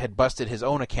Robert had busted his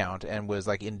own account and was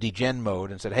like in degen mode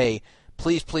and said, hey,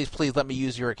 please, please, please let me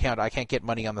use your account. I can't get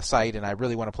money on the site, and I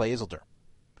really want to play Isildur.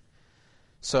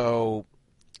 So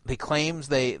they claim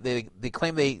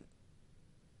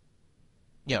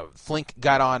Flink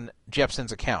got on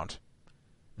Jepsen's account,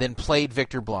 then played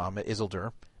Victor Blom at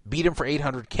Isildur, beat him for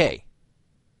 $800K.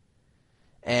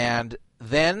 And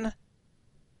then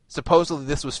supposedly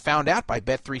this was found out by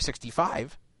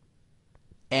Bet365,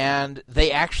 and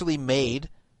they actually made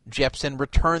Jepsen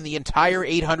return the entire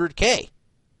 $800K.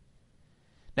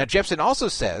 Now, Jepsen also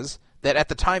says that at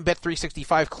the time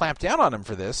Bet365 clamped down on him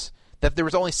for this, that there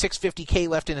was only $650K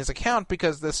left in his account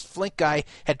because this Flink guy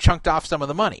had chunked off some of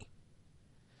the money.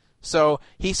 So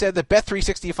he said that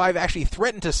Bet365 actually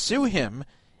threatened to sue him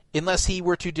unless he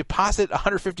were to deposit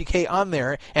 $150K on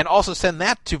there and also send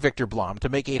that to Victor Blom to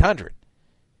make $800.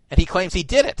 And he claims he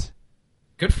did it.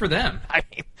 Good for them. I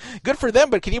mean, good for them,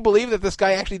 but can you believe that this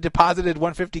guy actually deposited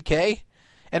 $150K?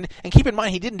 And keep in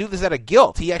mind, he didn't do this out of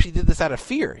guilt. He actually did this out of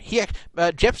fear.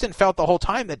 Jepsen felt the whole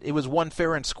time that it was one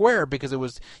fair and square because it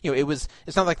was,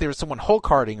 it's not like there was someone hole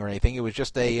carding or anything. It was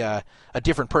just a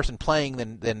different person playing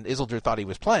than Isildur thought he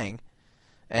was playing.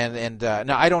 And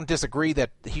now I don't disagree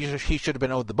that he should have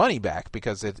been owed the money back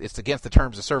because it's against the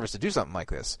terms of service to do something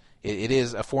like this. It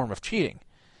is a form of cheating.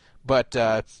 But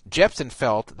Jepsen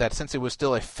felt that since it was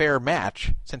still a fair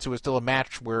match, since it was still a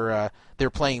match where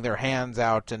they're playing their hands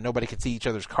out and nobody could see each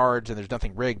other's cards and there's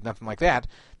nothing rigged, nothing like that,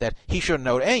 that he shouldn't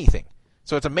owe anything.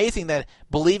 So it's amazing that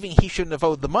believing he shouldn't have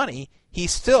owed the money, he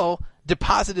still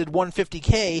deposited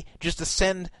 $150K just to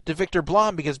send to Victor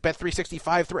Blom because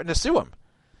Bet365 threatened to sue him.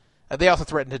 They also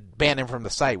threatened to ban him from the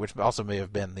site, which also may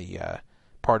have been the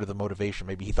part of the motivation.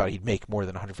 Maybe he thought he'd make more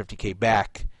than $150K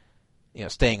back,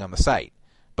 staying on the site.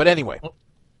 But anyway,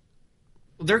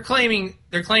 they're claiming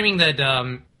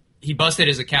that he busted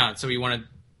his account, so he wanted.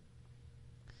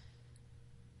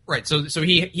 Right, so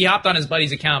he hopped on his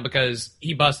buddy's account because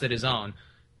he busted his own.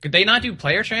 Could they not do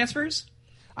player transfers?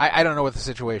 I don't know what the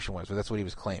situation was, but that's what he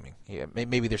was claiming. Yeah,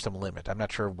 maybe there's some limit. I'm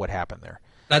not sure what happened there.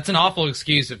 That's an awful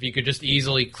excuse if you could just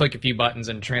easily click a few buttons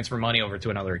and transfer money over to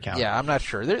another account. Yeah, I'm not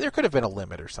sure. There could have been a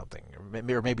limit or something,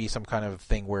 or maybe some kind of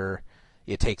thing where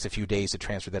it takes a few days to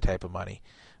transfer that type of money.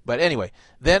 But anyway,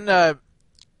 then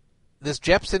this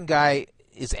Jepsen guy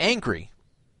is angry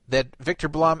that Victor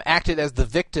Blom acted as the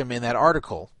victim in that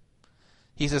article.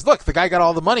 He says, "Look, the guy got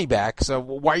all the money back, so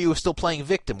why are you still playing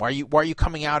victim? Why are you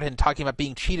coming out and talking about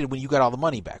being cheated when you got all the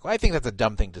money back?" Well, I think that's a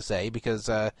dumb thing to say because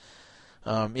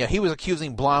he was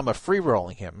accusing Blom of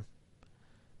free-rolling him.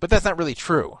 But that's not really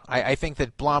true. I think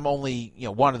that Blom only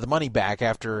wanted the money back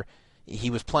after he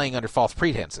was playing under false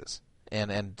pretenses.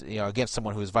 And against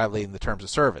someone who was violating the terms of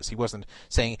service. He wasn't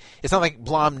saying, it's not like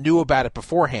Blom knew about it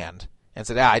beforehand and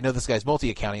said, I know this guy's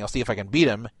multi-accounting, I'll see if I can beat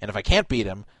him, and if I can't beat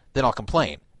him, then I'll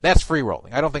complain. That's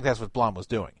free-rolling. I don't think that's what Blom was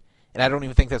doing. And I don't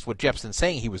even think that's what Jepsen's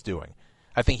saying he was doing.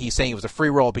 I think he's saying it was a free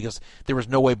roll because there was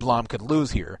no way Blom could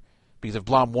lose here. Because if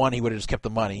Blom won, he would have just kept the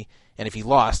money, and if he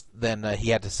lost, then he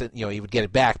had to sit. He would get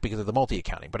it back because of the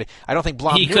multi-accounting. But I don't think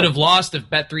Blom. He could have lost if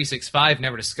Bet365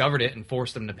 never discovered it and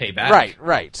forced him to pay back.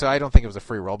 Right. So I don't think it was a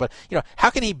free roll. But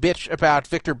how can he bitch about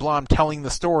Victor Blom telling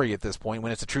the story at this point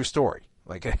when it's a true story?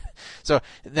 So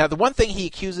now the one thing he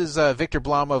accuses Victor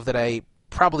Blom of that I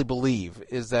probably believe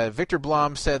is that Victor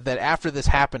Blom said that after this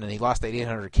happened and he lost that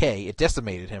 $800K, it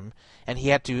decimated him, and he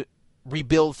had to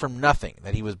rebuild from nothing.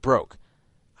 That he was broke.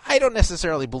 I don't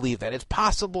necessarily believe that. It's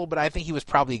possible, but I think he was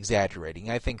probably exaggerating.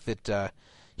 I think that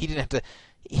he didn't have to.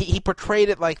 He portrayed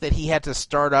it like that he had to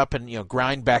start up and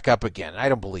grind back up again. I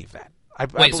don't believe that.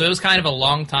 So it was kind of a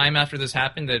long time after this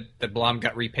happened that Blom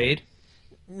got repaid?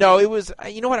 No, it was.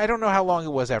 You know what? I don't know how long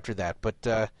it was after that,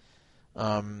 but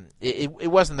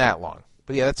it wasn't that long.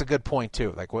 But yeah, that's a good point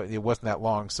too. It wasn't that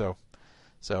long, so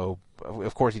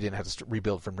of course he didn't have to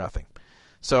rebuild from nothing.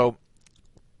 So.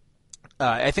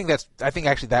 I think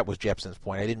actually that was Jepsen's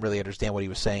point. I didn't really understand what he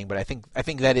was saying, but I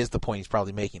think that is the point he's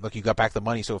probably making. Look, you got back the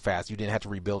money so fast, you didn't have to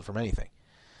rebuild from anything.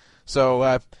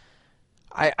 So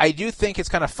I do think it's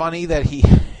kind of funny that he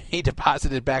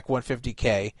deposited back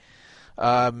 $150K.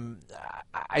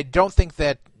 I don't think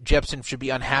that Jepsen should be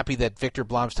unhappy that Victor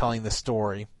Blom's telling the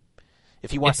story.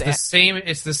 If he wants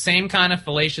it's the same kind of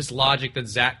fallacious logic that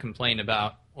Zach complained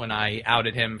about when I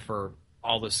outed him for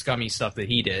all the scummy stuff that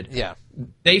he did. Yeah.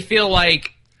 They feel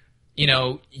like,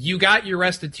 you got your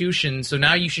restitution, so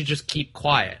now you should just keep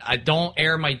quiet. I don't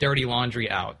air my dirty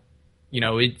laundry out.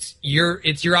 It's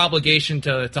your obligation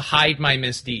to hide my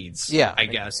misdeeds. Yeah. I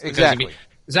guess. Exactly.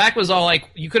 Zach was all like,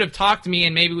 you could have talked to me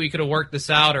and maybe we could have worked this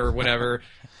out or whatever.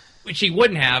 Which he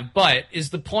wouldn't have, but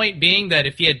is the point being that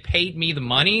if he had paid me the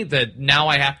money, that now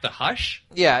I have to hush?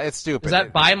 Yeah, it's stupid. Does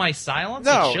that buy my silence?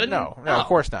 No, of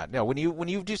course not. No, when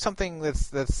you do something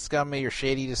that's scummy or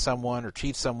shady to someone or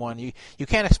cheat someone, you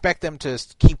can't expect them to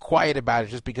keep quiet about it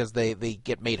just because they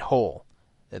get made whole.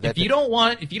 If you don't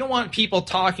want people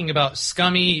talking about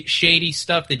scummy, shady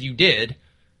stuff that you did,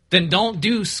 then don't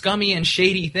do scummy and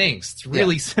shady things. It's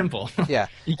really simple. Yeah.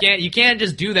 You can't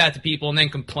just do that to people and then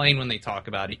complain when they talk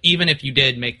about it, even if you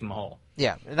did make them whole.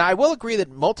 Yeah. And I will agree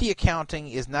that multi-accounting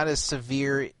is not as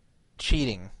severe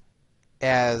cheating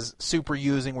as super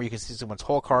using, where you can see someone's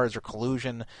whole cards, or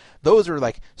collusion. Those are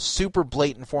like super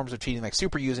blatant forms of cheating. Like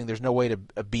super using, there's no way to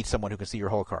beat someone who can see your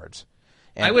whole cards.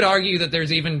 And I would argue that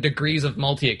there's even degrees of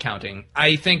multi-accounting.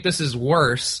 I think this is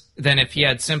worse than if he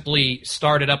had simply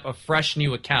started up a fresh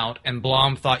new account and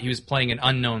Blom thought he was playing an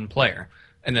unknown player.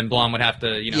 And then Blom would have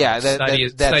to,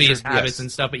 study his habits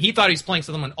and stuff. But he thought he was playing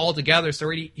someone altogether, so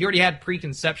he already had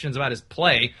preconceptions about his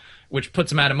play, which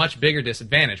puts him at a much bigger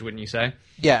disadvantage, wouldn't you say?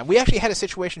 Yeah, we actually had a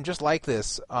situation just like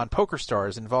this on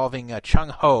PokerStars involving Chung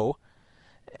Ho,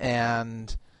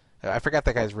 and I forgot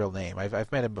that guy's real name.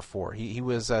 I've met him before. He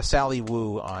was Sally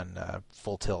Wu on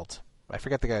Full Tilt. I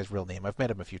forget the guy's real name. I've met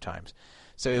him a few times.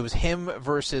 So it was him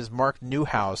versus Mark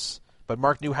Newhouse, but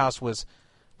Mark Newhouse was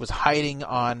hiding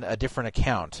on a different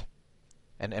account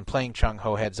and playing Chung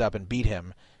Ho heads up and beat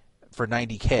him for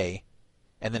 $90K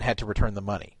and then had to return the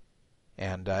money.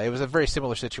 And it was a very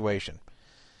similar situation.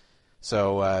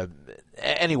 So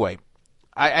anyway,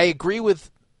 I agree with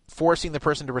forcing the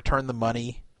person to return the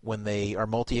money when they are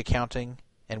multi-accounting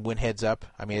and win heads up.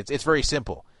 I mean, it's very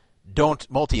simple. Don't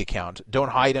multi-account. Don't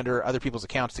hide under other people's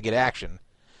accounts to get action,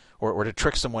 or to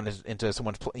trick someone into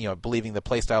someone's believing the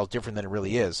play style is different than it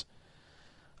really is.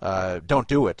 Don't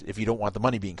do it if you don't want the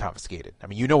money being confiscated. I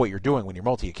mean, you know what you're doing when you're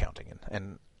multi-accounting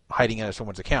and hiding under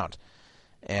someone's account.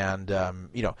 And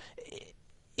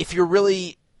if you're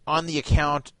really on the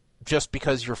account just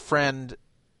because your friend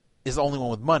is the only one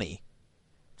with money,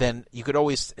 then you could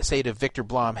always say to Victor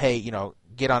Blom, hey,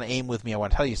 get on AIM with me, I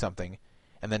want to tell you something,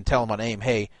 and then tell him on AIM,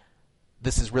 hey,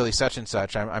 this is really such and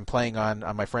such, I'm playing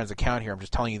on my friend's account here, I'm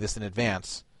just telling you this in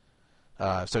advance,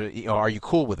 so are you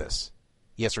cool with this?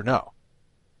 Yes or no?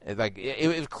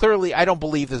 It clearly, I don't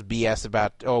believe this BS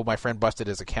about, my friend busted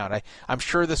his account. I'm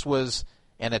sure this was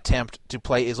an attempt to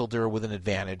play Isildur with an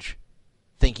advantage,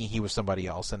 thinking he was somebody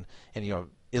else, and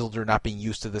Isildur not being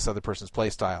used to this other person's play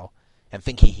style, and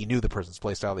thinking he knew the person's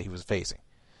play style that he was facing.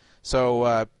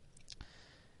 So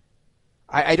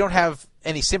I don't have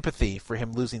any sympathy for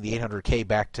him losing the $800K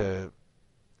back to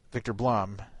Victor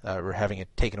Blom, or having it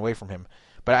taken away from him.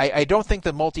 But I don't think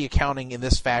the multi-accounting in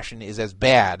this fashion is as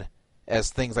bad as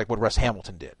things like what Russ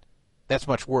Hamilton did. That's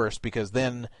much worse, because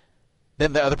then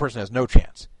the other person has no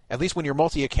chance. At least when you're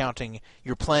multi-accounting,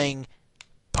 you're playing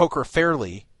poker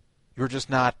fairly. You're just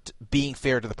not being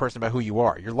fair to the person about who you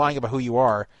are. You're lying about who you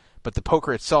are, but the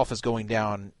poker itself is going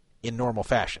down in normal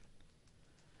fashion.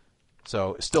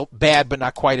 So still bad, but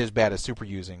not quite as bad as super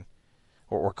using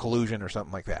or collusion or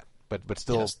something like that. But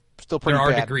still pretty bad. There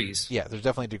are degrees. Yeah, there's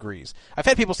definitely degrees. I've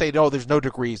had people say, no, there's no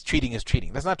degrees. Cheating is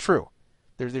cheating. That's not true.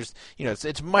 There's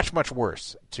it's much, much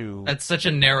worse to... That's such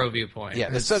a narrow viewpoint. Yeah,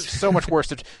 it's so much worse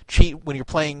to cheat when you're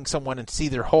playing someone and see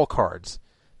their whole cards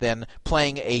than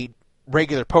playing a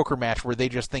regular poker match where they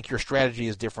just think your strategy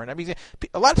is different. I mean,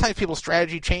 a lot of times people's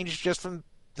strategy changes just from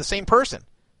the same person,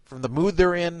 from the mood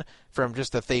they're in, from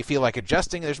just that they feel like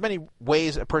adjusting. There's many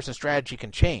ways a person's strategy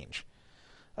can change.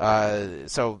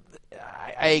 So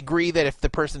I agree that if the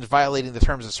person is violating the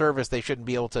terms of service, they shouldn't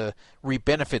be able to reap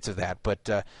benefits of that. But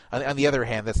on the other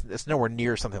hand, that's nowhere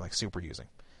near something like super using.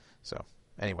 So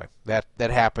anyway, that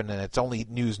happened, and it's only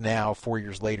news now 4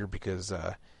 years later because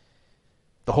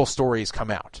the whole story has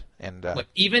come out. And look,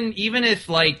 even if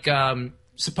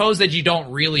suppose that you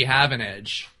don't really have an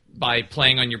edge by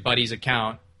playing on your buddy's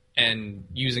account and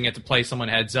using it to play someone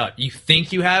heads up, you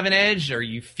think you have an edge, or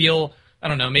you feel, I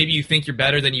don't know, maybe you think you're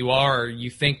better than you are, or you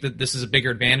think that this is a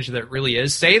bigger advantage than it really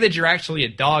is. Say that you're actually a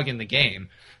dog in the game,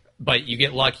 but you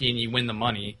get lucky and you win the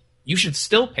money. You should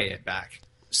still pay it back,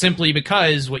 simply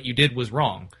because what you did was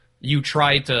wrong. You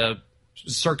tried to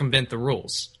circumvent the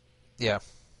rules. Yeah.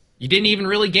 You didn't even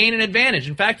really gain an advantage.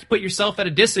 In fact, you put yourself at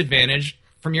a disadvantage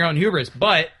from your own hubris,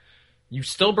 but you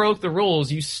still broke the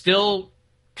rules. You still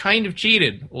kind of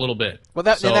cheated a little bit. Well,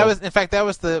 that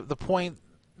was the point.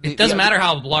 It doesn't matter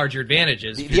how large your advantage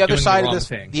is. The other side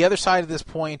of this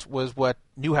point was what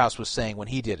Newhouse was saying when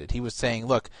he did it. He was saying,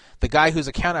 look, the guy whose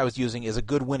account I was using is a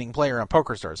good winning player on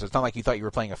PokerStars. So it's not like you thought you were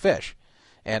playing a fish.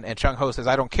 And Chung Ho says,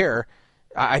 I don't care.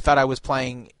 I thought I was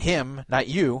playing him, not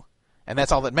you, and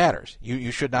that's all that matters.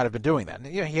 You should not have been doing that. And,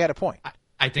 he had a point.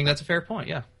 I think that's a fair point,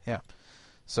 yeah. Yeah.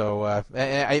 So,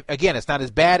 again, it's not as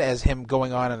bad as him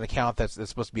going on an account that's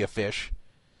supposed to be a fish.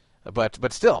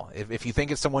 But still, if you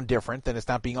think it's someone different, then it's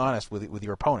not being honest with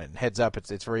your opponent. Heads up,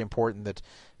 it's very important that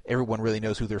everyone really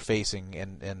knows who they're facing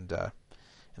and that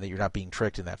you're not being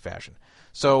tricked in that fashion.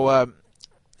 So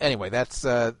anyway,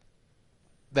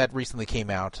 that recently came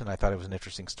out, and I thought it was an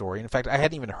interesting story. In fact, I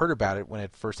hadn't even heard about it when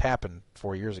it first happened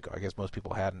 4 years ago. I guess most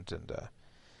people hadn't, and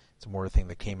it's more a thing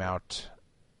that came out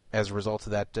as a result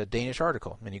of that Danish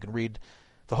article. And you can read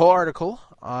the whole article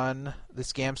on the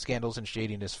Scam, Scandals, and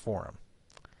Shadiness forum.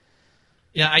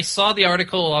 Yeah, I saw the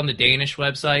article on the Danish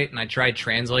website, and I tried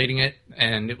translating it,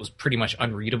 and it was pretty much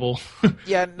unreadable.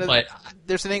 Yeah, but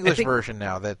there's an English version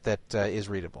now that is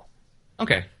readable.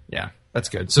 Okay, yeah, that's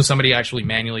good. So somebody actually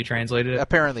manually translated it?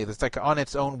 Apparently, it's like on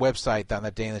its own website, on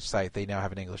that Danish site, they now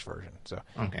have an English version. So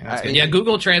okay, that's good. Yeah,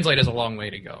 Google Translate is a long way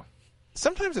to go.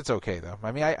 Sometimes it's okay though.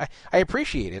 I mean, I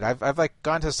appreciate it. I've like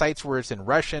gone to sites where it's in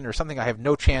Russian or something I have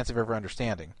no chance of ever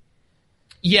understanding.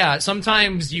 Yeah,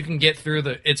 sometimes you can get through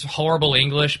it's horrible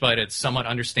English, but it's somewhat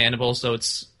understandable, so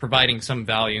it's providing some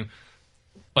value.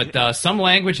 But some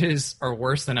languages are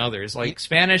worse than others. Like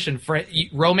Spanish and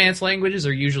Romance languages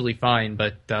are usually fine,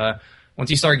 but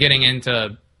once you start getting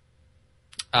into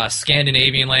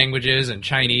Scandinavian languages and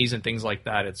Chinese and things like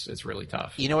that, it's really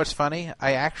tough. You know what's funny?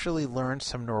 I actually learned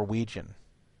some Norwegian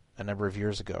a number of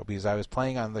years ago because I was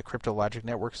playing on the Cryptologic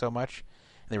network so much.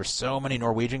 There were so many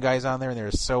Norwegian guys on there, and they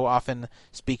were so often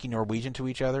speaking Norwegian to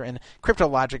each other. And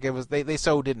Cryptologic, they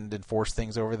so didn't enforce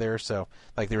things over there, so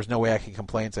like there was no way I could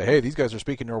complain and say, hey, these guys are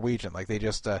speaking Norwegian. Like they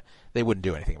just they wouldn't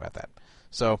do anything about that.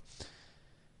 So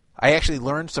I actually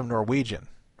learned some Norwegian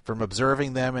from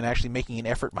observing them and actually making an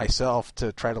effort myself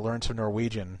to try to learn some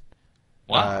Norwegian.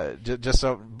 Wow. Just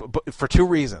so for two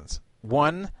reasons: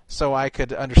 one, so I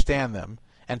could understand them,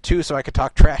 and two, so I could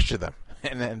talk trash to them.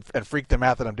 And freak them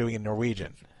out that I'm doing it in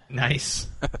Norwegian. Nice.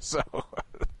 So,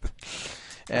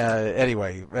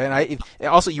 anyway, and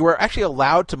also you were actually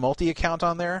allowed to multi-account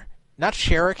on there, not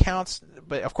share accounts,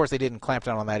 but of course they didn't clamp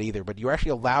down on that either. But you were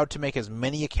actually allowed to make as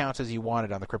many accounts as you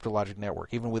wanted on the Cryptologic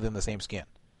network, even within the same skin.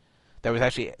 That was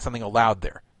actually something allowed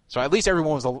there. So at least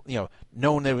everyone was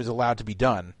known that it was allowed to be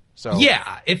done. So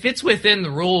yeah, if it's within the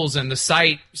rules and the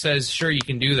site says sure you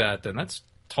can do that, then that's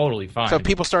totally fine. So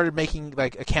people started making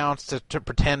like accounts to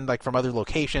pretend like from other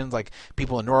locations, like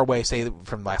people in Norway say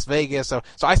from Las Vegas. So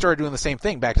I started doing the same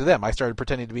thing back to them. I started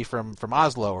pretending to be from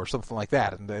Oslo or something like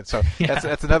that. And so yeah.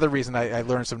 that's another reason I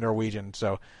learned some Norwegian.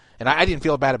 So and I didn't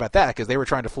feel bad about that because they were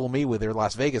trying to fool me with their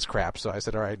Las Vegas crap. So I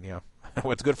said, all right,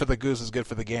 what's good for the goose is good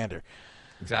for the gander.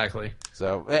 Exactly.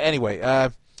 So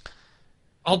anyway.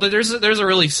 Although there's a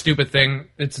really stupid thing.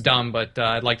 It's dumb, but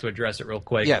I'd like to address it real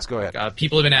quick. Yes, go ahead.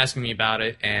 People have been asking me about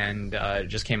it, and it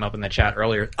just came up in the chat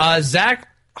earlier. Zach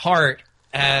Hart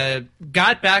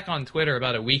got back on Twitter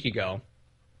about a week ago,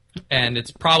 and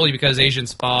it's probably because Asian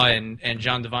Spa and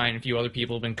John Devine and a few other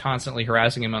people have been constantly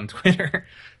harassing him on Twitter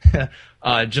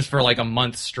just for like a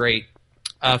month straight.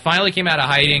 Finally came out of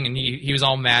hiding, and he was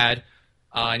all mad,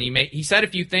 and he said a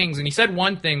few things, and he said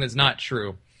one thing that's not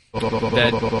true. Was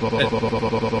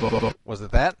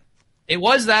it that? It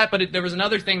was that, but there was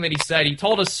another thing that he said. He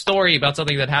told a story about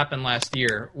something that happened last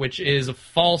year, which is a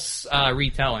false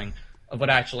retelling of what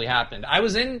actually happened. I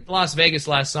was in Las Vegas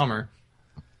last summer,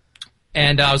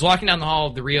 and I was walking down the hall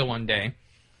of the Rio one day,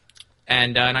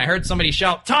 and I heard somebody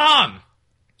shout, "Tom!"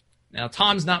 Now,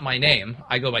 Tom's not my name.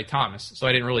 I go by Thomas, so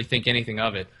I didn't really think anything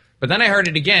of it. But then I heard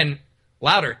it again,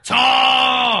 louder,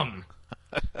 "Tom!"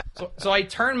 So I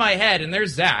turned my head, and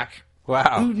there's Zach.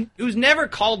 Wow. Who's never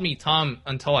called me Tom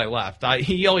until I left.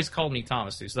 He always called me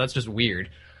Thomas, too, so that's just weird.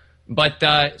 But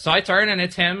so I turned, and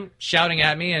it's him shouting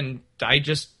at me, and I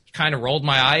just kind of rolled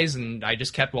my eyes, and I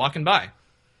just kept walking by.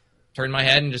 Turned my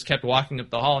head and just kept walking up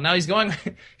the hall. Now he's going...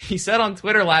 He said on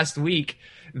Twitter last week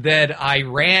that I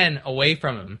ran away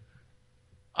from him.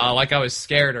 Like I was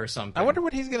scared or something. I wonder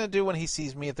what he's going to do when he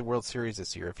sees me at the World Series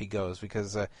this year if he goes,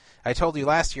 because I told you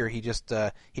last year he just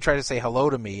he tried to say hello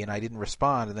to me and I didn't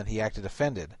respond, and then he acted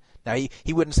offended. Now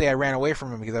he wouldn't say I ran away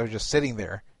from him because I was just sitting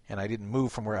there and I didn't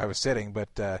move from where I was sitting,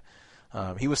 but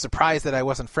he was surprised that I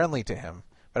wasn't friendly to him.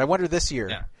 But I wonder this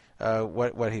year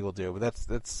what he will do. But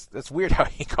that's weird how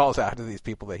he calls out to these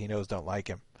people that he knows don't like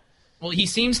him. Well, he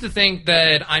seems to think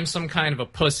that I'm some kind of a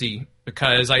pussy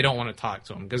because I don't want to talk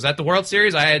to him. Because at the World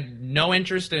Series, I had no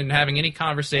interest in having any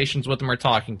conversations with him or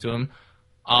talking to him.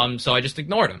 So I just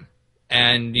ignored him.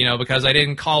 And, because I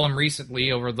didn't call him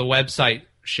recently over the website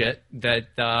shit, that,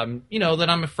 that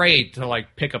I'm afraid to,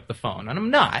 pick up the phone. And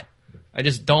I'm not. I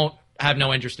just have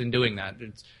no interest in doing that.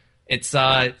 It's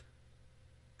I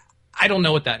don't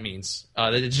know what that means.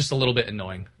 It's just a little bit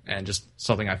annoying and just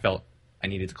something I felt I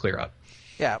needed to clear up.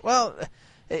 Yeah, well,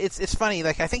 it's funny.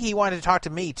 I think he wanted to talk to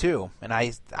me too, and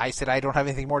I said I don't have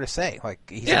anything more to say.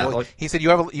 He said you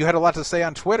had a lot to say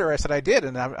on Twitter. I said I did,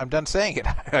 and I'm done saying it.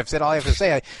 I've said all I have to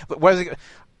say.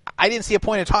 I didn't see a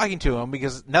point in talking to him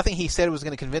because nothing he said was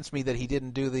going to convince me that he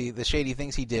didn't do the shady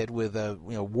things he did with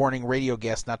warning radio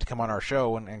guests not to come on our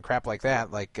show and crap like that.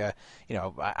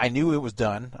 I knew it was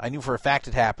done. I knew for a fact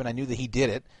it happened. I knew that he did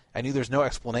it. I knew there's no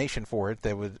explanation for it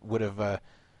that would have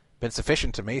been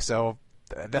sufficient to me, so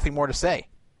nothing more to say.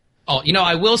 Oh,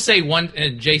 I will say one.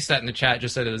 Jay sat in the chat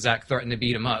just said that Zach threatened to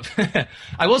beat him up.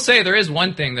 I will say there is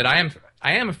one thing that I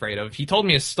am afraid of. He told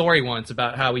me a story once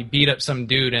about how he beat up some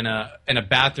dude in a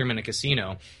bathroom in a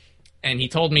casino, and he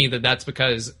told me that that's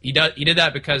because he did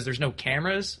that because there's no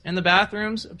cameras in the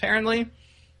bathrooms apparently.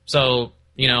 So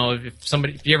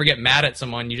if you ever get mad at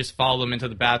someone, you just follow them into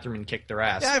the bathroom and kick their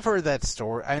ass. Yeah, I've heard that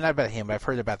story. I mean, not about him, but I've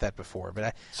heard about that before.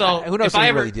 But who knows if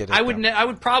he really did it? I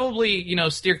would probably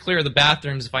steer clear of the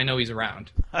bathrooms if I know he's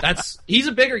around. He's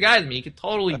a bigger guy than me. He could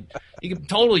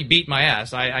totally beat my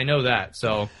ass. I know that.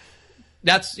 So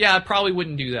I probably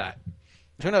wouldn't do that.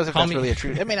 Who knows if that's really a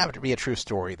true? It may not be a true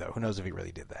story though. Who knows if he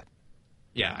really did that?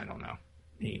 Yeah, I don't know.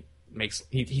 He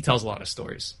tells a lot of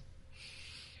stories.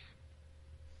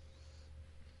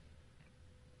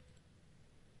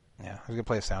 Yeah, I was gonna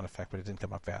play a sound effect, but it didn't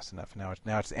come up fast enough. Now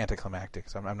it's anticlimactic,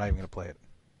 so I'm not even gonna play it.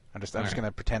 I'm just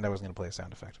gonna pretend I was gonna play a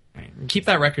sound effect. Right. Keep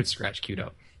that record scratch queued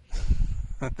up.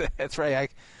 That's right.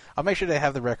 I'll make sure to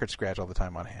have the record scratch all the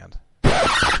time on hand. All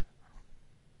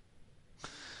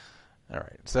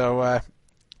right. So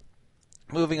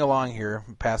moving along here,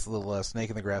 past the little snake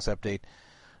in the grass update.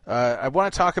 I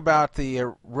want to talk about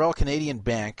the Royal Canadian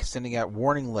Bank sending out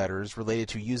warning letters related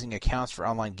to using accounts for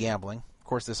online gambling. Of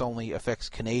course, this only affects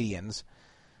Canadians,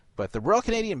 but the Royal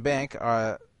Canadian Bank,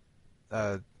 actually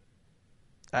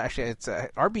it's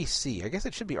RBC. I guess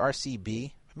it should be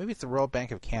RCB. Maybe it's the Royal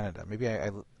Bank of Canada. Maybe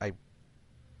I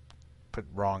put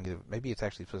wrong. Maybe it's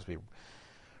actually supposed to be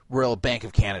Royal Bank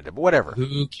of Canada, but whatever.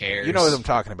 Who cares? You know what I'm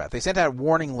talking about. They sent out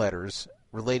warning letters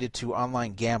related to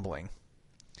online gambling.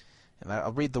 And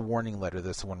I'll read the warning letter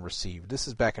this one received. This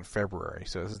is back in February,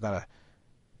 so this is not a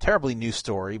terribly new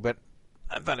story, but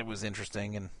I thought it was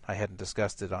interesting, and I hadn't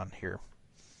discussed it on here.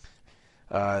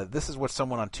 This is what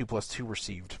someone on 2+2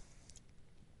 received.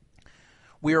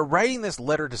 We are writing this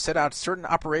letter to set out certain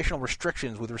operational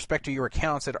restrictions with respect to your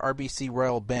accounts at RBC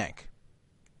Royal Bank.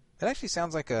 That actually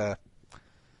sounds like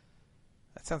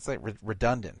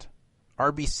redundant.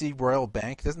 RBC Royal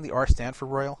Bank. Doesn't the R stand for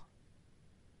Royal?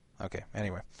 Okay,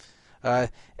 anyway.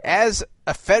 As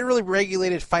a federally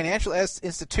regulated financial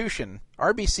institution,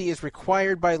 RBC is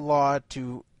required by law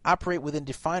to operate within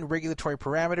defined regulatory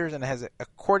parameters and has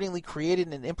accordingly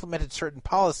created and implemented certain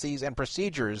policies and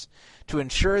procedures to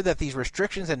ensure that these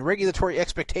restrictions and regulatory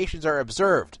expectations are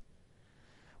observed.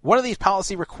 One of these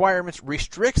policy requirements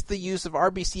restricts the use of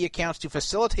RBC accounts to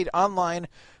facilitate online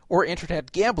or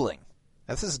internet gambling.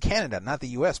 Now, this is Canada, not the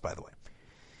U.S., by the way.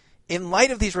 In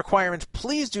light of these requirements,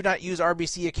 please do not use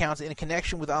RBC accounts in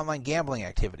connection with online gambling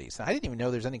activities. Now, I didn't even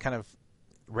know there's any kind of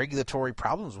regulatory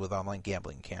problems with online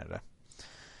gambling in Canada.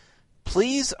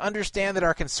 Please understand that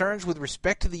our concerns with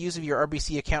respect to the use of your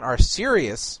RBC account are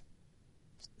serious.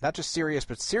 Not just serious,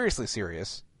 but seriously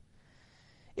serious.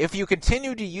 If you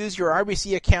continue to use your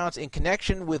RBC accounts in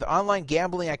connection with online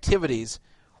gambling activities,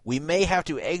 we may have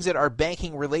to exit our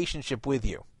banking relationship with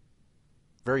you.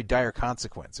 Very dire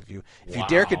consequence. If you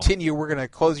dare continue, we're going to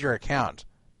close your account.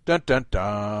 Dun dun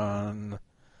dun.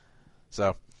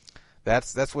 So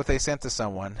that's what they sent to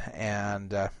someone,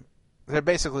 and they're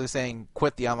basically saying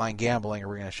quit the online gambling or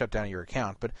we're going to shut down your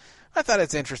account. But I thought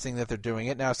it's interesting that they're doing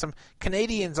it. Now, some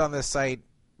Canadians on this site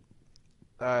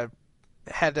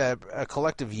had a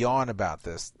collective yawn about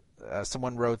this.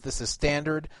 Someone wrote, "This is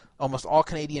standard. Almost all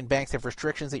Canadian banks have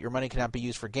restrictions that your money cannot be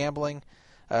used for gambling.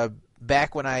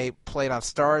 Back when I played on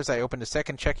Stars, I opened a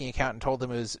second checking account and told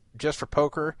them it was just for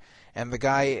poker, and the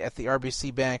guy at the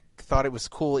RBC Bank thought it was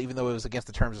cool even though it was against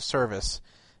the terms of service.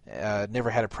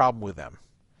 Never had a problem with them.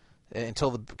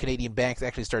 Until the Canadian banks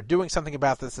actually start doing something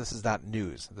about this, this is not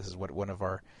news." This is what one of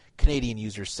our Canadian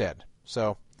users said.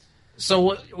 So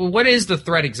what is the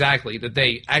threat exactly? That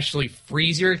they actually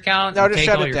freeze your account and take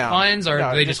all your funds, or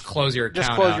do they just close your account?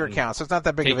 Just close your account. So it's not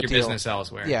that big of a deal. Take your business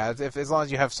elsewhere. Yeah, as long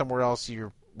as you have somewhere else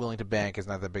you're willing to bank, it's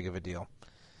not that big of a deal.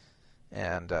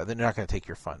 And they're not going to take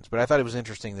your funds. But I thought it was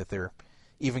interesting that they're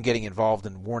even getting involved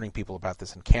in warning people about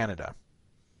this in Canada.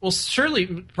 Well,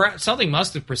 surely something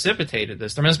must have precipitated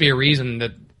this. There must be a reason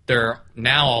that they're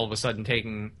now all of a sudden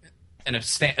taking a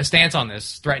stance on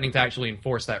this, threatening to actually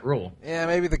enforce that rule. Yeah,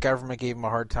 maybe the government gave them a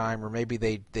hard time, or maybe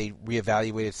they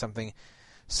reevaluated something.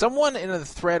 Someone in the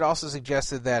thread also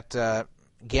suggested that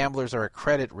gamblers are a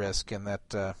credit risk and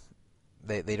that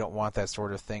they don't want that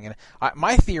sort of thing. And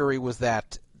my theory was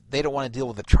that they don't want to deal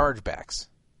with the chargebacks.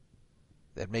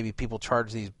 That maybe people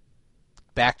charge these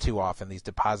back too often, these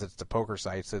deposits to poker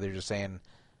sites, so they're just saying,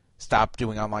 stop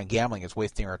doing online gambling. It's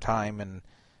wasting our time and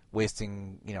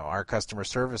wasting, our customer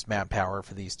service manpower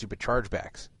for these stupid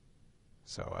chargebacks.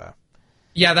 So,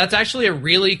 yeah, that's actually a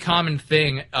really common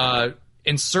thing.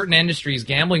 in certain industries,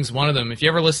 gambling's one of them. If you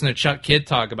ever listen to Chuck Kidd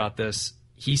talk about this,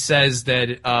 he says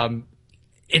that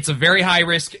it's a very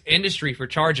high-risk industry for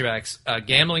chargebacks.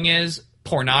 Gambling is,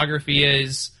 pornography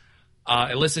is,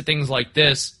 illicit things like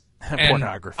this.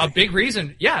 Pornography. A big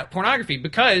reason, pornography,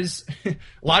 because a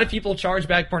lot of people charge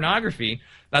back pornography.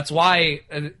 That's why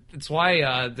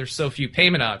there's so few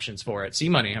payment options for it.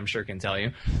 C-Money, I'm sure, can tell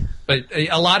you. But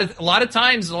a lot of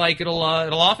times, like it'll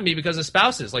often be because of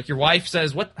spouses. Like your wife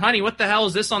says, "Honey, what the hell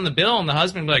is this on the bill?" And the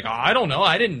husband will be like, "Oh, I don't know.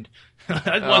 I didn't.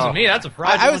 That wasn't me. That's a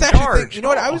fraudulent charge." You know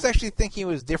what? I was actually thinking it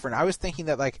was different. I was thinking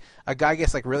that like a guy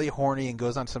gets like really horny and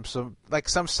goes on some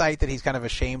site that he's kind of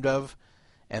ashamed of,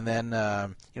 and then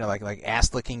like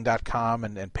asslicking.com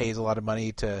and pays a lot of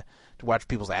money to watch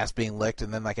people's ass being licked,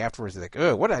 and then like afterwards he's like,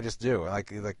 "Oh, what did I just do?"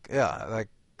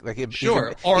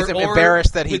 Sure. He's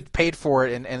embarrassed that he paid for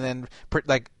it, and then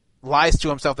like lies to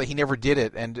himself that he never did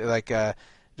it, and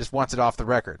just wants it off the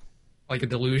record. Like a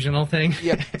delusional thing?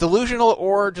 Yeah, delusional,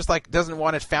 or just like doesn't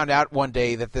want it found out one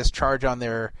day that this charge on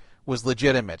there was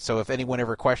legitimate. So if anyone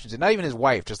ever questions it, not even his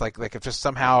wife, just like if just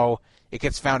somehow it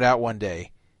gets found out one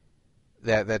day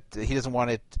that he doesn't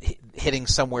want it hitting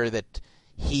somewhere that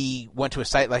he went to a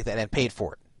site like that and paid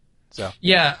for it. So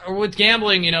yeah, or with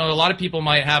gambling, a lot of people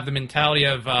might have the mentality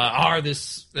of,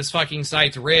 this fucking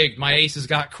site's rigged. My aces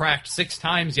got cracked 6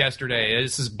 times yesterday.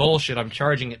 This is bullshit. I'm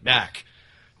charging it back.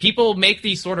 People make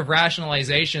these sort of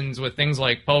rationalizations with things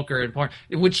like poker and porn,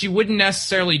 which you wouldn't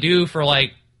necessarily do for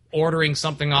like ordering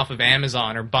something off of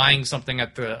Amazon or buying something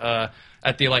at the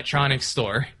electronics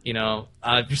store.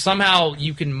 Somehow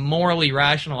you can morally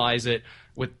rationalize it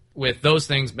with those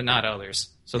things, but not others.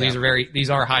 So these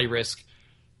are high risk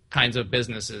kinds of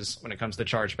businesses when it comes to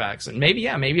chargebacks, and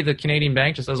maybe the Canadian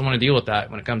bank just doesn't want to deal with that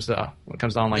when it comes to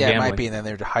online gambling. Yeah, it might be, and then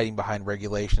they're hiding behind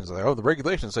regulations. Like, the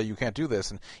regulations say you can't do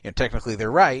this, and technically they're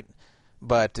right,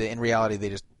 but in reality they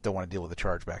just don't want to deal with the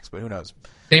chargebacks. But who knows?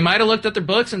 They might have looked at their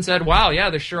books and said, "Wow, yeah,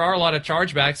 there sure are a lot of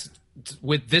chargebacks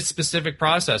with this specific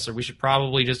processor. We should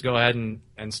probably just go ahead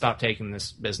and stop taking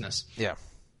this business." Yeah.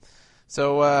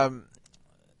 So.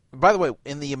 By the way,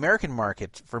 in the American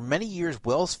market, for many years,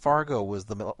 Wells Fargo was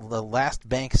the last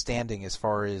bank standing as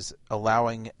far as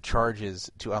allowing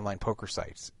charges to online poker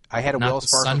sites. I had a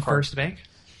Wells Fargo card. Sunfirst Bank?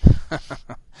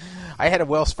 I had a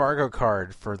Wells Fargo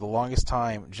card for the longest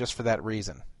time just for that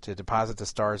reason, to deposit to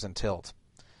Stars and Tilt,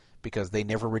 because they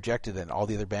never rejected it, and all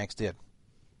the other banks did.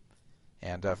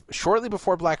 And shortly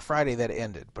before Black Friday, that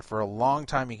ended, but for a long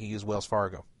time you could use Wells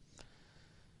Fargo.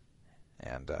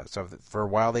 And so for a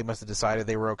while they must have decided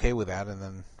they were okay with that, and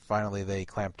then finally they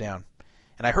clamped down.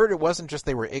 And I heard it wasn't just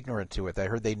they were ignorant to it. I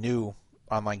heard they knew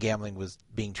online gambling was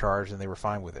being charged and they were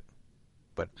fine with it.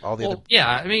 But all the other... Yeah,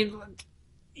 I mean,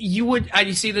 you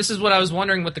see, this is what I was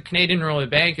wondering with the Canadian Royal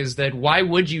Bank, is that why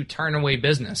would you turn away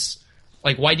business?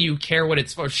 Like, why do you care what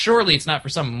it's for? Surely it's not for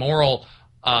some moral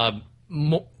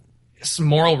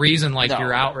reason, like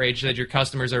you're outraged that your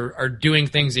customers are doing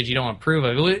things that you don't approve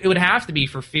of. It would have to be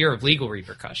for fear of legal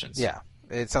repercussions. Yeah,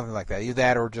 it's something like that. Either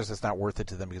that, or just it's not worth it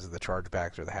to them because of the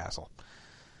chargebacks or the hassle.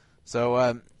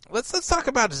 So let's talk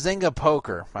about Zynga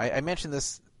Poker. I mentioned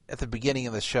this at the beginning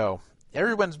of the show.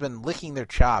 Everyone's been licking their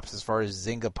chops as far as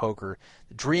Zynga Poker,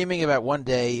 dreaming about one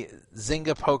day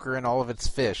Zynga Poker and all of its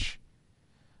fish,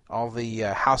 all the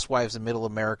housewives in Middle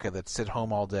America that sit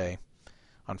home all day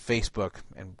on Facebook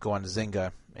and go on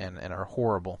Zynga and are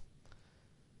horrible.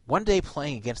 One day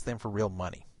playing against them for real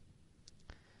money.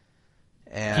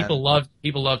 And people love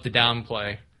to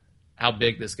downplay how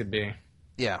big this could be.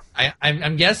 Yeah.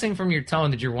 I'm guessing from your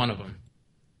tone that you're one of them.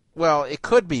 Well, it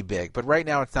could be big, but right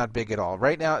now it's not big at all.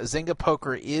 Right now, Zynga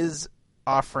Poker is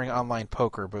offering online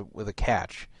poker, but with a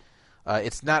catch.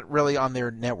 It's not really on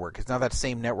their network. It's not that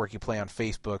same network you play on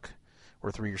Facebook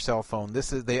or through your cell phone.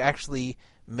 They actually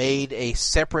made a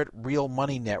separate real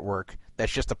money network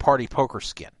that's just a party poker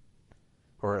skin,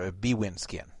 or a BWin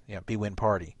skin, BWin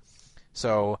Party.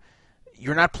 So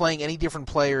you're not playing any different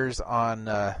players on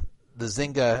the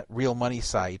Zynga real money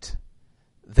site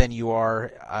than you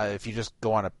are if you just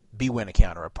go on a BWin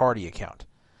account or a party account.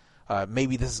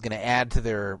 Maybe this is going to add to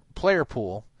their player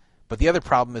pool, but the other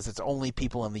problem is it's only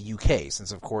people in the UK,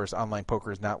 since of course online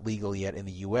poker is not legal yet in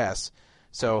the US.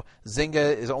 So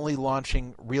Zynga is only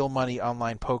launching real money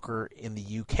online poker in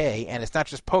the UK, and it's not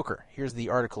just poker. Here's the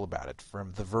article about it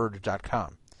from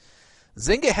TheVerge.com.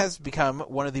 Zynga has become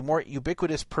one of the more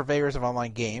ubiquitous purveyors of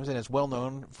online games and is well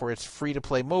known for its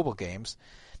free-to-play mobile games.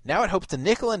 Now it hopes to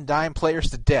nickel and dime players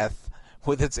to death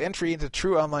with its entry into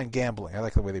true online gambling. I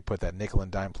like the way they put that, nickel and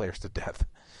dime players to death.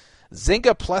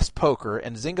 Zynga Plus Poker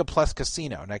and Zynga Plus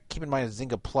Casino. Now keep in mind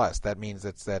Zynga Plus, that means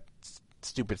it's that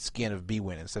stupid skin of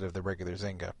BWin instead of the regular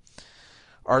Zynga.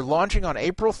 are launching on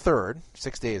April 3rd,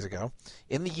 6 days ago,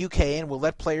 in the UK and will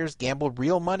let players gamble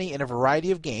real money in a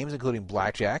variety of games, including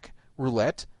blackjack,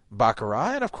 roulette,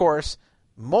 baccarat, and, of course,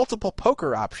 multiple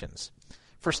poker options.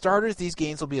 For starters, these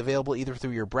games will be available either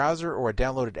through your browser or a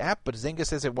downloaded app, but Zynga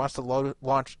says it wants to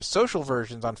launch social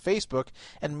versions on Facebook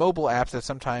and mobile apps at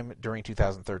some time during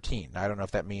 2013. Now, I don't know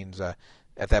if that means at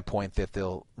that point that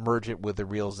they'll merge it with the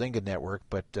real Zynga network,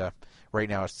 but right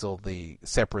now it's still the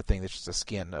separate thing that's just a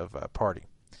skin of Party.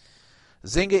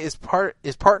 Zynga is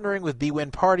partnering with bwin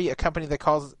Party, a company that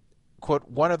calls, quote,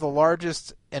 one of the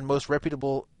largest and most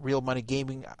reputable real money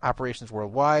gaming operations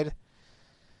worldwide.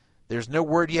 There's no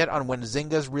word yet on when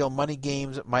Zynga's real money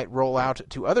games might roll out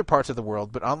to other parts of the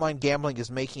world, but online gambling is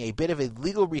making a bit of a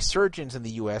legal resurgence in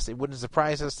the U.S. It wouldn't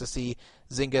surprise us to see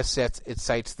Zynga set its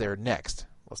sights there next.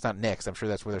 Well, it's not next. I'm sure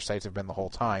that's where their sights have been the whole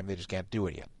time. They just can't do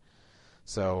it yet.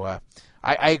 So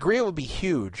I agree it would be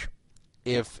huge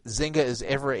if Zynga is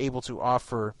ever able to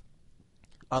offer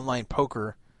online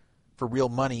poker for real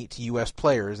money to U.S.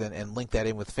 players and link that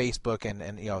in with Facebook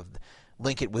and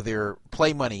link it with their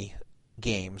Play Money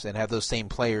games and have those same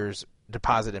players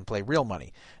deposit and play real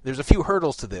money. There's a few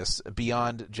hurdles to this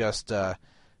beyond just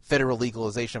federal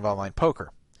legalization of online poker.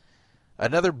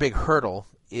 Another big hurdle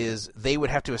is they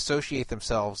would have to associate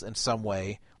themselves in some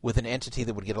way with an entity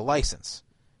that would get a license,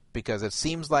 because it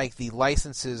seems like the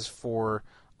licenses for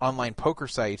online poker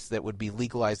sites that would be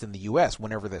legalized in the U.S.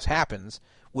 whenever this happens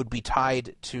would be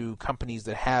tied to companies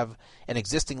that have an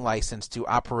existing license to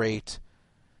operate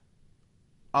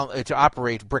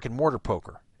brick-and-mortar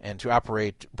poker and to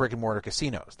operate brick-and-mortar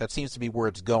casinos. That seems to be where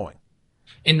it's going.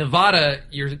 In Nevada,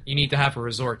 you need to have a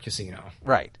resort casino.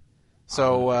 Right.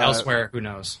 So elsewhere, who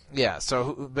knows? Yeah.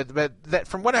 So, but that,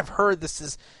 from what I've heard, this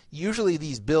is usually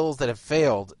these bills that have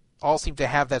failed all seem to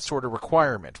have that sort of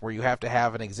requirement where you have to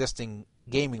have an existing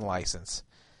gaming license.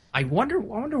 I wonder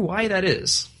why that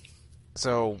is.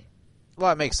 So,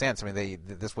 well, it makes sense. I mean,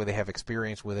 this way they have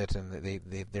experience with it, and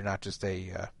they're not just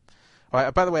a.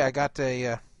 By the way, I got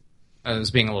a. I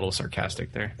was being a little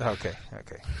sarcastic there. Okay.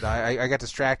 I got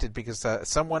distracted because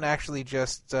someone actually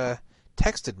just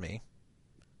texted me.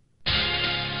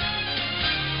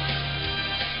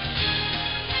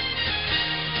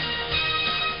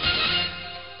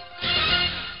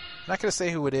 I'm not going to say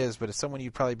who it is, but it's someone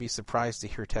you'd probably be surprised to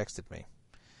hear texted me.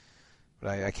 But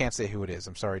I can't say who it is.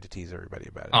 I'm sorry to tease everybody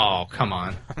about it. Oh, come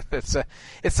on! It's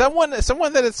someone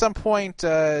that at some point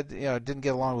didn't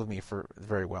get along with me for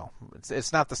very well.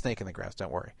 It's not the snake in the grass.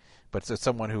 Don't worry. But it's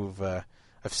someone who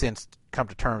I've since come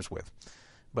to terms with.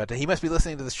 But he must be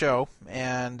listening to the show,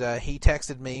 and he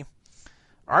texted me.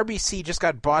 RBC just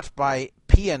got bought by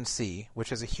PNC,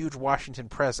 which has a huge Washington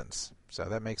presence, so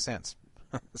that makes sense.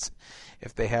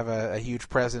 If they have a huge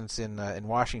presence in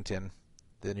Washington,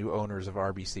 the new owners of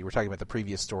RBC. We're talking about the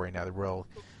previous story now, the Royal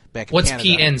Bank of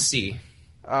Canada. What's PNC?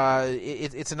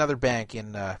 It's another bank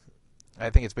in, I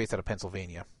think it's based out of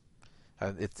Pennsylvania.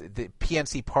 It's the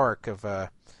PNC Park of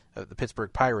the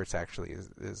Pittsburgh Pirates, actually,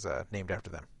 is named after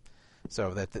them.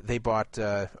 So that they bought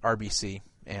RBC,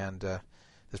 and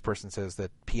this person says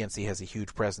that PNC has a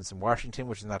huge presence in Washington,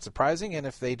 which is not surprising, and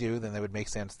if they do, then it would make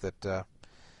sense that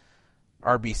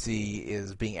RBC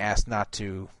is being asked not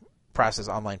to process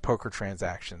online poker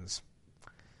transactions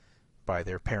by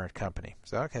their parent company.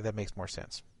 So, okay, that makes more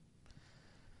sense.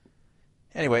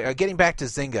 Anyway, getting back to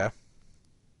Zynga.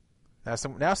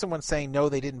 Now someone's saying, no,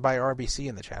 they didn't buy RBC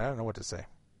in the chat. I don't know what to say.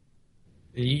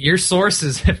 Your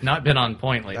sources have not been on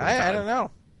point lately. I don't know.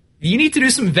 You need to do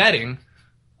some vetting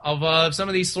of some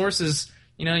of these sources.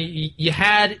 You know, you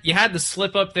had the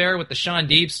slip up there with the Sean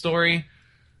Deeb story.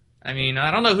 I mean, I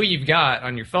don't know who you've got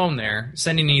on your phone there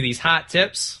sending you these hot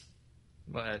tips,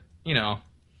 but, you know.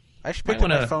 I should pick up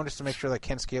my phone just to make sure that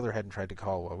Ken Scaler hadn't tried to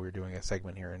call while we were doing a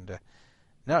segment here. And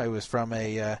no, it was from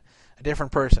a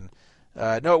different person.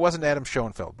 No, it wasn't Adam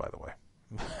Schoenfeld, by the way.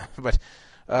 But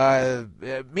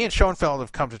me and Schoenfeld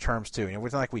have come to terms, too. You know,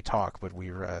 it's not like we talk, but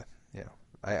we're,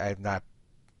 I'm not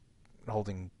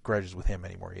holding grudges with him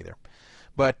anymore either.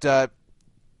 But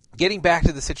getting back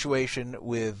to the situation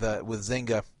with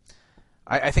Zynga,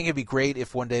 I think it'd be great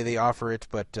if one day they offer it,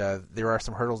 but there are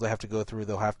some hurdles they have to go through.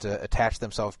 They'll have to attach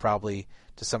themselves probably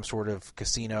to some sort of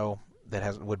casino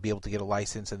that would be able to get a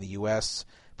license in the U.S.,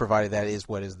 provided that is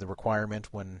what is the requirement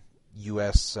when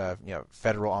U.S.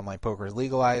 Federal online poker is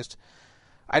legalized.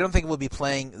 I don't think we'll be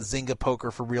playing Zynga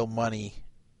poker for real money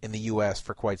in the U.S.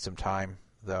 for quite some time,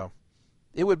 though.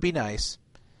 It would be nice,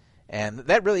 and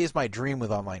that really is my dream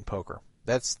with online poker.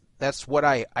 That's what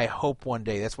I hope one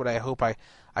day. That's what I hope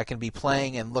I can be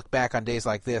playing and look back on days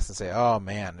like this and say, oh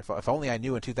man, if only I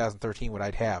knew in 2013 what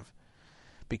I'd have.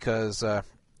 Because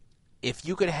if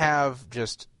you could have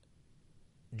just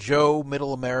Joe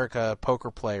Middle America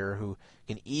poker player who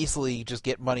can easily just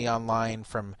get money online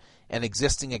from an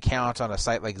existing account on a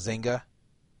site like Zynga,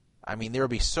 I mean, there would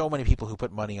be so many people who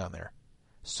put money on there.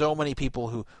 So many people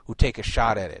who take a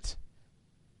shot at it.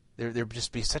 There would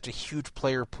just be such a huge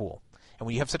player pool. And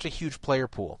when you have such a huge player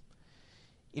pool,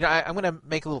 I'm going to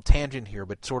make a little tangent here,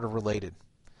 but sort of related.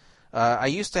 I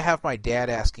used to have my dad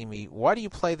asking me, why do you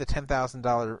play the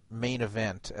 $10,000 main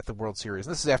event at the World Series?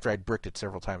 And this is after I'd bricked it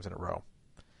several times in a row.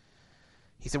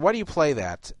 He said, why do you play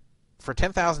that? For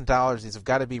 $10,000, these have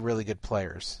got to be really good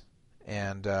players.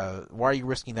 And why are you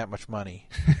risking that much money?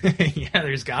 Yeah,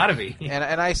 there's got to be.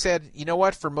 And I said, you know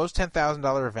what? For most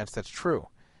 $10,000 events, that's true.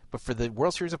 But for the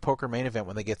World Series of Poker main event,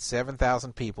 when they get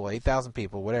 7,000 people, 8,000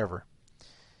 people, whatever,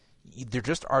 there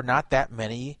just are not that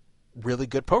many really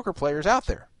good poker players out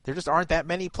there. There just aren't that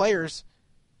many players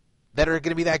that are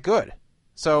going to be that good.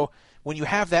 So when you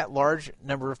have that large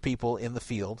number of people in the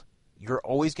field, you're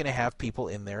always going to have people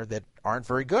in there that aren't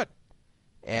very good.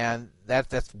 And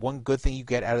that's one good thing you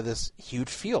get out of this huge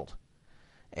field.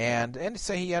 And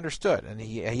so he understood. And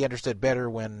he understood better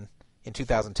when, in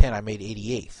 2010, I made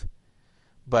 88th.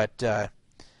 But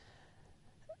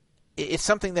it's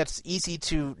something that's easy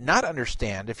to not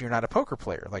understand if you're not a poker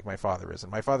player like my father is.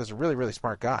 And my father's a really, really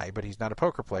smart guy, but he's not a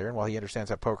poker player. And while he understands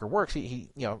how poker works, he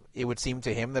it would seem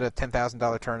to him that a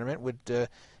 $10,000 tournament would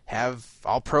have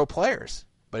all pro players.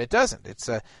 But it doesn't.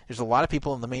 There's a lot of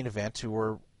people in the main event who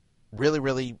are really,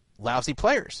 really lousy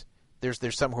players. There's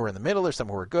some who are in the middle. There's some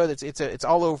who are good. It's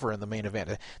all over in the main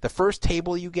event. The first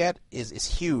table you get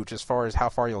is huge as far as how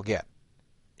far you'll get.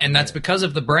 And that's because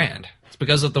of the brand. It's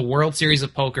because of the World Series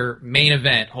of Poker main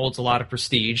event holds a lot of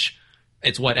prestige.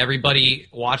 It's what everybody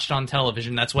watched on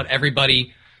television. That's what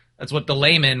the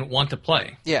laymen want to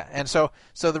play. Yeah, and so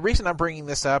the reason I'm bringing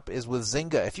this up is with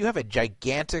Zynga. If you have a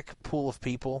gigantic pool of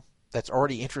people that's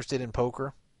already interested in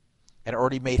poker and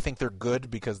already may think they're good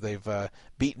because they've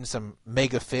beaten some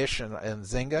mega fish in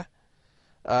Zynga,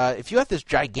 if you have this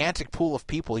gigantic pool of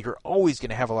people, you're always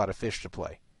going to have a lot of fish to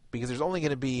play, because there's only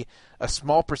going to be a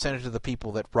small percentage of the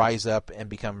people that rise up and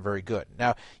become very good.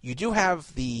 Now, you do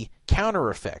have the counter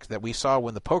effect that we saw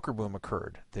when the poker boom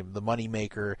occurred, the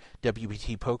moneymaker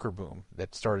WPT poker boom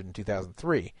that started in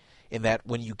 2003, in that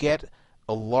when you get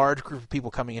a large group of people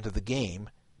coming into the game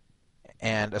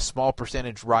and a small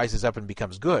percentage rises up and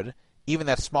becomes good, even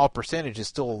that small percentage is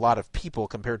still a lot of people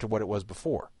compared to what it was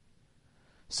before.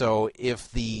 So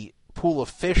if the pool of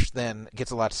fish then gets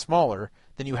a lot smaller,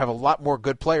 then you have a lot more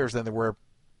good players than there were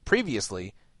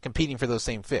previously competing for those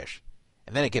same fish.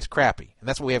 And then it gets crappy. And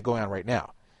that's what we have going on right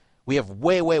now. We have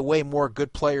way, way, way more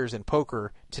good players in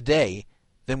poker today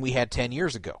than we had 10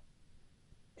 years ago.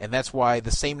 And that's why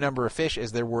the same number of fish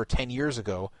as there were 10 years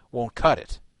ago won't cut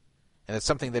it. And it's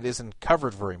something that isn't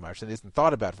covered very much, that isn't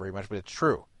thought about very much, but it's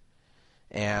true.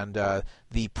 And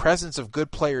the presence of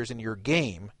good players in your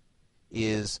game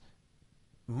is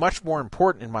much more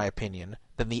important, in my opinion,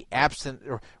 than the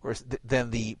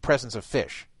than the presence of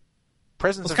fish.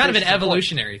 It's kind of an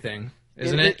evolutionary thing,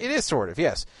 isn't it? It is sort of,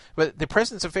 yes. But the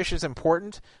presence of fish is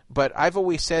important, but I've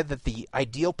always said that the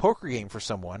ideal poker game for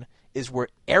someone is where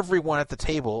everyone at the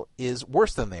table is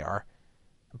worse than they are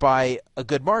by a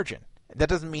good margin. That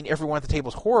doesn't mean everyone at the table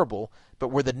is horrible, but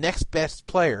where the next best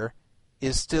player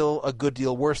is still a good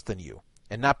deal worse than you,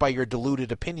 and not by your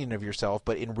deluded opinion of yourself,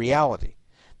 but in reality.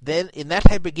 Then in that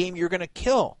type of game, you're going to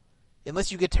kill.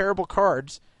 Unless you get terrible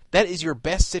cards, that is your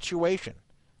best situation,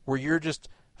 where you're just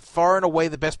far and away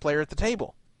the best player at the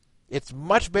table. It's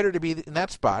much better to be in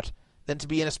that spot than to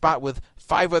be in a spot with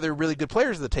 5 other really good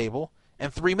players at the table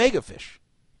and 3 megafish,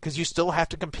 because you still have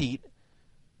to compete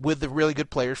with the really good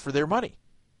players for their money.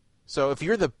 So if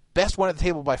you're the best one at the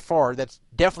table by far, that's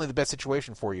definitely the best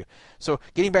situation for you. So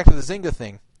getting back to the Zynga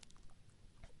thing,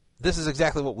 this is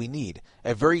exactly what we need.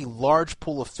 A very large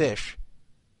pool of fish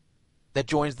that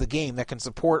joins the game that can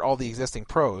support all the existing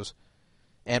pros,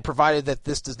 and provided that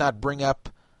this does not bring up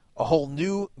a whole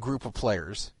new group of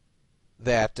players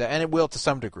that, and it will to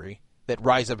some degree, that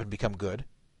rise up and become good,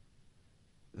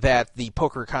 that the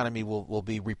poker economy will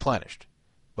be replenished.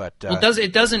 But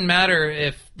it doesn't matter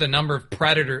if the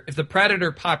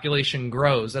predator population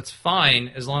grows. That's fine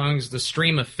as long as the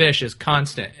stream of fish is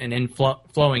constant and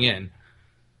flowing in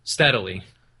steadily,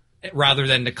 rather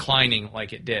than declining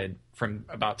like it did from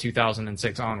about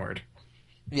 2006 onward.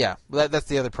 Yeah, that's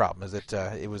the other problem, is that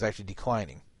it was actually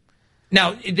declining.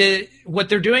 Now, what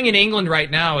they're doing in England right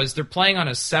now is they're playing on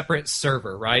a separate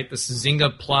server, right? This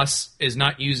Zynga Plus is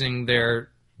not using their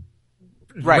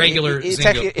regular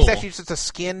Zynga pool. It's actually just a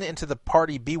skin into the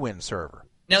Party BWin server.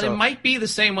 Now, So- it might be the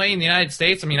same way in the United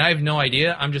States. I mean, I have no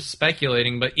idea. I'm just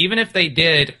speculating. But even if they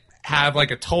did have like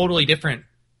a totally different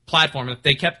platform, if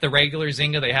they kept the regular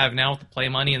Zynga they have now with the Play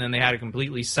Money, and then they had a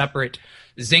completely separate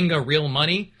Zynga Real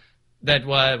Money that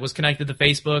was connected to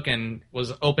Facebook and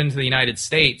was open to the United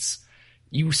States,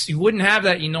 you wouldn't have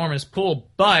that enormous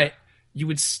pool, but you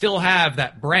would still have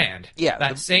that brand. Yeah,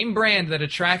 that same brand that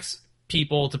attracts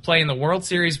people to play in the World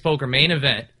Series Poker main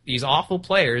event. These awful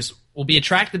players will be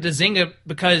attracted to Zynga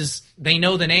because they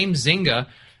know the name Zynga.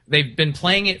 They've been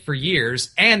playing it for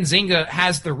years, and Zynga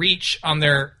has the reach on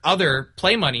their other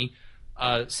Play Money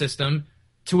system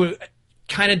to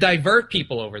kind of divert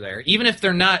people over there. Even if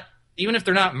they're not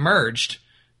merged,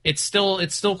 it's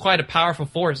still quite a powerful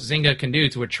force Zynga can do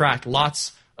to attract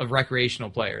lots of recreational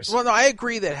players. Well, no, I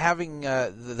agree that having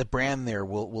the brand there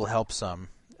will help some.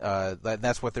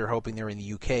 That's what they're hoping there in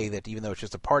the UK, that even though it's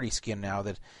just a party skin now,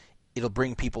 that it'll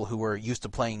bring people who are used to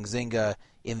playing Zynga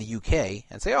in the UK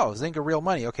and say, oh, Zynga Real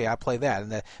Money, okay, I play that.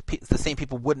 And the same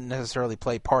people wouldn't necessarily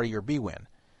play Party or BWin.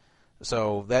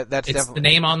 So that's it's definitely the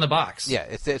name on the box. Yeah,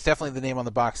 it's definitely the name on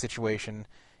the box situation.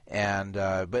 And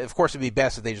but of course it'd be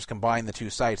best if they just combine the two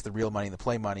sites, the Real Money and the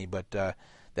Play Money. But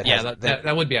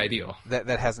that would be ideal.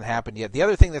 That hasn't happened yet. The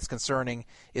other thing that's concerning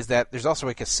is that there's also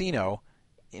a casino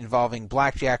involving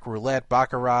blackjack, roulette,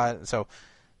 baccarat. So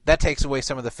that takes away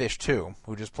some of the fish too,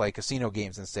 who just play casino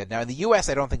games instead. Now in the U.S.,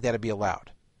 I don't think that'd be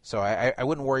allowed. So I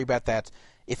wouldn't worry about that.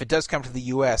 If it does come to the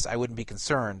U.S., I wouldn't be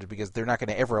concerned because they're not going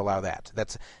to ever allow that.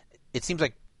 It seems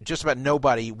like just about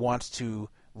nobody wants to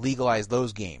legalize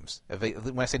those games.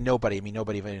 When I say nobody, I mean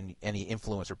nobody of any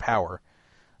influence or power.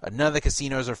 None of the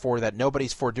casinos are for that.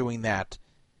 Nobody's for doing that.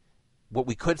 What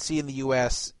we could see in the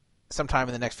U.S. sometime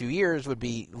in the next few years would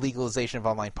be legalization of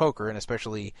online poker, and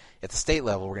especially at the state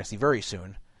level, we're going to see very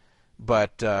soon.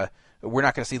 But we're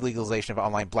not going to see legalization of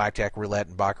online blackjack, roulette,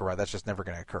 and baccarat. That's just never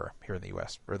going to occur here in the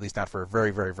U.S., or at least not for a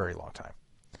very, very, very long time.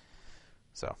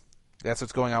 So that's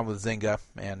what's going on with Zynga,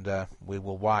 and we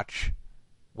will watch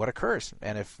what occurs.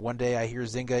 And if one day I hear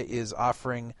Zynga is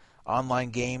offering online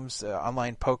games,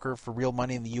 online poker for real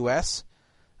money in the U.S.,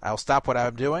 I'll stop what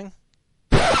I'm doing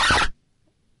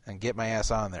and get my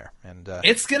ass on there. And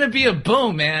it's going to be a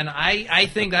boom, man. I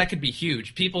think that could be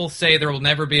huge. People say there will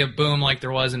never be a boom like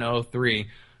there was in 2003,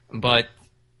 but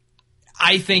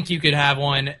I think you could have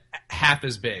one half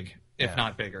as big, if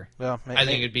not bigger. Well, I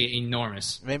think it'd be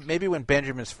enormous. Maybe when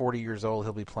Benjamin's 40 years old,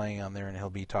 he'll be playing on there, and he'll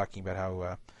be talking about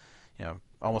how,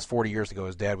 almost 40 years ago,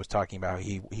 his dad was talking about how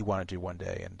he wanted to one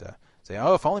day, and say,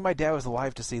 oh, if only my dad was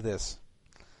alive to see this.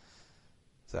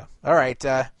 So, all right.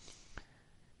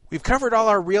 We've covered all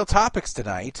our real topics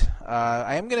tonight.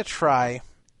 I am going to try.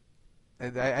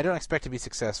 I don't expect to be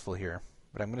successful here,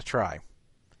 but I'm going to try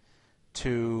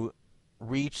to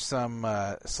reach some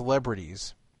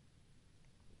celebrities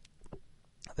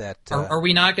that... Are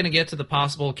we not going to get to the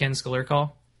possible Ken Skiller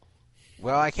call?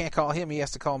 Well, I can't call him. He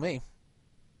has to call me.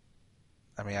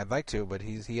 I mean, I'd like to, but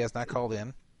he has not called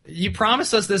in. You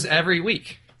promise us this every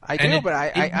week. I do,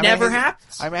 but it never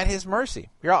happens. I'm at his mercy.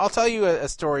 Here, I'll tell you a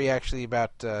story actually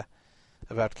about Ken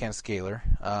Skaler.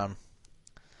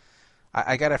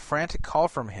 I got a frantic call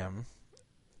from him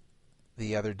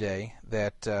the other day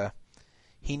that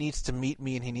he needs to meet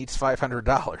me and he needs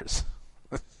 $500.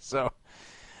 So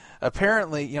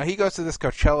apparently, he goes to this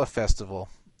Coachella festival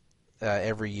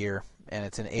every year, and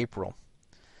it's in April.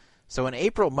 So in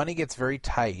April, money gets very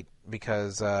tight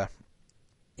because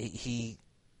he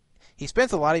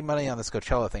spends a lot of money on this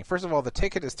Coachella thing. First of all, the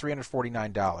ticket is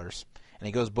 $349, and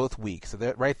he goes both weeks.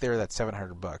 So right there, that's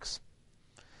 $700.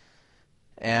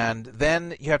 And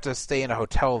then you have to stay in a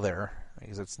hotel there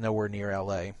because it's nowhere near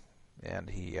L.A. And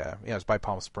it's by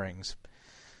Palm Springs.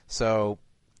 So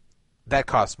that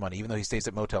costs money. Even though he stays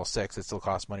at Motel 6, it still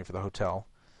costs money for the hotel.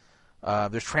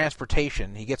 There's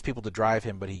transportation. He gets people to drive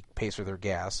him, but he pays for their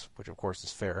gas, which of course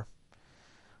is fair.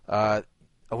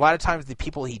 A lot of times the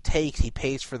people he takes, he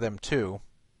pays for them too.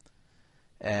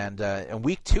 And in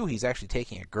week 2, he's actually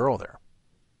taking a girl there.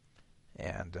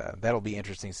 And that'll be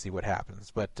interesting to see what happens.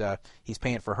 But he's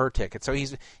paying for her ticket. So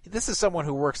this is someone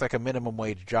who works like a minimum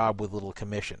wage job with little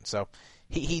commission. So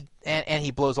he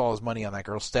blows all his money on that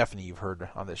girl, Stephanie, you've heard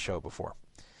on this show before.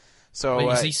 So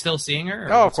wait, is he still seeing her?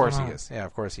 Oh, of course he is. Yeah,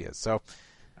 of course he is.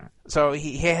 So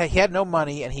he had no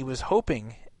money, and he was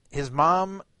hoping his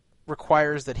mom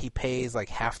requires that he pays like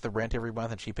half the rent every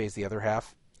month, and she pays the other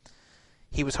half.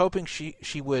 He was hoping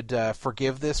she would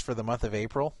forgive this for the month of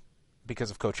April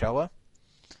because of Coachella.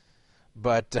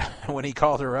 But when he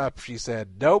called her up, she said,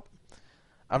 "Nope,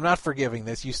 I'm not forgiving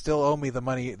this. You still owe me the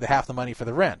money, half the money for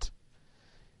the rent."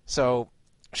 So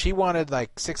she wanted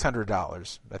like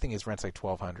 $600. I think his rent's like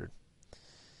 $1,200.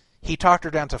 he talked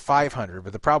her down to $500,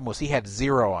 but the problem was he had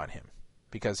zero on him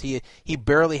because he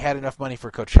barely had enough money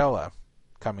for Coachella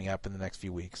coming up in the next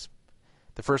few weeks.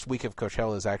 The first week of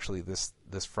Coachella is actually this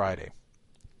Friday.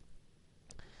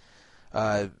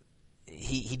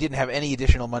 He didn't have any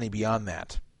additional money beyond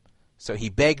that. So he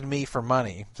begged me for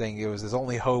money, saying it was his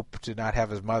only hope to not have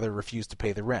his mother refuse to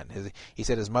pay the rent. He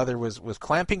said his mother was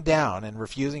clamping down and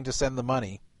refusing to send the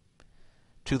money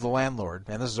to the landlord,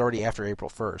 and this is already after April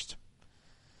 1st,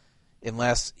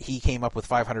 unless he came up with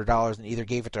 $500 and either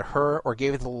gave it to her or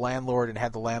gave it to the landlord and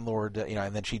had the landlord,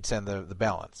 and then she'd send the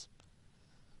balance.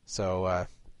 So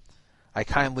I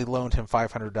kindly loaned him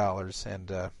 $500,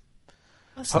 and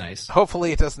that's nice.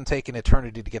 Hopefully it doesn't take an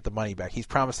eternity to get the money back. He's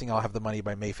promising I'll have the money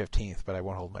by May 15th, but I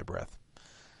won't hold my breath.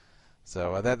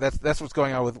 So that's what's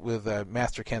going on with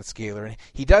Master Ken Scaler. And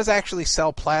he does actually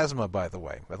sell plasma, by the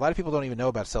way. A lot of people don't even know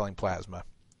about selling plasma.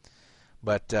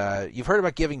 But you've heard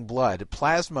about giving blood.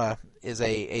 Plasma is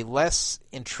a less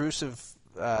intrusive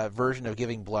version of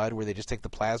giving blood, where they just take the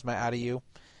plasma out of you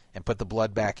and put the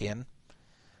blood back in.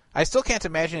 I still can't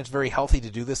imagine it's very healthy to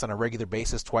do this on a regular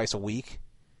basis twice a week.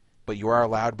 But you are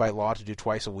allowed by law to do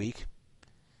twice a week,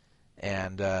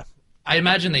 and I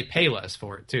imagine they pay less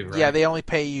for it too, right? Yeah, they only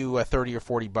pay you $30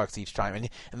 or $40 each time,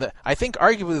 and I think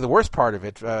arguably the worst part of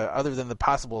it, other than the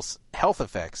possible health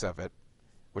effects of it,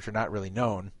 which are not really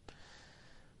known,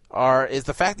 is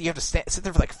the fact that you have to sit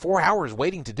there for like 4 hours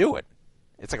waiting to do it.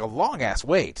 It's like a long ass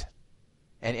wait,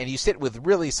 and you sit with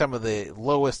really some of the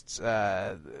lowest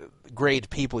grade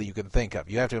people you can think of.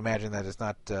 You have to imagine that it's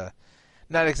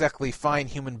not exactly fine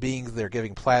human beings they're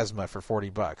giving plasma for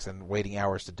 $40 and waiting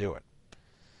hours to do it.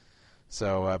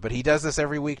 So, but he does this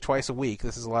every week, twice a week.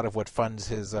 This is a lot of what funds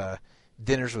his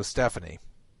dinners with Stephanie.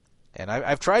 And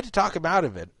I've tried to talk him out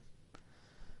of it,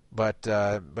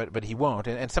 but he won't.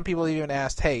 And some people even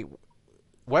asked, hey,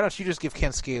 why don't you just give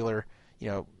Ken Scaler,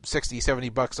 $60,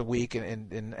 $70 a week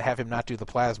and have him not do the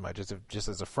plasma just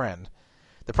as a friend?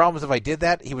 The problem is if I did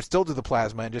that, he would still do the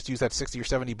plasma and just use that $60 or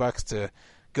 $70 to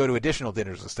go to additional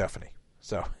dinners with Stephanie.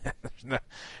 So there's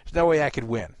no way I could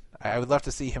win. I would love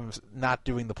to see him not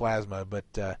doing the plasma,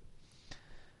 but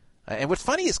and what's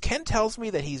funny is Ken tells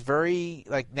me that he's very,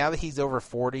 now that he's over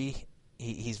 40,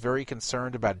 he's very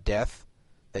concerned about death,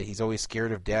 that he's always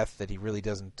scared of death, that he really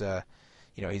doesn't,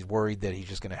 he's worried that he's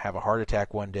just going to have a heart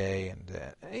attack one day, and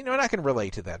and I can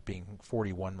relate to that, being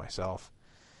 41 myself.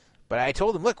 But I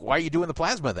told him, look, why are you doing the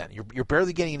plasma then? You're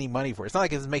barely getting any money for it. It's not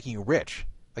like it's making you rich.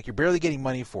 Like, you're barely getting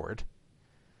money for it.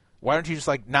 Why don't you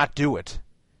just, not do it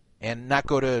and not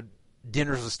go to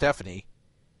dinners with Stephanie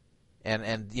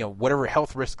and whatever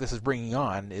health risk this is bringing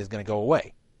on is going to go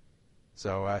away.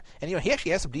 So, he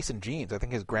actually has some decent genes. I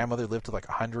think his grandmother lived to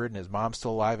 100 and his mom's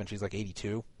still alive and she's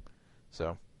 82.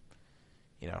 So,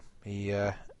 he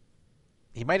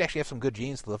might actually have some good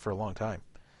genes to live for a long time.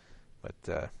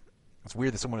 But it's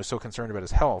weird that someone who's so concerned about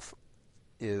his health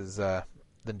is then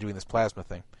doing this plasma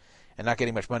thing. And not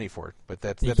getting much money for it, but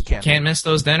that's can't miss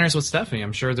those dinners with Stephanie.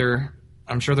 I'm sure they're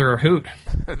a hoot.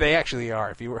 They actually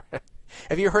are.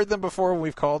 Have you heard them before when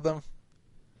we've called them?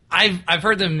 I've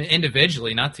heard them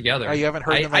individually, not together. Oh, you haven't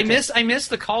heard them? I miss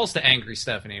the calls to Angry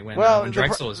Stephanie when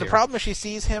Drexel was here. The problem is she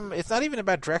sees him. It's not even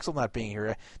about Drexel not being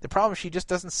here. The problem is she just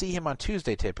doesn't see him on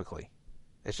Tuesday typically.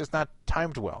 It's just not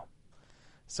timed well.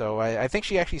 So I think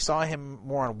she actually saw him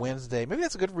more on Wednesday. Maybe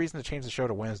that's a good reason to change the show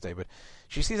to Wednesday, but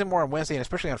she sees him more on Wednesday and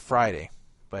especially on Friday.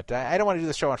 But I don't want to do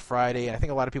the show on Friday, and I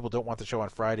think a lot of people don't want the show on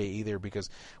Friday either because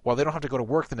while they don't have to go to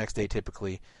work the next day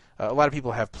typically, a lot of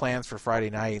people have plans for Friday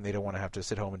night and they don't want to have to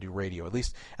sit home and do radio. At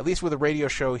least with a radio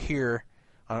show here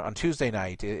on Tuesday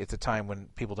night, it's a time when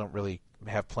people don't really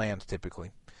have plans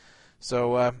typically.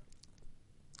 So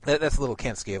that's a little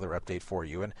Ken Scaler update for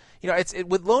you. And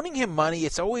with loaning him money,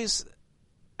 it's always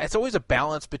a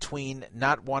balance between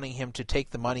not wanting him to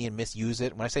take the money and misuse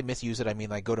it. When I say misuse it, I mean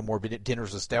go to more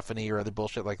dinners with Stephanie or other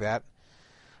bullshit like that,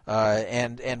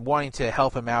 and wanting to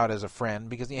help him out as a friend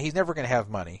because he's never going to have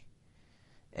money,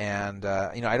 and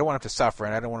I don't want him to suffer,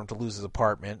 and I don't want him to lose his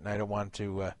apartment, and I don't want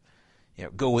him to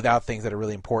go without things that are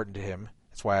really important to him.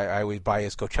 That's why I always buy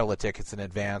his Coachella tickets in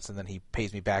advance, and then he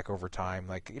pays me back over time.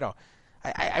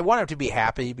 I want him to be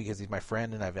happy because he's my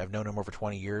friend, and I've known him over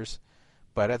 20 years.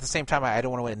 But at the same time, I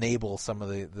don't want to enable some of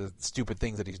the stupid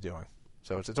things that he's doing.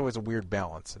 So it's always a weird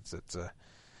balance.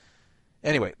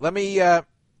 Anyway. Let me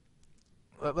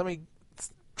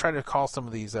try to call some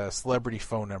of these celebrity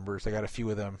phone numbers. I got a few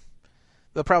of them.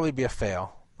 They'll probably be a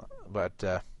fail, but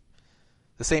the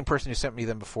same person who sent me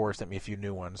them before sent me a few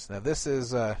new ones. Now this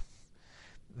is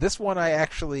this one I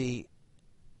actually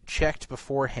checked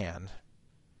beforehand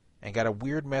and got a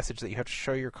weird message that you have to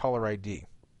show your caller ID.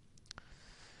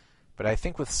 But I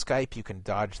think with Skype you can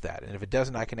dodge that, and if it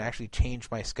doesn't, I can actually change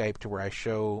my Skype to where I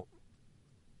show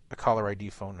a caller ID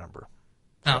phone number.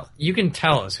 Now, you can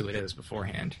tell us who it is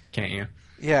beforehand, can't you?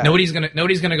 Yeah. Nobody's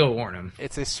gonna go warn him.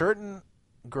 It's a certain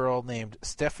girl named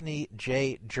Stephanie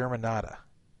J. Germanata.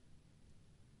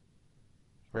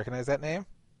 Recognize that name?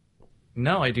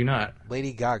 No, I do not.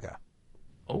 Lady Gaga.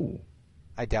 Oh.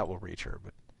 I doubt we'll reach her,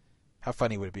 but how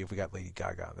funny would it be if we got Lady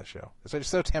Gaga on the show? It's just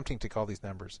so tempting to call these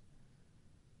numbers.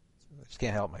 I just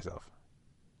can't help myself.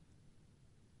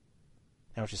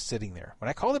 I was just sitting there. When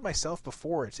I called it myself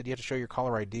before, it said you had to show your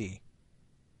caller ID.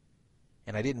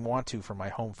 And I didn't want to from my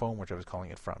home phone, which I was calling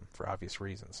it from, for obvious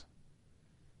reasons.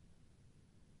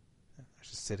 I was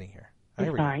just sitting here.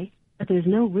 I'm sorry, but there's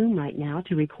no room right now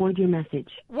to record your message.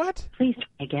 What? Please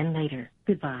try again later.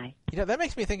 Goodbye. You know, that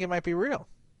makes me think it might be real.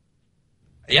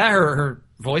 Yeah, her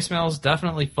voicemail's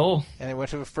definitely full. And it went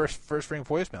to a first ring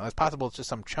voicemail. It's possible it's just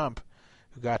some chump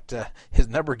who got his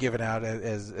number given out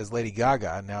as Lady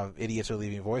Gaga, and now idiots are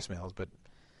leaving voicemails, but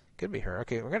could be her.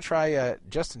 Okay, we're going to try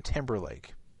Justin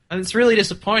Timberlake. And it's really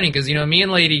disappointing because, me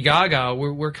and Lady Gaga,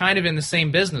 we're kind of in the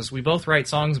same business. We both write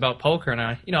songs about poker, and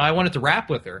I wanted to rap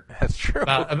with her. That's true.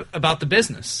 About the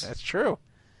business. That's true.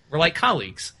 We're like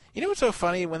colleagues. You know what's so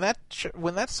funny? When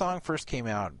that song first came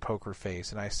out, Poker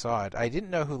Face, and I saw it, I didn't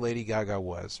know who Lady Gaga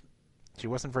was. She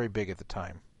wasn't very big at the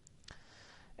time.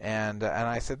 And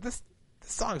I said, this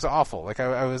song's awful. Like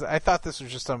I thought this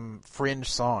was just some fringe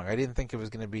song. I didn't think it was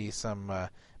going to be some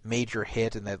major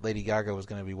hit, and that Lady Gaga was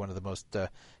going to be one of the most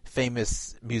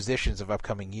famous musicians of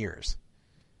upcoming years.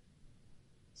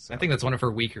 So, I think that's one of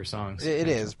her weaker songs. It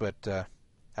is, but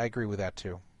I agree with that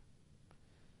too.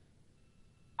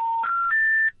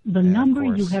 The number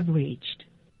you have reached,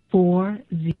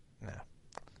 40. No.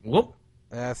 Whoop.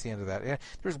 That's the end of that. Yeah,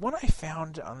 there's one I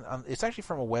found on. It's actually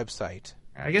from a website.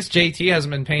 I guess JT hasn't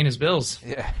been paying his bills.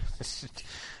 Yeah.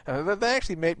 That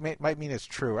actually might mean it's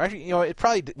true. Actually, it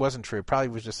probably wasn't true. It probably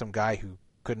was just some guy who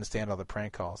couldn't stand all the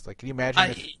prank calls. Like, can you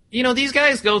imagine? These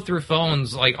guys go through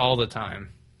phones like all the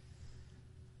time.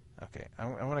 Okay,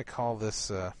 I'm going to call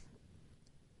this.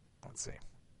 Let's see.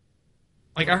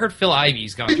 Like, I heard Phil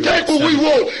Ivy's gone We through take what we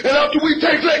want, and after we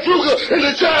take Lex Luger and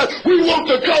the Giant, we want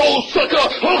the gold, sucker.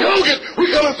 Hulk Hogan,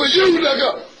 we coming for you,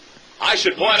 nigga. I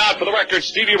should point out for the record,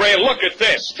 Stevie Ray, look at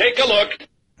this. Take a look.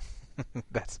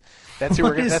 That's who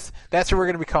we're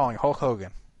gonna be calling, Hulk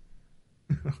Hogan.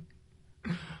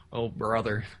 Oh,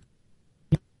 brother.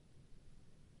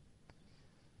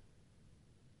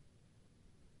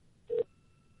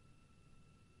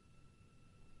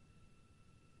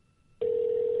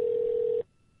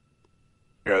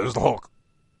 Yeah, this is the Hulk.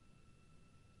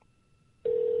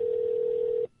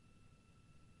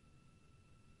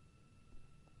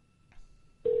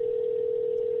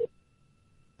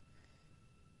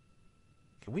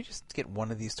 Can we just get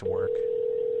one of these to work?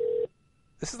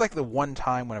 This is like the one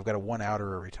time when I've got a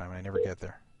one-outer every time and I never get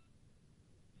there.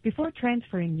 Before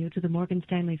transferring you to the Morgan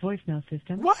Stanley voicemail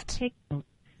system, what? Take note.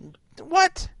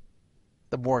 What?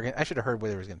 The Morgan. I should have heard what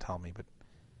they were going to tell me, but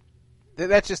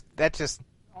that's just.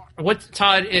 What,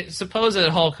 Todd? Suppose that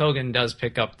Hulk Hogan does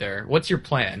pick up there. What's your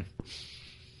plan?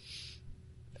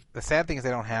 The sad thing is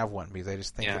I don't have one because I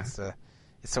just think it's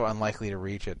so unlikely to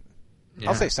reach it. Yeah.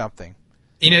 I'll say something.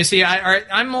 See,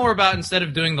 I'm more about, instead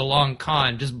of doing the long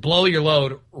con, just blow your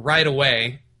load right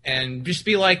away and just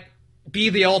be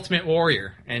the Ultimate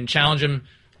Warrior and challenge him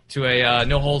to a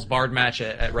no-holds-barred match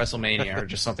at WrestleMania or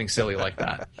just something silly like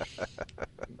that.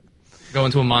 Go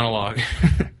into a monologue.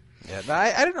 Yeah,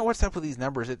 I don't know what's up with these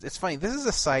numbers. It's funny. This is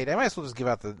a site. I might as well just give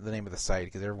out the name of the site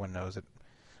because everyone knows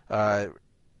it.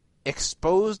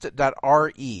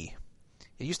 Exposed.re.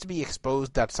 It used to be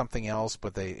exposed.something else,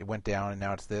 but it went down, and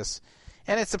now it's this.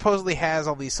 And it supposedly has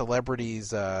all these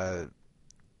celebrities'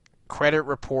 credit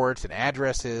reports and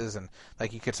addresses, and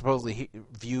like you could supposedly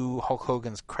view Hulk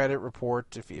Hogan's credit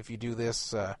report if you do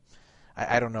this.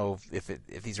 I don't know if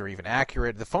these are even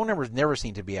accurate. The phone numbers never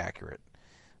seem to be accurate.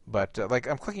 But like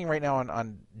I'm clicking right now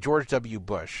on George W.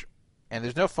 Bush, and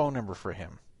there's no phone number for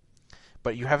him.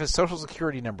 But you have his social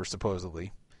security number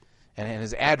supposedly, and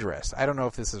his address. I don't know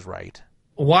if this is right.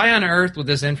 Why on earth would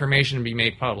this information be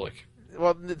made public?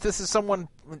 Well, this is someone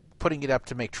putting it up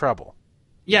to make trouble.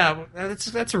 Yeah,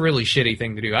 that's a really shitty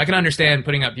thing to do. I can understand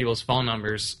putting up people's phone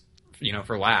numbers,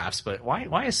 for laughs, but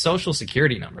why a social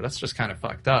security number? That's just kind of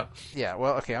fucked up. Yeah,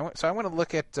 well, okay. So I want to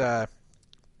look at.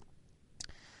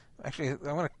 Actually,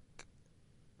 I'm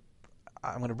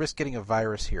going to risk getting a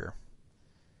virus here,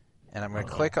 and I'm going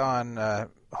to click on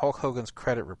Hulk Hogan's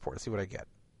credit report. See what I get.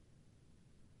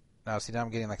 Now I'm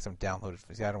getting like some downloaded.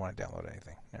 See, I don't want to download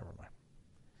anything. Never mind.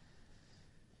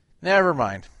 Never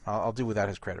mind. I'll do without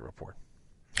his credit report.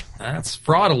 That's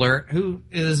fraud alert.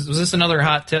 Was this another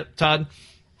hot tip, Todd?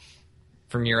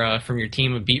 From your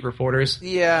team of beat reporters?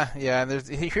 Yeah. And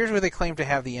here's where they claim to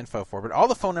have the info for, but all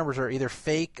the phone numbers are either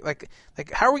fake. Like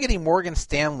how are we getting Morgan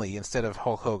Stanley instead of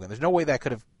Hulk Hogan? There's no way that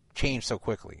could have changed so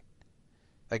quickly.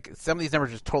 Like some of these numbers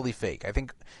are just totally fake. I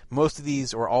think most of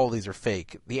these or all of these are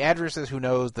fake. The addresses, who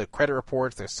knows? The credit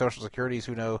reports, the social securities,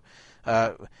 who know?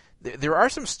 There are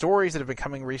some stories that have been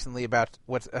coming recently about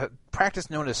what's a practice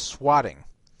known as swatting.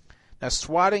 Now,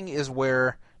 swatting is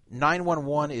where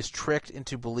 911 is tricked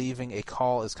into believing a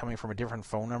call is coming from a different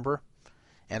phone number.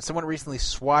 And someone recently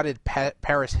swatted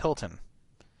Paris Hilton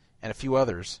and a few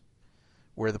others,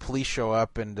 where the police show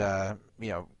up and,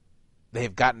 they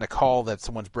have gotten a call that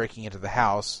someone's breaking into the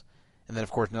house, and then,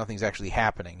 of course, nothing's actually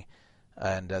happening.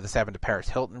 And this happened to Paris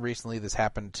Hilton recently. This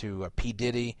happened to P.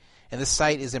 Diddy. And this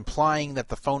site is implying that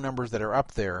the phone numbers that are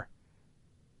up there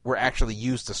were actually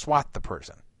used to swat the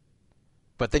person.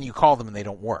 But then you call them and they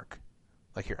don't work.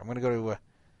 Like here, I'm going to go to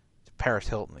Paris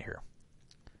Hilton here.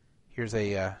 Here's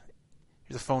a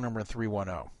phone number in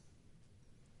 310. I'm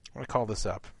going to call this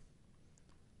up.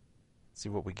 See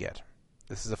what we get.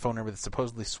 This is a phone number that's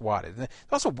supposedly swatted. And there's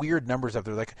also weird numbers up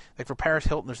there. Like for Paris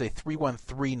Hilton, there's a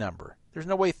 313 number. There's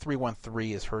no way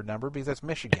 313 is her number because that's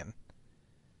Michigan.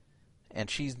 And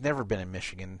she's never been in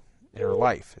Michigan in her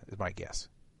life, is my guess.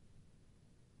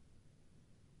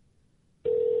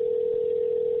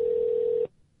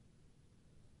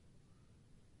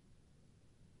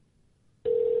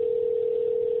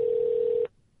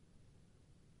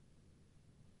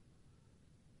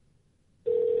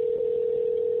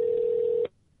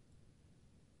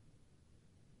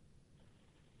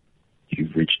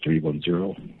 You've reached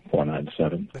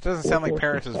 310-497. That doesn't sound like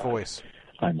Paris's voice.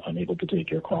 I'm unable to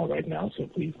take your call right now, so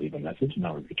please leave a message and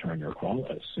I'll return your call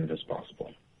as soon as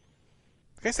possible.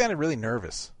 The guy sounded really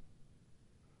nervous.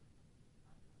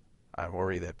 I'm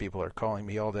worried that people are calling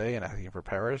me all day and asking for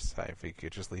Paris. If you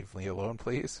could just leave me alone,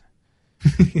 please.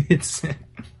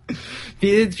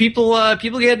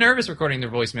 People get nervous recording their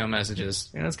voicemail messages.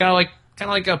 It's kind of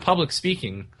like a public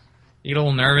speaking. You get a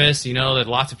little nervous. You know that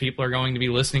lots of people are going to be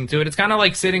listening to it. It's kind of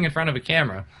like sitting in front of a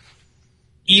camera.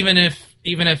 Even if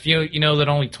you know that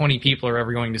only 20 people are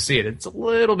ever going to see it, it's a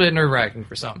little bit nerve-wracking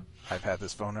for some. I've had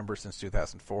this phone number since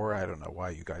 2004. I don't know why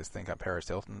you guys think I'm Paris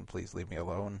Hilton. Please leave me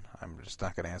alone. I'm just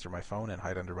not going to answer my phone and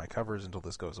hide under my covers until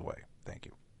this goes away. Thank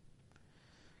you.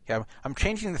 Yeah, I'm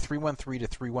changing the 313 to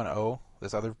 310,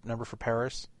 this other number for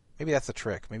Paris. Maybe that's the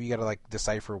trick. Maybe you got to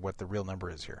decipher what the real number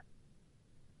is here.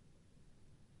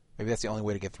 Maybe that's the only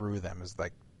way to get through them is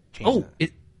change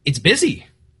it's busy.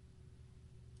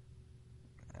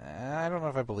 I don't know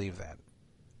if I believe that.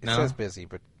 It No? says busy,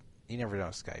 but you never know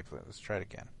Skype. Let's try it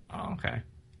again. Oh, okay.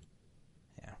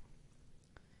 Yeah.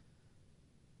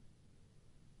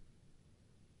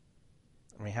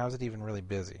 I mean, how is it even really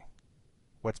busy?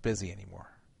 What's busy anymore?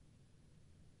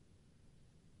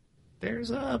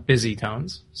 There's busy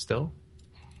tones still.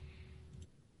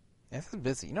 Yeah, this is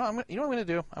busy. You know what I'm going to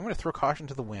do? I'm going to throw caution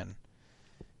to the wind.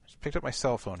 Just picked up my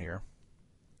cell phone here,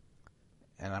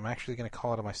 and I'm actually going to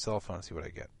call it on my cell phone and see what I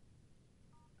get.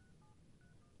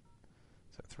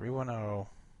 So 310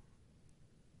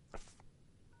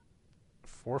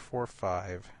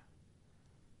 445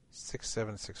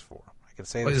 6764. I can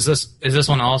say Is this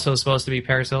one also supposed to be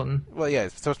Paris Hilton? Well, yeah,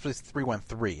 it's supposed to be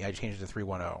 313. I changed it to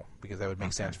 310 because that would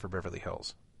make sense for Beverly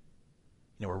Hills.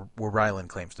 You know, where Ryland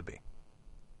claims to be.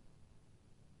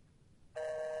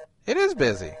 It is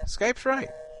busy. Skype's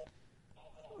right.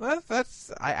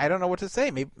 That's I don't know what to say.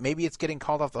 Maybe it's getting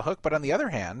called off the hook, but on the other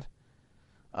hand,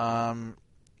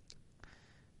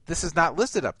 this is not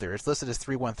listed up there. It's listed as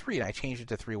 313, and I changed it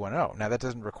to 310. Now, that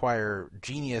doesn't require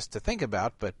genius to think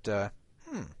about, but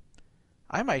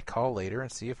I might call later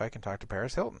and see if I can talk to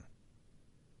Paris Hilton.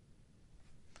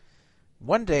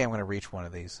 One day I'm going to reach one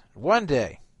of these. One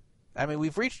day. I mean,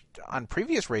 we've reached, on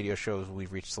previous radio shows,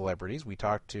 we've reached celebrities. We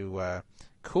talked to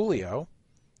Coolio,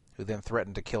 who then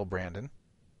threatened to kill Brandon.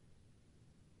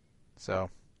 So...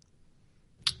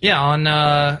 Yeah, on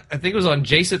I think it was on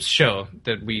Jasup's show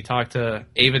that we talked to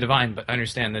Ava Devine, but I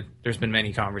understand that there's been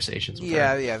many conversations with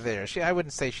her. Yeah, there. I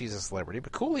wouldn't say she's a celebrity,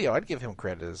 but Coolio, I'd give him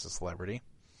credit as a celebrity.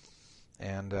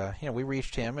 And we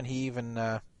reached him, and he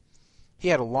even he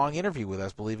had a long interview with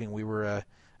us, believing we were a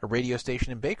radio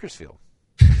station in Bakersfield.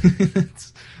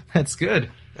 That's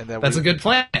good. And that's a good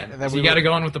plan. And then you got to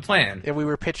go on with the plan. And we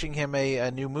were pitching him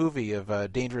a new movie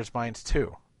of Dangerous Minds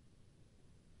 2.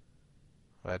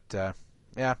 But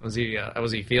yeah, was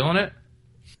he feeling it?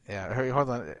 Yeah, hold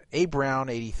on. A Brown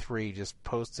 83 just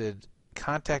posted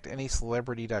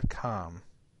contactanyscelebrity.com.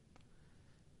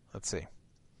 Let's see.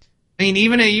 I mean,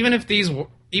 even if these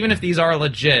are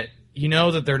legit, you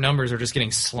know that their numbers are just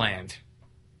getting slammed,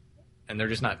 and they're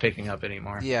just not picking up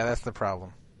anymore. Yeah, that's the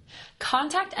problem.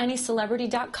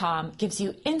 ContactAnyCelebrity.com gives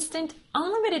you instant,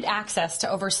 unlimited access to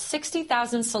over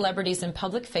 60,000 celebrities and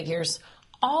public figures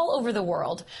all over the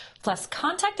world, plus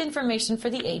contact information for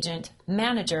the agent,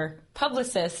 manager,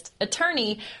 publicist,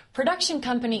 attorney, production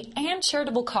company, and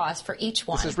charitable cause for each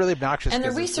one. This is really obnoxious. And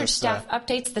the research staff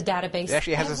updates the database It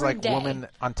actually has this like day. woman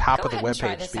on top Go of the ahead and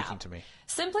try webpage this speaking out. to me.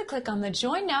 Simply click on the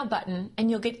Join Now button and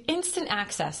you'll get instant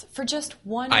access for just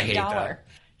 $1. I hate that.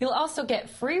 You'll also get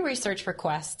free research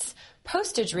requests,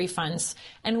 postage refunds,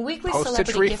 and weekly Postage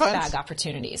celebrity gift refunds? bag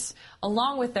opportunities,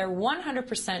 along with their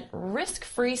 100%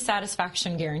 risk-free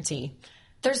satisfaction guarantee.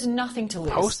 There's nothing to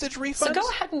lose. Postage refunds? So go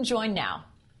ahead and join now.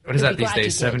 What is You'll that be these glad you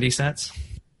days? did. 70 cents?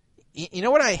 You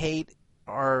know what I hate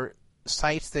are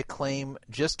sites that claim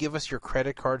just give us your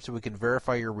credit card so we can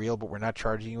verify you're real, but we're not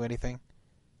charging you anything.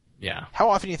 Yeah.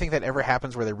 How often do you think that ever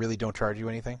happens where they really don't charge you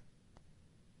anything?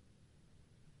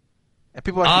 And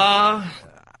people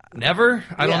never?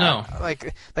 I don't know.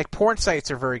 Like porn sites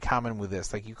are very common with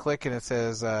this. Like you click and it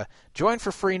says join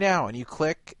for free now, and you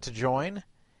click to join,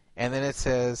 and then it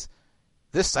says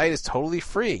this site is totally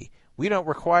free. We don't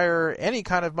require any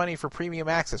kind of money for premium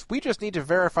access. We just need to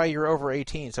verify you're over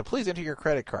 18, so please enter your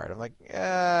credit card. I'm like,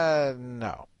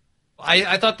 no.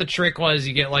 I thought the trick was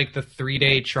you get like the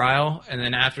 3-day trial, and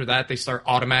then after that they start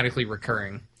automatically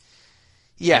recurring.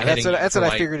 Yeah, And that's hitting what for,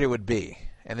 I figured it would be.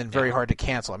 And then very hard to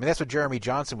cancel. I mean, that's what Jeremy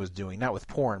Johnson was doing, not with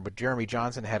porn, but Jeremy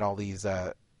Johnson had all these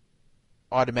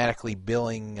automatically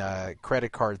billing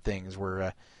credit card things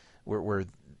where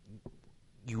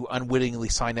you unwittingly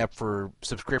sign up for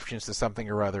subscriptions to something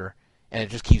or other, and it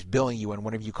just keeps billing you. And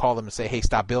whenever you call them and say, "Hey,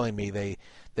 stop billing me,"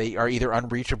 they are either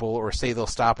unreachable or say they'll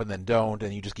stop and then don't,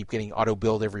 and you just keep getting auto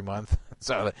billed every month.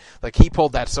 So, like, he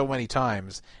pulled that so many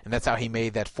times, and that's how he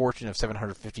made that fortune of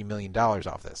 $750 million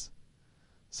off this.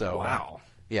 So, wow.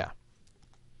 Yeah,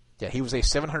 he was a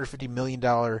 $750 million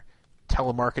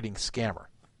telemarketing scammer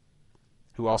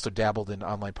who also dabbled in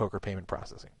online poker payment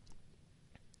processing.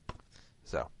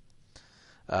 So,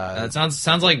 that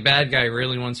sounds like bad guy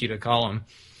really wants you to call him.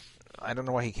 I don't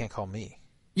know why he can't call me.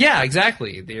 Yeah,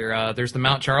 exactly. There's the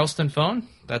Mount Charleston phone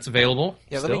that's available.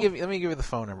 Yeah, still. let me give you the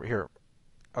phone number here.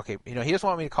 Okay, he doesn't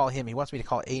want me to call him. He wants me to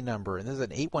call a number, and this is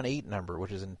an 818 number,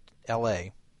 which is in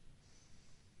L.A.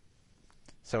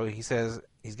 So he says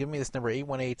he's giving me this number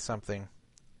 818 something.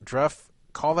 Druff,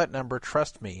 call that number.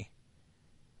 Trust me.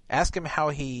 Ask him how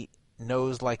he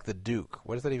knows like the Duke.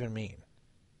 What does that even mean?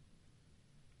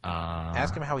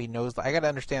 Ask him how he knows. I got to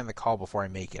understand the call before I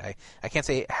make it. I can't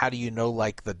say how do you know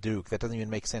like the Duke. That doesn't even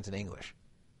make sense in English.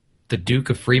 The Duke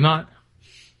of Fremont?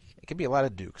 It could be a lot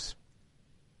of Dukes.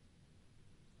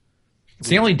 It's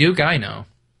the only Duke I know.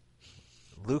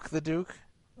 Luke the Duke?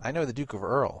 I know the Duke of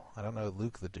Earl. I don't know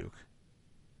Luke the Duke.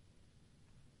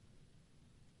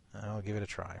 I'll give it a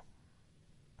try.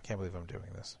 I can't believe I'm doing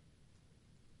this.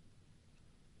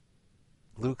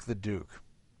 Luke the Duke.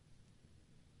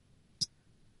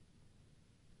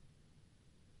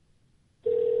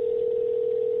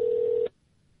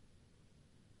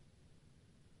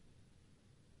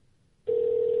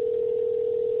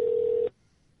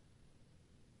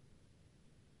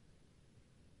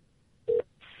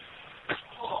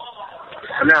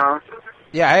 Hello.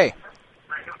 Yeah, hey.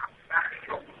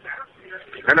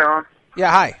 Hello. Yeah,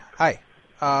 hi.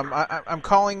 I'm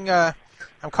calling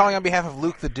on behalf of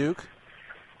Luke the Duke.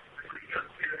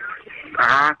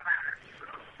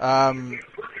 Uh-huh.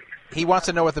 He wants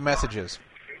to know what the message is.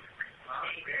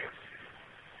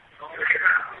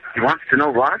 He wants to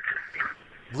know what?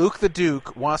 Luke the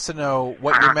Duke wants to know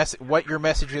what your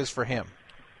message is for him.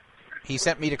 He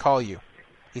sent me to call you.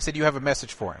 He said you have a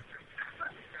message for him.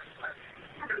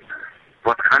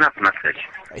 What kind of message?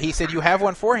 He said you have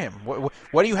one for him.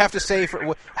 What do you have to say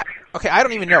for? Okay, I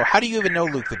don't even know. How do you even know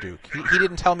Luke the Duke? He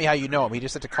didn't tell me how you know him. He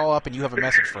just said to call up and you have a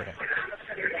message for him.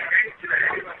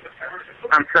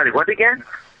 I'm sorry, what again?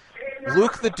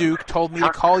 Luke the Duke told me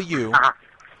to call you,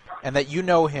 and that you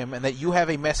know him, and that you have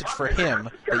a message for him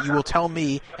that you will tell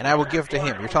me, and I will give to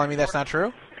him. You're telling me that's not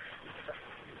true?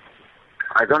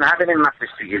 I don't have any message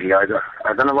to give you.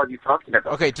 I don't know what you're talking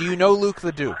about. Okay, do you know Luke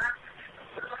the Duke?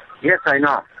 Yes, I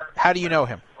know. How do you know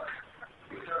him?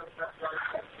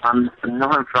 I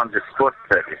know him from the sports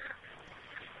service.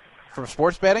 From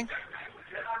sports betting?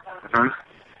 Mm-hmm.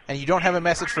 And you don't have a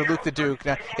message for Luke the Duke.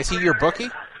 Now, is he your bookie?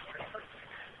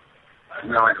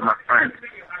 No, he's my friend.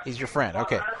 He's your friend,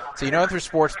 okay. So you know him through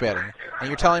sports betting, and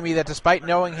you're telling me that despite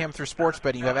knowing him through sports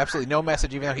betting, you have absolutely no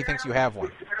message even though he thinks you have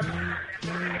one.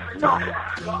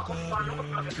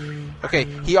 Okay,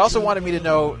 he also wanted me to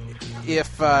know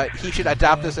if he should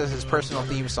adopt this as his personal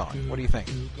theme song. What do you think?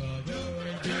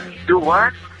 Do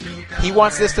what? He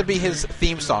wants this to be his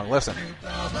theme song. Listen.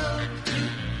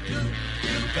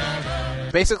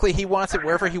 Basically, he wants it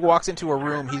wherever he walks into a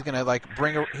room. He's gonna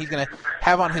he's gonna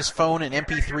have on his phone an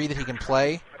MP3 that he can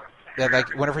play. That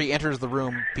like whenever he enters the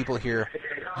room, people hear.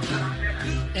 Do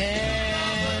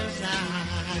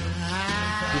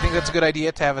you think that's a good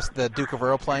idea to have the Duke of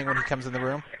Earl playing when he comes in the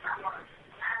room?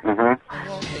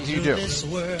 Mm-hmm. You do.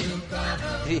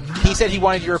 He said he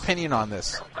wanted your opinion on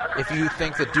this. If you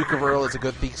think that Duke of Earl is a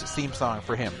good theme song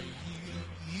for him.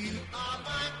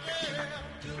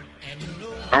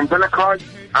 I'm gonna call.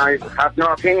 I have no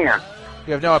opinion.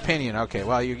 You have no opinion. Okay,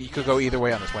 well, you could go either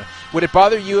way on this one. Would it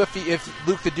bother you if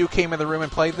Luke the Duke came in the room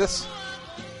and played this?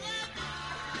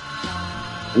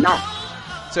 No.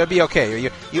 So it'd be okay.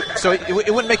 So it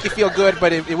wouldn't make you feel good,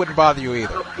 but it wouldn't bother you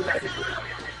either.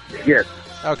 Yes.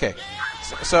 Okay.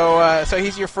 So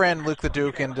he's your friend, Luke the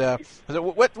Duke, and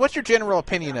what's your general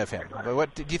opinion of him?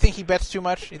 What do you think he bets too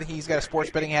much? Do you think he's got a sports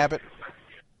betting habit?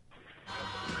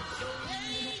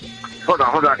 Hold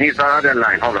on. He's on the other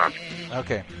line. Hold on.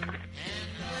 Okay.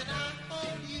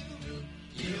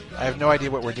 I have no idea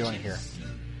what we're doing here.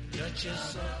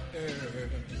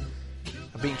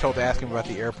 I'm being told to ask him about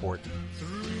the airport.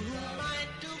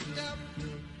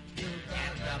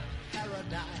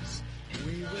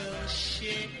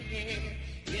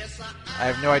 I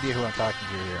have no idea who I'm talking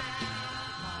to here.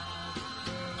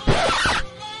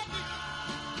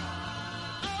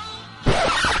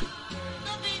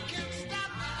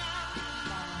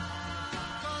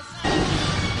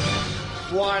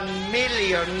 $1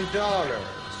 million.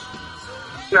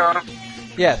 No.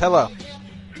 Yes, hello.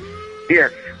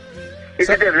 Yes. Is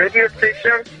it a radio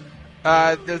station?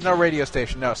 There's no radio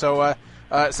station, no. So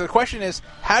the question is,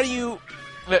 how do you...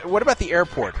 What about the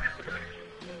airport?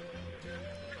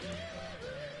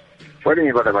 What do you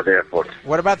mean what about the airport?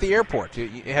 What about the airport?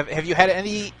 Have you had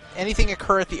anything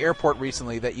occur at the airport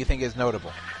recently that you think is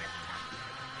notable?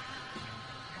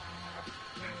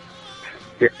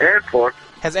 The airport?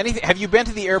 Have you been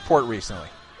to the airport recently?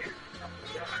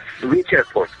 Which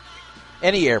airport?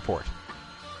 Any airport?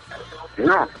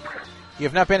 No. You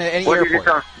have not been at any what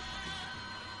airport?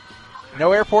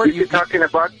 No airport? You're talking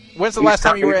about... When's the last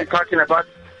time you were at...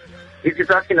 Is you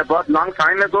talking about long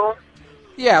time ago?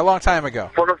 Yeah, a long time ago.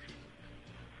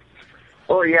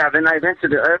 Oh, yeah. When I went to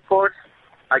the airport,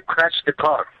 I crashed the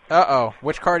car. Uh-oh.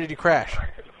 Which car did you crash?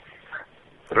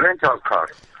 Rental car.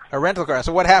 A rental car.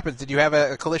 So what happens? Did you have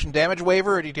a collision damage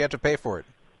waiver, or did you have to pay for it?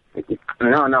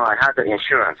 No, I had the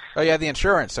insurance. Oh, yeah, the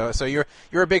insurance. So you're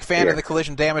a big fan of the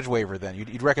collision damage waiver, then.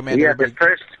 You'd recommend everybody...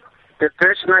 the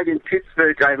first night in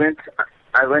Pittsburgh, I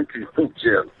went to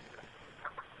jail.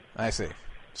 I see.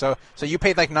 So you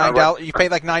paid like $9. You paid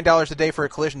like $9 a day for a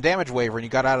collision damage waiver, and you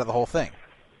got out of the whole thing.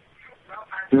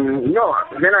 No,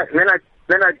 when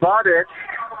I bought it.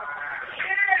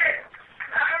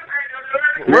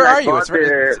 Where are you?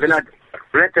 When I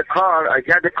rent a car, I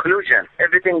got the collision.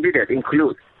 Everything did it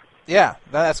include. Yeah,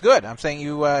 that's good. I'm saying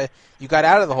you got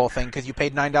out of the whole thing because you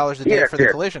paid $9 a day for the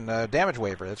collision damage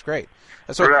waiver. That's great.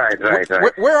 So right.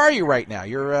 Where are you right now?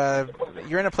 You're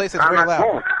in a place that's very loud.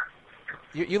 Home.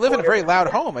 You live in a very loud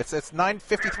home. It's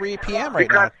 9:53 p.m. right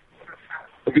now.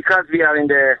 Because we are in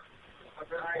the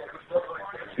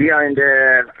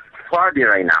party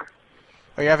right now.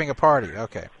 Oh, you're having a party.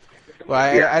 Okay. Well,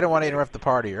 I don't want to interrupt the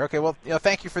party here. Okay. Well,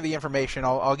 thank you for the information.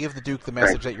 I'll give the Duke the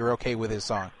message that you're okay with his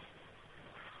song.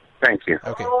 Thank you.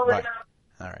 Okay. Bye.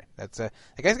 All right. That's the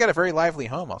guy's got a very lively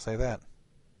home. I'll say that.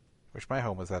 Wish my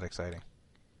home was that exciting.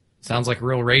 Sounds like a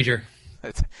real rager.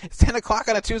 It's 10 o'clock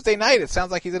on a Tuesday night. It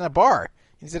sounds like he's in a bar.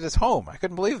 He's at his home. I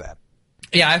couldn't believe that.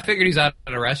 Yeah, I figured he's out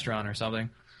at a restaurant or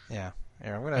something. Yeah.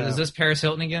 Is this Paris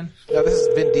Hilton again? No, this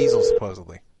is Vin Diesel,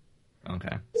 supposedly.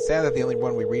 Okay. Sad that the only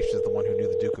one we reached is the one who knew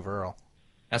the Duke of Earl.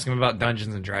 Ask him about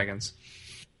Dungeons and Dragons.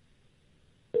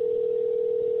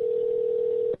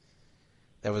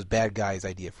 That was bad guy's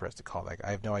idea for us to call that guy.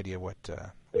 I have no idea what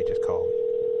we just called.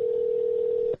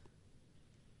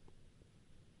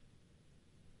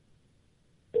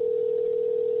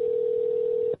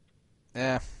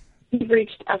 Yeah. You've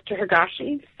reached Esther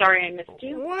Higashi. Sorry I missed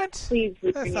you. What? Please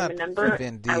leave your name and number.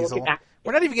 Vin I will Diesel. get back.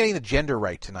 We're not even getting the gender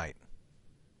right tonight.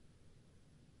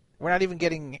 We're not even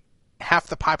getting half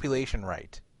the population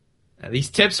right. These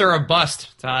tips are a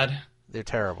bust, Todd. They're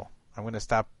terrible. I'm going to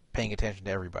stop paying attention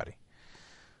to everybody.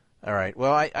 All right.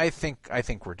 Well, I think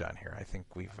we're done here. I think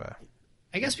we've...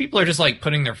 I guess people are just like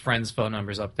putting their friends' phone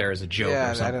numbers up there as a joke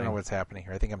or something. I don't know what's happening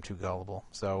here. I think I'm too gullible.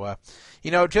 So,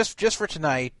 just for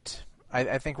tonight,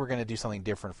 I think we're going to do something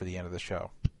different for the end of the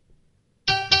show.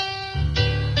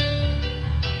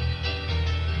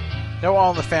 No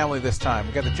All in the Family this time.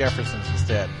 We got the Jeffersons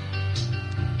instead.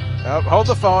 Oh, hold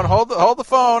the phone. Hold the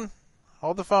phone.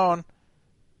 Hold the phone.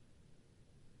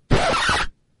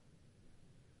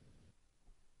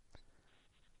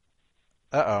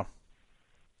 Uh-oh.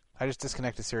 I just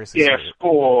disconnected Seriously Yeah, Serious.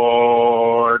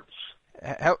 sports.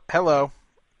 Hello.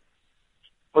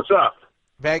 What's up?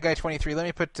 Bad Guy 23. Let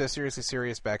me put Seriously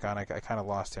Serious back on. I kind of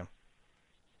lost him.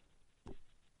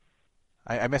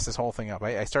 I messed this whole thing up.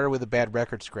 I started with a bad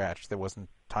record scratch that wasn't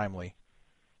timely.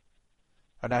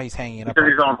 Oh, now he's hanging up. Because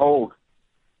he's on hold.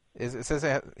 It says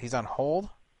that he's on hold?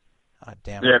 Oh,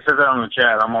 damn it. Yeah, it says that on the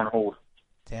chat. I'm on hold.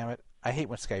 Damn it. I hate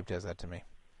when Skype does that to me.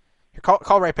 Here,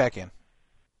 call right back in.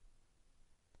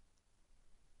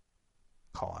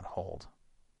 Call on hold.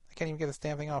 I can't even get this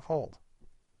damn thing off hold.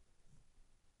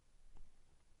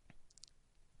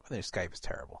 Their Skype is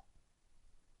terrible.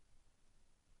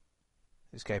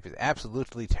 Their Skype is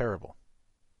absolutely terrible.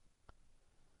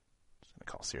 Just going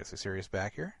to call Seriously Serious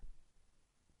back here.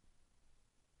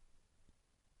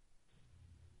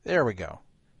 There we go.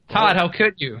 Todd, how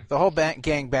could you? The whole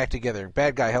gang back together.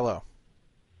 Bad Guy, hello.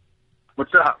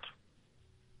 What's up?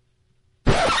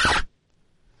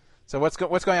 So what's going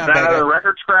on, Is that Bad Guy? another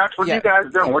record scratch? What are you guys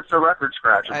doing? What's the record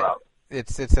scratch about?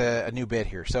 It's a new bit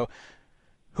here. So,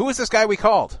 who is this guy we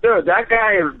called? Dude, that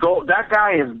guy is gold. That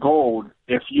guy is gold.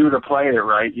 If you'd have played it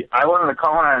right, I wanted to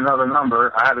call on another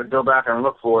number. I had to go back and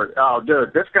look for it. Oh,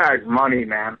 dude, this guy's money,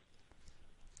 man.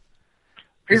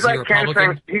 He's like Ken.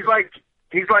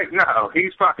 He's like no,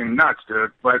 he's fucking nuts,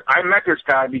 dude. But I met this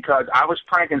guy because I was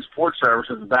pranking sports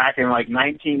services back in like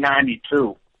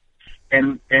 1992,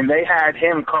 and they had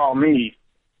him call me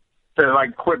to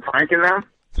like quit pranking them.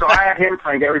 So I had him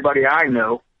prank everybody I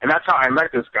knew, and that's how I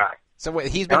met this guy. So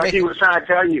wait, he was trying to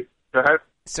tell you. Go ahead.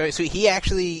 So he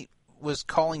actually was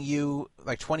calling you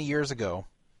like 20 years ago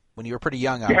when you were pretty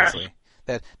young, obviously.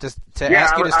 Yes. To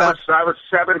ask you to stop. I was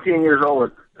 17 years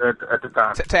old at the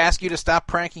time. To ask you to stop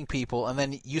pranking people, and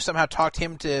then you somehow talked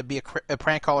him to be a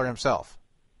prank caller himself.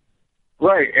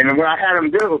 Right, and what I had him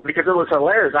do, because it was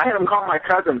hilarious, I had him call my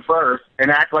cousin first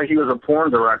and act like he was a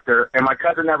porn director, and my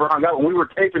cousin never hung up. When we were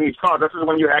taping these calls, this is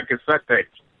when you had cassette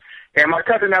tapes. And my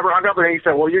cousin never hung up, and he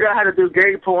said, well, you know how to do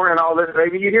gay porn and all this. I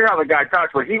mean, you hear how the guy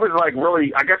talks, but he was like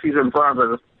really, I guess he's in front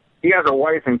of us. He has a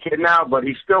wife and kid now, but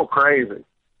he's still crazy.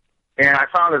 And I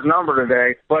found his number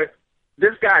today, but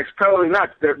this guy's totally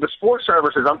nuts. The sports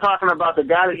services, I'm talking about the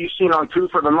guy that you've seen on Two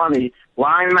for the Money,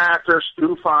 Line Master,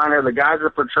 Stu Feiner, the guys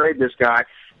that portrayed this guy.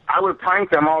 I would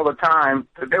prank them all the time.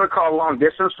 They would call long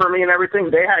distance for me and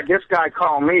everything. They had this guy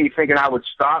call me thinking I would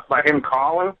stop by him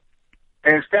calling.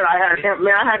 And instead I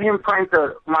had him prank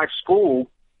my school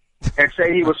and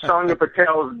say he was Sonia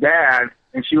Patel's dad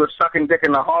and she was sucking dick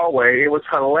in the hallway. It was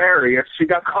hilarious. She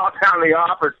got called down to the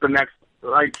office the next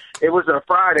it was a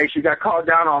Friday. She got called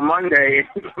down on Monday.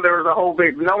 There was a whole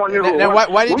big. No one knew.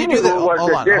 Why did you do this?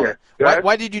 Hold on.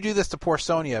 Why did you do this to poor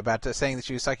Sonia about saying that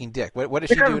she was sucking dick? What did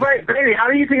she do? Because, baby, how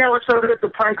do you think I was so good at the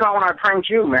prank call when I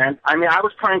pranked you, man? I mean, I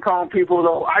was prank calling people.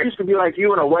 Though I used to be like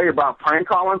you in a way about prank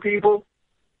calling people,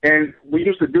 and we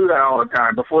used to do that all the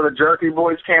time before the Jerky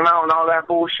Boys came out and all that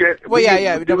bullshit. Well,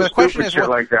 yeah. No, but the question is,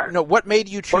 what made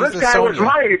you choose this guy Sonia? was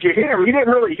money. Did you hear him? You didn't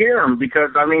really hear him because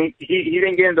I mean, he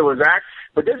didn't get into his act.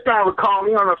 But this guy would call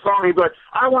me on the phone. He'd be like,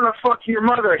 I want to fuck your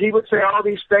mother. He would say all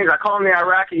these things. I call him the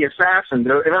Iraqi assassin,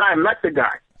 dude. And then I met the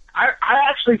guy. I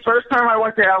actually, first time I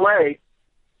went to L.A.,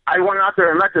 I went out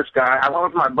there and met this guy. I went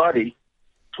with my buddy.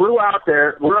 Flew out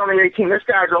there. We're only 18. This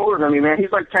guy's older than me, man.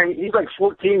 He's like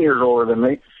 14 years older than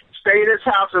me. Stayed at his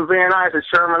house in Van Nuys at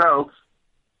Sherman Oaks.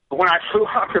 But when I flew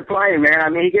off the plane, man, I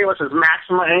mean, he gave us his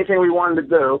maximum, anything we wanted to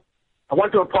do. I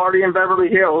went to a party in Beverly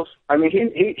Hills. I mean,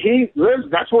 he lives.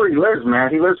 That's where he lives, man. I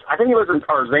think he lives in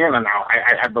Tarzana now.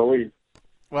 I believe.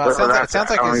 Well, it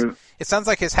sounds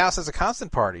like his house is a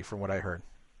constant party, from what I heard.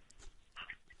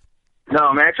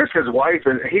 No, man, it's just his wife,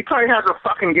 and he probably has a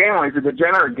fucking gambler. He's a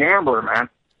degenerate gambler, man.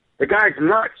 The guy's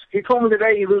nuts. He told me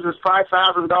today he loses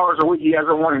 $5,000 a week. He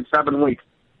hasn't won in 7 weeks.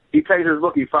 He pays his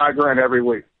bookie $5,000 every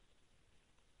week.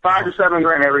 $5,000 to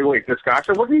 $7,000 every week, this guy. I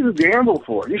said, what do you gamble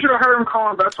for? You should have heard him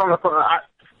calling bets on the phone.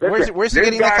 Where's he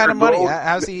getting that kind of money?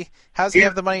 How's he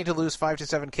have the money to lose $5,000 to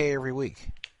 $7,000 every week?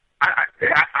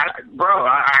 Bro,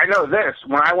 I know this.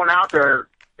 When I went out there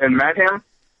and met him,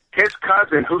 his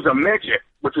cousin, who's a midget,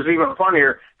 which is even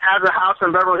funnier, has a house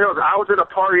in Beverly Hills. I was at a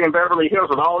party in Beverly Hills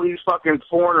with all these fucking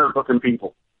foreigner-looking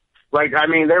people. Like, I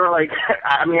mean, they were like,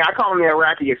 I mean, I call him the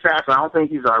Iraqi assassin. I don't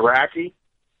think he's Iraqi.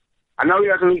 I know he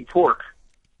doesn't eat pork.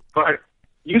 But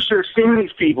You should have seen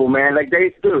these people, man. Like,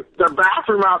 dude, their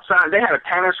bathroom outside, they had a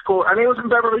tennis court. I mean, it was in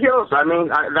Beverly Hills. I mean,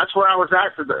 that's where I was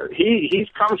at. He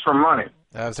comes from money.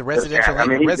 It was a residential. I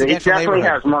mean, he definitely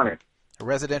has money. A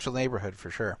residential neighborhood for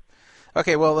sure.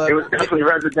 Okay, well, it was definitely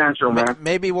residential, man.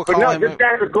 Maybe we'll call him. This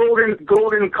guy's a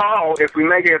golden call if we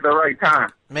make it at the right time.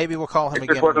 Maybe we'll call him if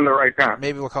again. This wasn't the right time.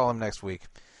 Maybe we'll call him next week.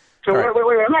 So wait,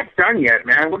 I'm not done yet,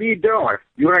 man. What are you doing?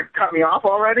 You want to cut me off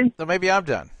already? So maybe I'm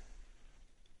done.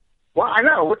 Well, I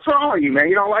know. What's wrong with you, man?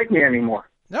 You don't like me anymore.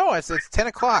 No, it's 10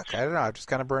 o'clock. I don't know. I'm just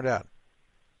kind of burned out.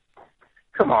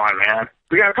 Come on, man.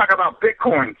 We got to talk about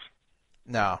Bitcoins.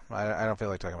 No, I don't feel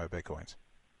like talking about Bitcoins.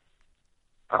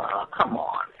 Come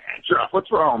on, man. Jeff,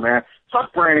 what's wrong, man?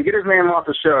 Fuck Brandon. Get his name off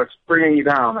the show. It's bringing you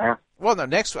down, man. Well, no.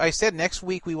 I said next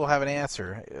week we will have an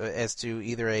answer as to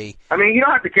either a. I mean, you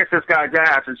don't have to kiss this guy's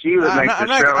ass. It's you that makes the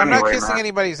show. I'm anyway, not kissing man.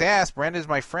 anybody's ass. Brandon's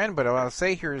my friend, but what I'll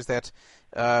say here is that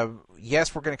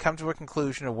yes, we're going to come to a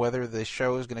conclusion of whether the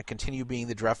show is going to continue being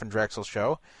the Druff and Drexel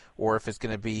show, or if it's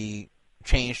going to be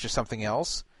changed to something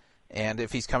else. And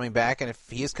if he's coming back, and if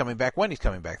he is coming back, when he's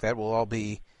coming back, that will all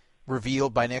be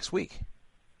revealed by next week.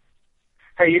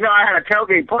 Hey, you know I had a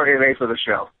tailgate party today for the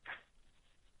show.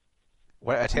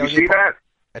 What, a tailgate? You see that?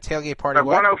 A tailgate party? At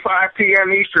what? 1:05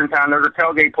 p.m. Eastern time, there's a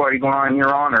tailgate party going on in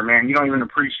your honor, man. You don't even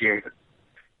appreciate it.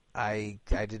 I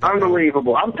did not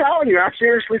Unbelievable. know. I'm telling you, I'm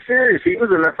seriously serious. He was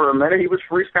in there for a minute. He was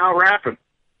freestyle rapping.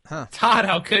 Huh. Todd,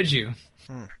 how could you?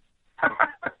 I'm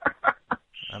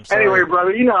sorry. Anyway,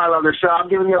 brother, you know I love the show. I'm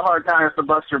giving you a hard time to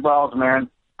bust your balls, man.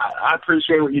 I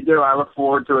appreciate what you do. I look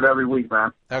forward to it every week,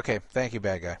 man. Okay, thank you,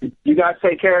 bad guy. You guys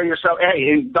take care of yourself. Hey,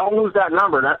 and don't lose that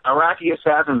number. That Iraqi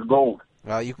Assassin's gold.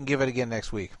 Well, you can give it again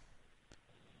next week.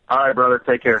 All right, brother.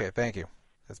 Take care. Okay, thank you.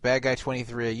 That's Bad Guy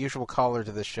 23, a usual caller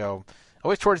to this show.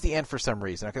 Always towards the end for some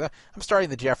reason. Okay, I'm starting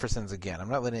the Jeffersons again. I'm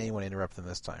not letting anyone interrupt them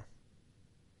this time.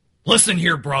 Listen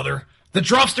here, brother. The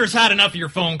Druffster's had enough of your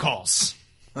phone calls.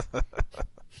 The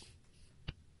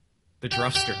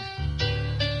Druffster.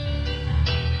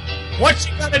 What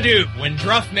you gotta do when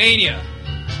Druff Mania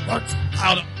runs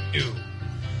out of you?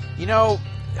 You know,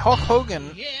 Hulk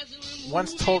Hogan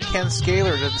once told Ken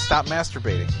Scaler to stop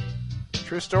masturbating.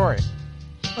 True story.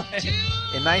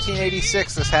 In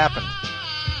 1986, this happened.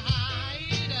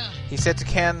 He said to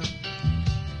Ken,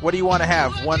 "What do you want to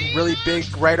have? One really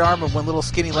big right arm and one little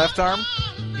skinny left arm?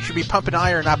 You should be pumping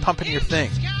iron, not pumping your thing."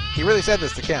 He really said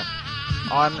this to Ken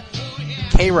on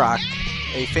K-Rock,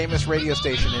 a famous radio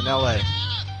station in L.A.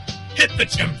 Hit the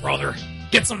gym, brother.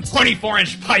 Get some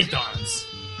 24-inch pythons.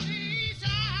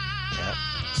 Yeah.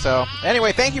 So,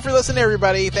 anyway, thank you for listening,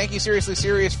 everybody. Thank you, Seriously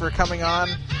Serious, for coming on.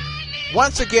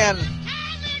 Once again,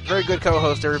 very good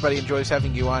co-host. Everybody enjoys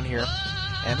having you on here.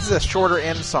 And this is a shorter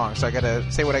end song, so I gotta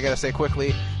say what I gotta say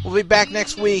quickly. We'll be back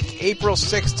next week, April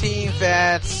 16th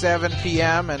at 7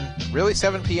 p.m. And really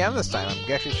 7 p.m. this time. I'm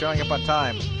actually showing up on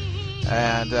time.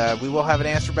 And we will have an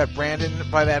answer about Brandon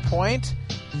by that point.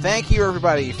 Thank you,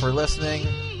 everybody, for listening.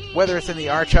 Whether it's in the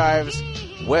archives,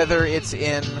 whether it's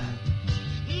in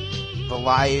the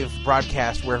live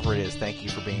broadcast, wherever it is, thank you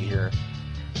for being here.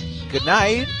 Good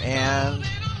night, and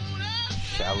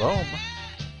shalom.